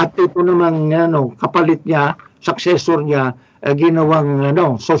 At ito namang kapalit niya, successor niya, ginawang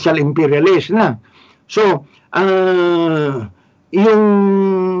social imperialist na. So, yung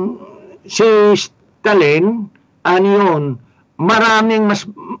si Stalin, yun, maraming mas,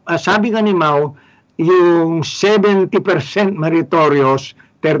 sabi nga ni Mao, yung 70% meritorious,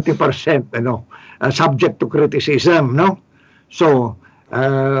 30% subject to criticism, no? So,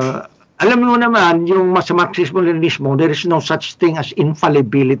 alam mo naman, yung sa Marxismo-Leninismo, there is no such thing as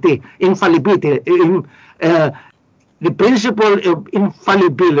infallibility. The principle of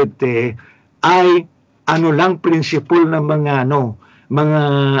infallibility ay principle ng mga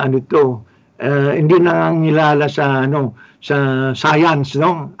hindi nangangilala sa science,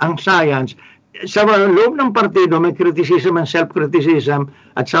 no? Ang science sa loob ng partido may criticism and self-criticism,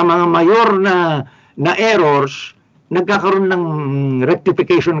 at sa mga mayor na errors nagkakaroon ng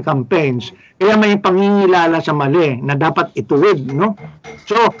rectification campaigns. Kaya may pangingilala sa mali na dapat ituwid, no?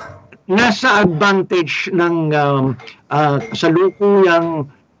 So, nasa advantage ng kasalukuyang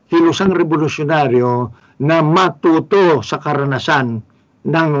kilusang revolusyonaryo na matuto sa karanasan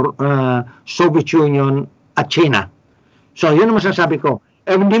ng Soviet Union at China. So, yun ang masasabi ko.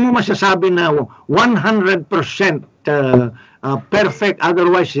 Hindi mo masasabi na 100% perfect,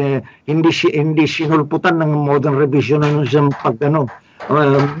 otherwise hindi sinulputan ng modern revisionism pag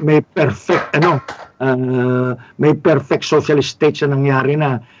may perfect socialist state na nangyari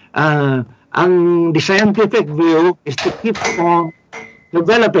na. The scientific view is to keep on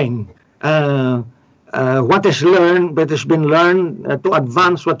developing what is learned, what has been learned, to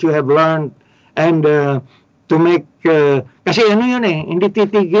advance what you have learned, and to make, kasi yun hindi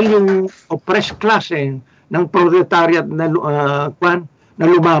titigil yung oppressed class ng proletariat na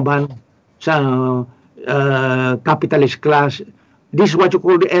lumaban sa capitalist class. This is what you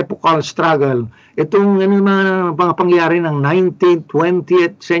call the epochal struggle. Itong mga pangyayari ng 19th,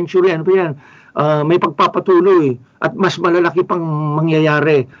 20th century, may pagpapatuloy at mas malalaki pang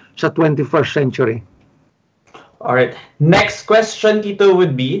mangyayari sa 21st century. Alright. Next question, Tito,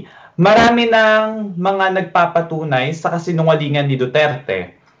 would be, marami ng mga nagpapatunay sa kasinungalingan ni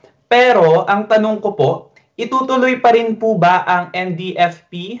Duterte. Pero, ang tanong ko po, itutuloy pa rin po ba ang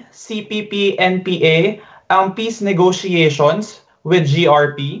NDFP, CPP, NPA, ang peace negotiations with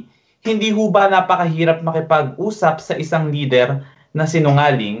GRP? Hindi ho ba napakahirap makipag-usap sa isang leader na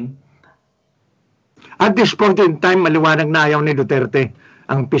sinungaling? At this point in time, maliwanag na ayaw ni Duterte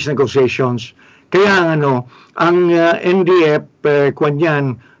ang peace negotiations. Kaya ang NDF,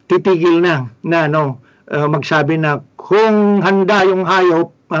 kanyan, titigil na magsabi na kung handa yung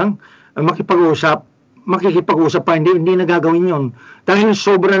hayop makikipag-usap pa, hindi na gagawin yun. Dahil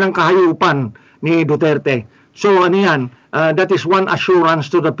sobra ng kahayupan ni Duterte. So that is one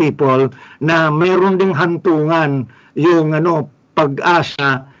assurance to the people na mayroon ding hantungan yung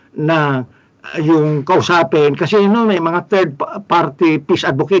pag-asa na yung kausapin. Kasi may mga third party peace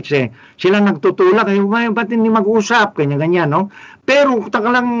advocates sila nagtutulak, ba't hindi mag-usap, ganyan-ganyan, no? Pero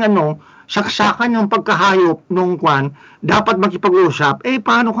talagang saksakan yung pagkahayop nung dapat makipag-usap.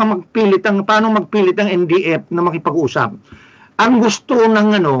 Paano magpilit ang NDF na makipag-usap? Ang gusto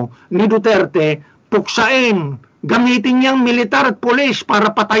ni Duterte, puksain, gamitin niyang militar at polis para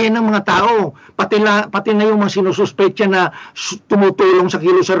patayin ng mga tao. Pati na yung mga sinususpetya na tumutulong sa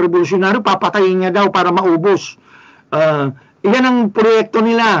kilos revolusyonaryo, papatayin niya daw para maubos. Iyan ang proyekto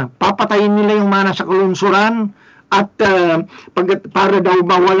nila. Papatayin nila yung mana sa kalunsuran At para daw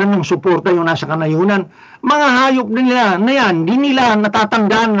mawalan ng suporta yung nasa kanayunan, mga hayop nila na yan, di nila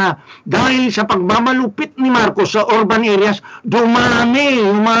natatandaan na dahil sa pagmamalupit ni Marcos sa urban areas, dumami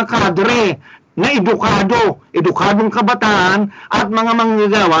yung mga kadre na edukadong kabataan at mga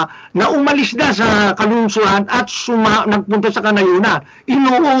manggagawa na umalis na sa kalungsuhan at nagpunta sa kanayunan.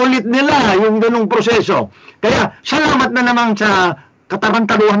 Inuulit nila yung ganung proseso. Kaya salamat na naman sa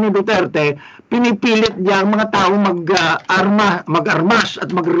katarantaduhan ni Duterte, pinipilit niya ang mga tao mag-armas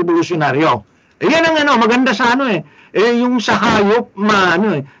at magrevolusyonaryo. Yan ang maganda sa yung sa hayop,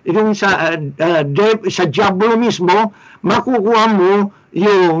 yung sa diablo mismo, makukuha mo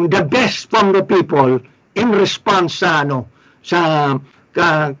yung the best from the people in response sa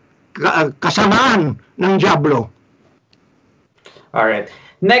kasamaan ng diablo. Alright.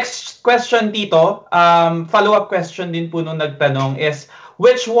 Next question, Tito. Follow-up question din po nung nagtanong is,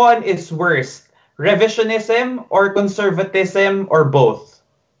 which one is worse? Revisionism or conservatism or both?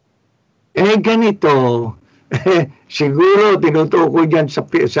 Ganito. Siguro tinutukoy dyan sa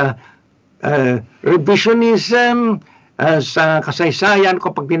revisionism, sa kasaysayan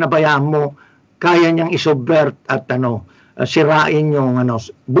kapag pinabayaan mo, kaya niyang isubvert at sirain yung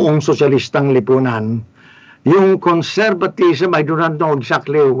buong sosyalistang lipunan. Yung conservatism, I do not know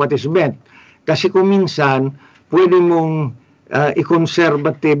exactly what is meant. Kasi kung minsan, pwede mong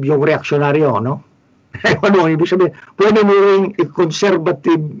i-conservative yung reaksyonaryo, no? Ibig sabihin, pwede mo rin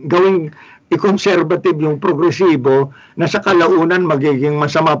gawing i-conservative yung progresibo na sa kalaunan magiging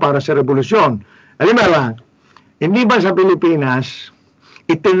masama para sa revolusyon. Halimbawa, hindi ba sa Pilipinas,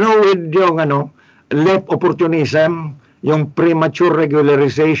 itinawid yung left opportunism, yung premature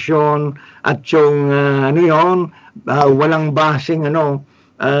regularization at yung walang basing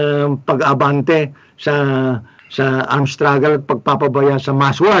pag-abante sa armed struggle at pagpapabaya sa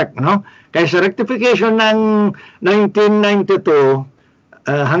mass work, no? Kaya sa rectification ng 1992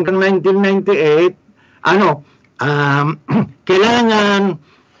 hanggang 1998, kailangan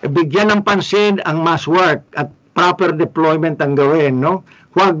bigyan ng pansin ang mass work at proper deployment ang gawin, no?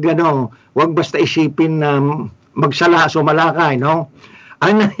 Huwag basta isipin na magsala so malakay, no?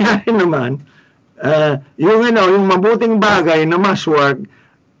 Ang nangyari naman, yung mabuting bagay na mass work,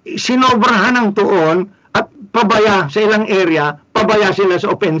 sinobrahan ng tuon at pabaya sa ilang area, pabaya sila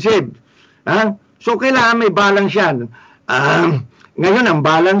sa offensive. So kailangan may balance yan. Ngayon ang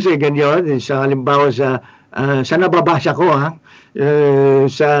balance ganyan, sa halimbawa sa nababasa ko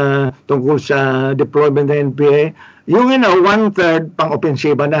tungkol sa deployment ng NPA, yung 1/3 pang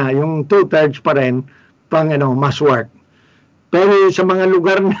opensiba na, yung 2/3 pa rin pang mass work. Pero sa mga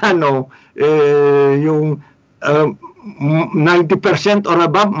lugar na yung 90% or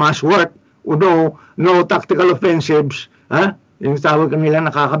above mass work, no tactical offensives, yung tawag kanila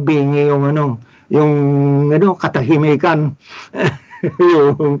nakakabingi yung katahimikan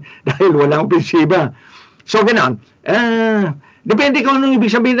dahil walang opensiba. So ganoon. Depende kung anong ibig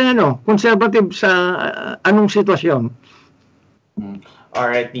sabihin ng conservative sa anong sitwasyon.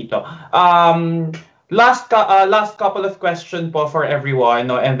 Alright, Tito. Last couple of questions po for everyone,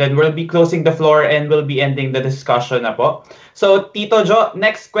 no? And then we'll be closing the floor and we'll be ending the discussion na po. So, Tito Jo,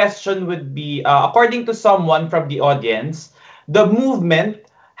 next question would be, according to someone from the audience, the movement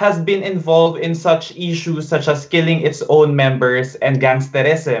has been involved in such issues such as killing its own members and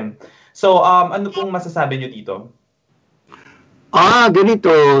gangsterism. So, ano pong masasabi niyo dito?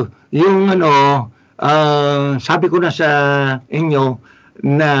 Ganito, yung sabi ko na sa inyo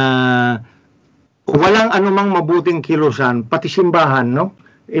na walang anumang mabuting kilusan, pati simbahan, no?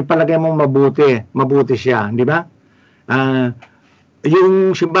 Ipalagay mo mabuti siya, di ba?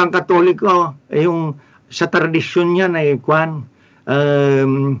 Yung simbahang Katoliko, yung sa tradisyon niya na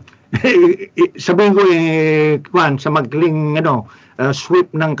sabihin ko sa magling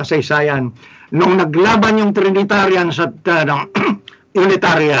sweep ng kasaysayan, nung naglaban yung Trinitarians at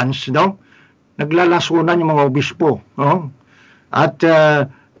Unitarians, no? Naglalasunan yung mga obispo, no? At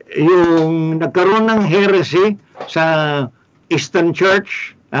yung nagkaroon ng heresy sa Eastern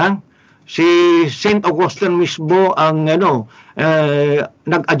Church, si Saint Augustine mismo ang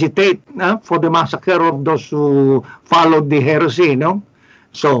nag-agitate for the massacre of those who followed the heresy, no?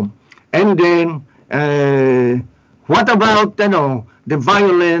 So, and then what about the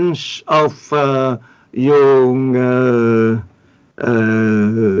violence of the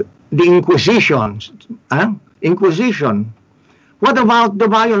Inquisition? Inquisition. What about the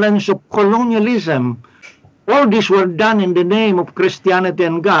violence of colonialism? All these were done in the name of Christianity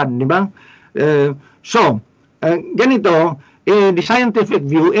and God, di ba? Ganito, the scientific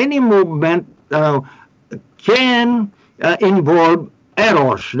view, any movement can involve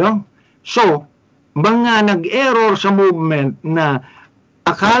errors, no? So, mga nag-error sa movement na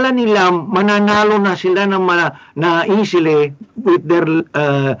akala nila mananalo na sila na easily with their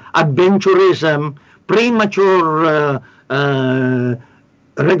adventurism, premature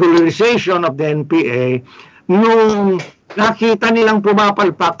regularization of the NPA, nung nakita nilang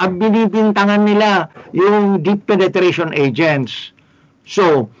pumapalpak at binibintangan nila yung deep penetration agents.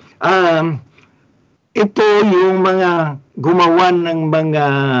 So, ito yung mga gumawa ng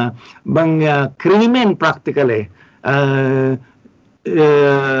mga krimen practically,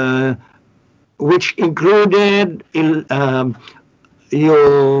 which included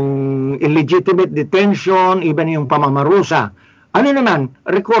yung illegitimate detention, even yung pamamarusa. Ano naman,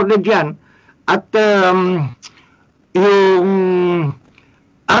 recorded yan. At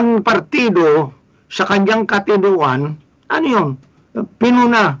ang partido sa kanyang katinuan, ano yun?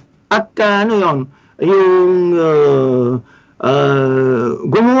 Pinuna. At ano yun? Yung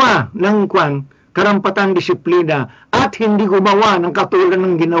gumawa ng karampatang disiplina at hindi gumawa ng katulad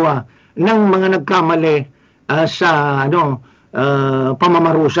ng ginawa ng mga nagkamali sa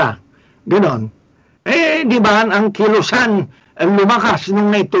pamamarusa. Ganon. Di ba ang kilusan lumakas nung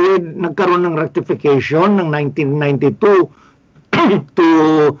nagkaroon ng rectification ng 1992 to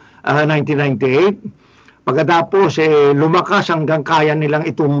 1998. Pagkatapos, lumakas hanggang kaya nilang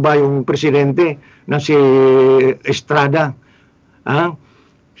itumba yung presidente na si Estrada.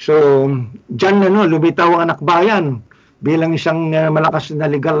 So, dyan lumitaw ang anak bayan bilang isang malakas na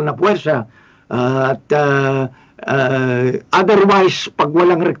legal na puwersa. At otherwise, pag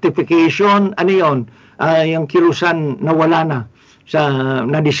walang rectification, ano yun? Yung kilusan nawala na,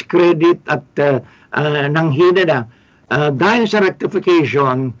 na-discredit at nanghina na. Dahil sa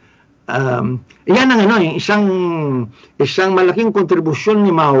rectification, yan ang isang malaking kontribusyon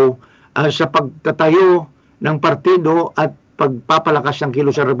ni Mao sa pagtatayo ng partido at pagpapalakas ng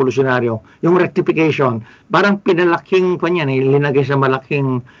kilusan revolusyonaryo, yung rectification. Parang pinalaking linagay sa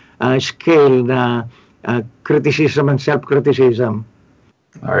malaking scale na criticism and self-criticism.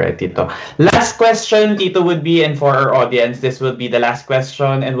 All right, Tito. Last question, Tito, would be, and for our audience, this will be the last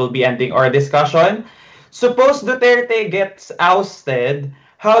question and we'll be ending our discussion. Suppose Duterte gets ousted,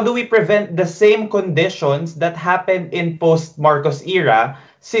 how do we prevent the same conditions that happened in post-Marcos era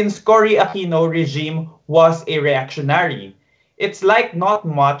since Cory Aquino regime was a reactionary? It's like not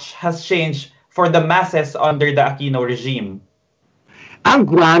much has changed for the masses under the Aquino regime. Ang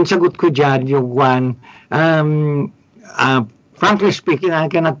sagot ko dyan, yung frankly speaking, I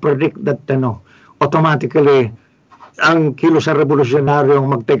cannot predict that automatically ang kilusan revolusyonaryo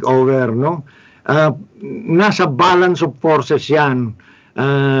mag-take over, no? Nasa balance of forces yan.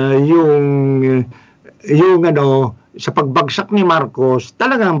 Sa pagbagsak ni Marcos,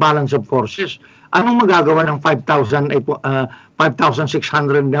 talagang balance of forces. Anong magagawa ng 5,600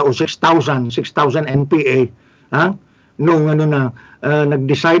 o 6,000 NPA? Nung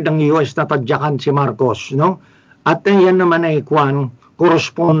nag-decide ang US na tadyakan si Marcos, no? At yan naman ay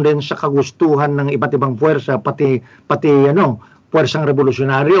correspondence sa kagustuhan ng iba't ibang puwersa, pati puwersang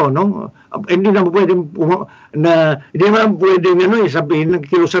revolusyonaryo, no? Hindi naman pwedeng sabihin ng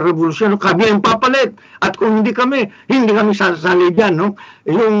kilusan revolusyon, kami ang papalit, at kung hindi kami sasali dyan, no?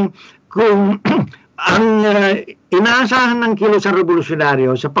 Kung ang inaasahan ng kilusan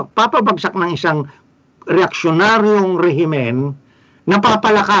revolusyonaryo sa pagpapabagsak ng isang reaksyonaryong rehimen,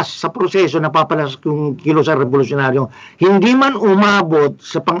 napapalakas sa proseso, napapalakas yung kilusan revolusyonaryo, hindi man umabot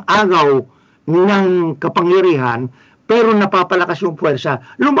sa pang-agaw ng kapangyarihan, pero napapalakas yung puwersa.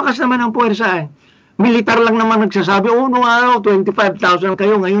 Lumakas naman ang puwersa. Militar lang naman nagsasabi, noong araw, 25,000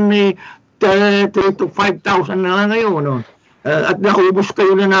 kayo, ngayon may 3 to 5,000 na lang ngayon, no? At naubos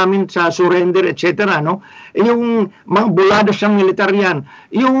kayo na namin sa surrender, etc. No? Yung mga buladas ng militar yan.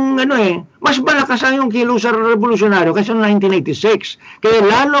 Yung mas malakas ang yung kilusan revolusyonaryo kasi noong 1986. Kaya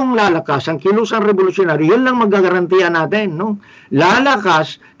lalong lalakas ang kilusan revolusyonaryo. Yun lang magagarantiya natin. No?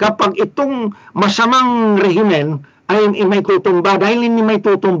 Lalakas kapag itong masamang rehimen ay may tutumba. Dahil hindi may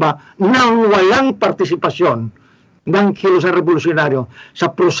tutumba nang walang partisipasyon ng kilusan revolusyonaryo sa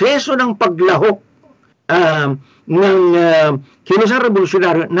proseso ng paglahok ng kilusan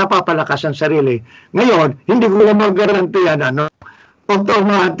revolusyonaryo, napapalakas ang sarili. Ngayon, hindi ko na magarantiyan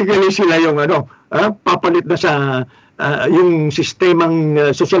automatically sila yung papalit na sa yung sistemang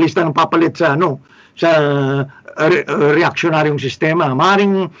sosyalista ng papalit sa reaksionaryong sistema.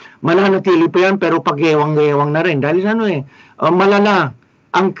 Maring mananatili pa yan pero pag-ewang-ewang na rin dahil malala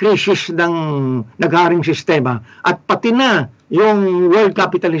ang krisis ng nagharing sistema at pati na yung world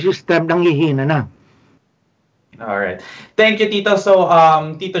capitalist system nang hihina na. All right. Thank you, Tito. So,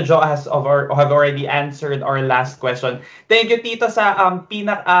 Tito Joe have already answered our last question. Thank you, Tito, sa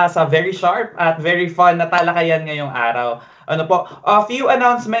sa very sharp at very fun na talakayan ngayong araw. Ano po? A few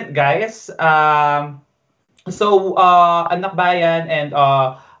announcement, guys. Anak Bayan and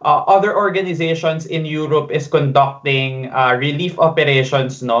other organizations in Europe is conducting relief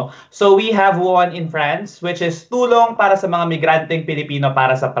operations, no? So we have one in France, which is tulong para sa mga migranteng Pilipino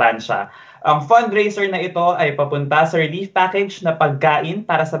para sa Pransya. Ang fundraiser na ito ay papunta sa relief package na pagkain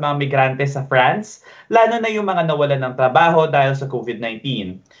para sa mga migrante sa France, lalo na yung mga nawalan ng trabaho dahil sa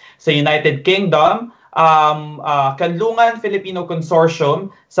COVID-19. Sa United Kingdom, Kanlungan Filipino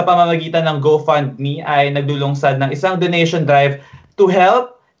Consortium sa pamamagitan ng GoFundMe ay nagdulungsad ng isang donation drive to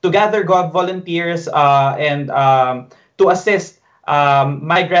help to gather volunteers and to assist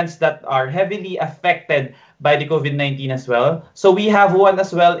migrants that are heavily affected by the COVID-19 as well. So we have one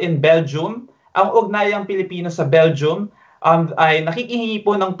as well in Belgium. Ang ugnayang Pilipino sa Belgium ay nakikihingi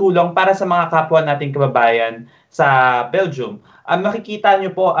po ng tulong para sa mga kapwa nating kababayan sa Belgium. Makikita nyo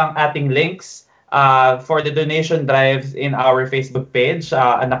po ang ating links for the donation drives in our Facebook page,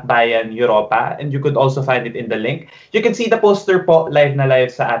 Anak Bayan Europa, and you could also find it in the link. You can see the poster po live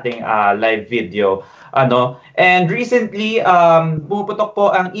sa ating live video. And recently, pumuputok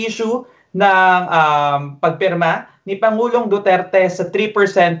po ang issue ng pagpirma ni Pangulong Duterte sa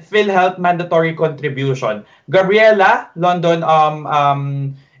 3% PhilHealth mandatory contribution. Gabriela, London,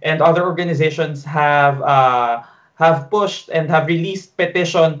 and other organizations have pushed and have released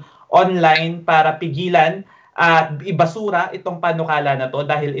petition online para pigilan at ibasura itong panukala na to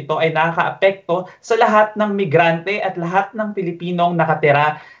dahil ito ay nakakaapekto sa lahat ng migrante at lahat ng Pilipinong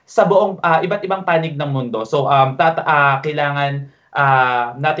nakatira sa buong iba't ibang panig ng mundo. So kailangan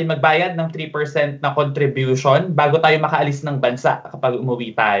natin magbayad ng 3% na contribution bago tayo makaalis ng bansa kapag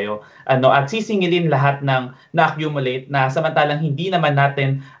umuwi tayo. At sisingilin lahat ng na-accumulate na samantalang hindi naman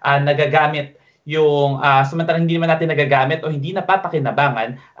natin nagagamit o hindi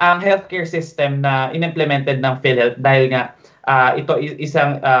napapakinabangan ang healthcare system na inimplemented ng PhilHealth dahil nga ito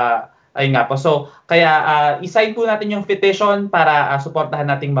isang ayun nga po. So kaya isign po natin yung petition para suportahan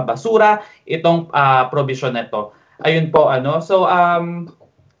nating mabasura itong provision na ito. Ayun po So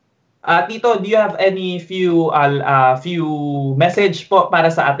Tito, do you have any few message po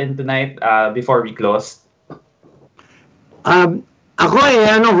para sa atin tonight before we close? Ako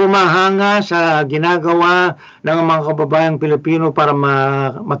ay humahanga sa ginagawa ng mga kababayang Pilipino para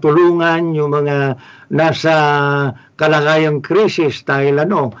matulungan yung mga nasa kalagayang krisis dahil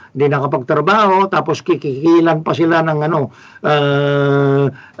di nakapagtrabaho tapos kikikilan pa sila ng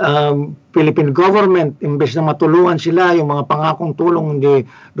Philippine government imbes na matulungan sila, yung mga pangakong tulong hindi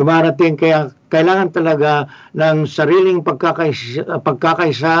dumarating, kaya kailangan talaga ng sariling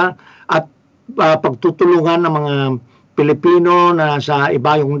pagkakaisa at pagtutulungan ng mga Pilipino na sa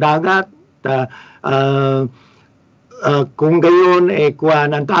ibayong dagat. Kung gayon,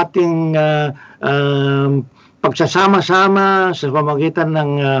 kuwan ang ating pagsasama-sama sa pamamagitan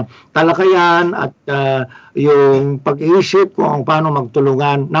ng talakayan at yung pag-iisip kung paano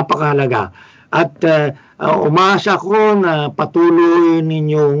magtulungan, napakahalaga. At umaasa ko na patuloy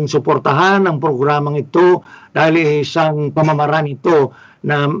ninyong suportahan ang programang ito dahil isang pamamaraan ito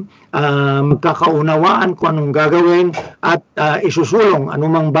na magkakaunawaan kung anong gagawin at isusulong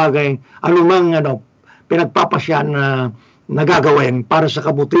anumang bagay, anumang pinagpapasyan na nagagawin para sa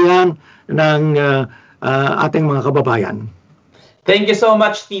kabutihan ng ating mga kababayan. Thank you so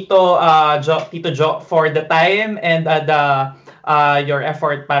much, Tito Jo, for the time and your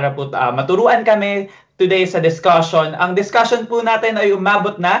effort para po maturuan kami today sa discussion. Ang discussion po natin ay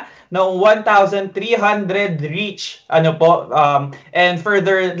umabot na ng 1,300 reach. And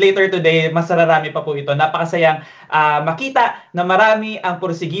further later today, mas marami pa po ito. Napakasayang makita na marami ang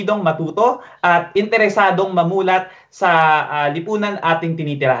porsigidong matuto at interesadong mamulat sa lipunan ating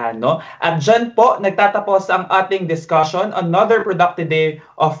tinitirahan. At dyan po nagtatapos ang ating discussion. Another productive day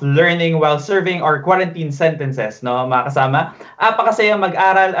of learning while serving our quarantine sentences. Mga kasama, napakasayang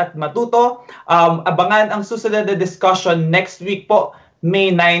mag-aral at matuto. Abangan ang susunod na discussion next week po,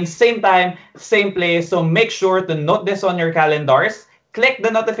 May 9, same time, same place. So make sure to note this on your calendars. Click the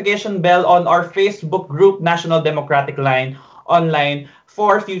notification bell on our Facebook group, National Democratic Line Online,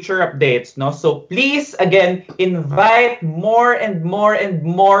 for future updates. So please, again, invite more and more and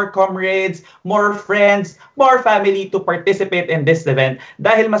more comrades, more friends, more family to participate in this event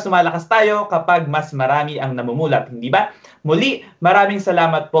dahil mas lumalakas tayo kapag mas marami ang namumulat, hindi ba? Muli, maraming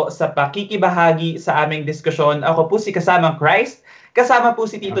salamat po sa pakikibahagi sa aming diskusyon. Ako po si Kasamang Christ. Kasama po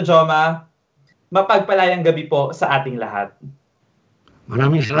si Tito Joma. Mapagpalayang gabi po sa ating lahat.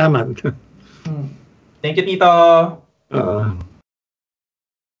 Maraming salamat. Thank you, Tito.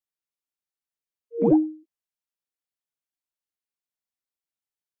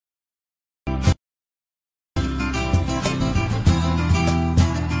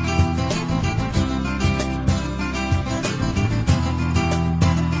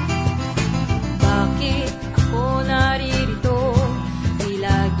 Bakit ako naririto?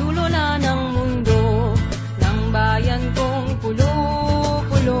 Tila dulo na ng mundo, ng bayan kong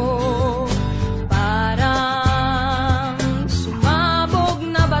pulo-pulo. Parang sumabog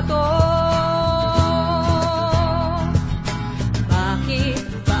na bato. Bakit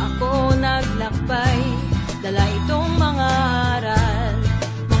ba ako naglakbay? Dala itong mga aral,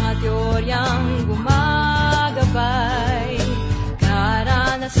 mga teoryang gumagabay,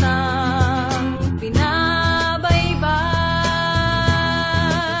 karanasang pinabaybay.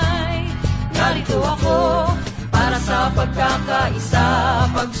 Narito ako para sa pagkakaisa,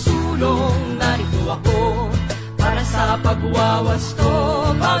 pagsulong. Narito ako para sa pagwawasto,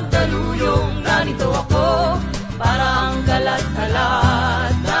 pagdaluyong. Narito ako para ang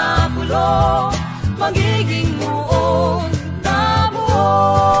kalat-kalat na pulo magiging muong na buo.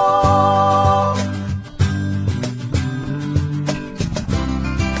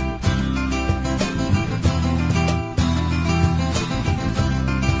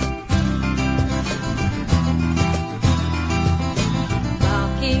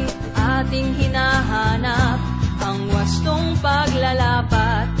 Bakit ating hinahanap ang wastong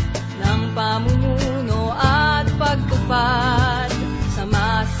paglalapat ng pamumuno at pagtupad sa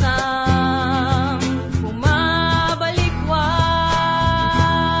masang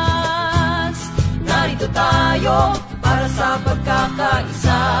bumabalikwas? Narito tayo para sa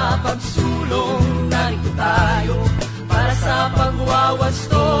pagkakaisa, pagsulong. Narito tayo para sa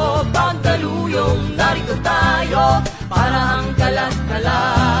pagwawasto, pagdaluyong. Narito tayo para ang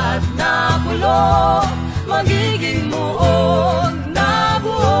kalat-kalat na pulo magiging muog na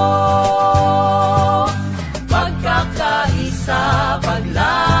buo. Pagkakaisa,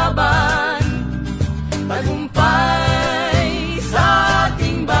 paglaban, tagumpay sa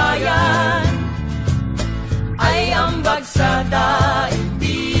ating bayan ay ambag sa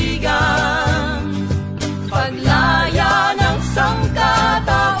daigdigan, paglaya ng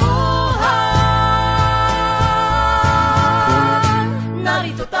sangkatauhan.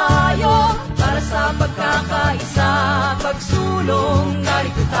 Narito tayo para sa pagkakaisa, pagsulong.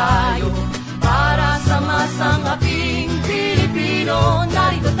 Narito tayo para sa masangaping Pilipino.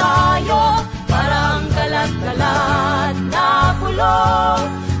 Narito tayo para ang kalat-kalat na pulo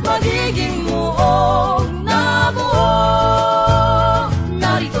magiging muog na buo.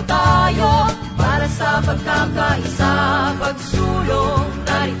 Narito tayo para sa pagkakaisa, pagsulong.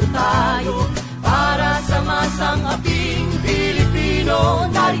 Narito tayo para sa masangaping Pilipino.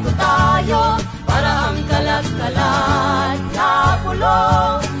 Narito tayo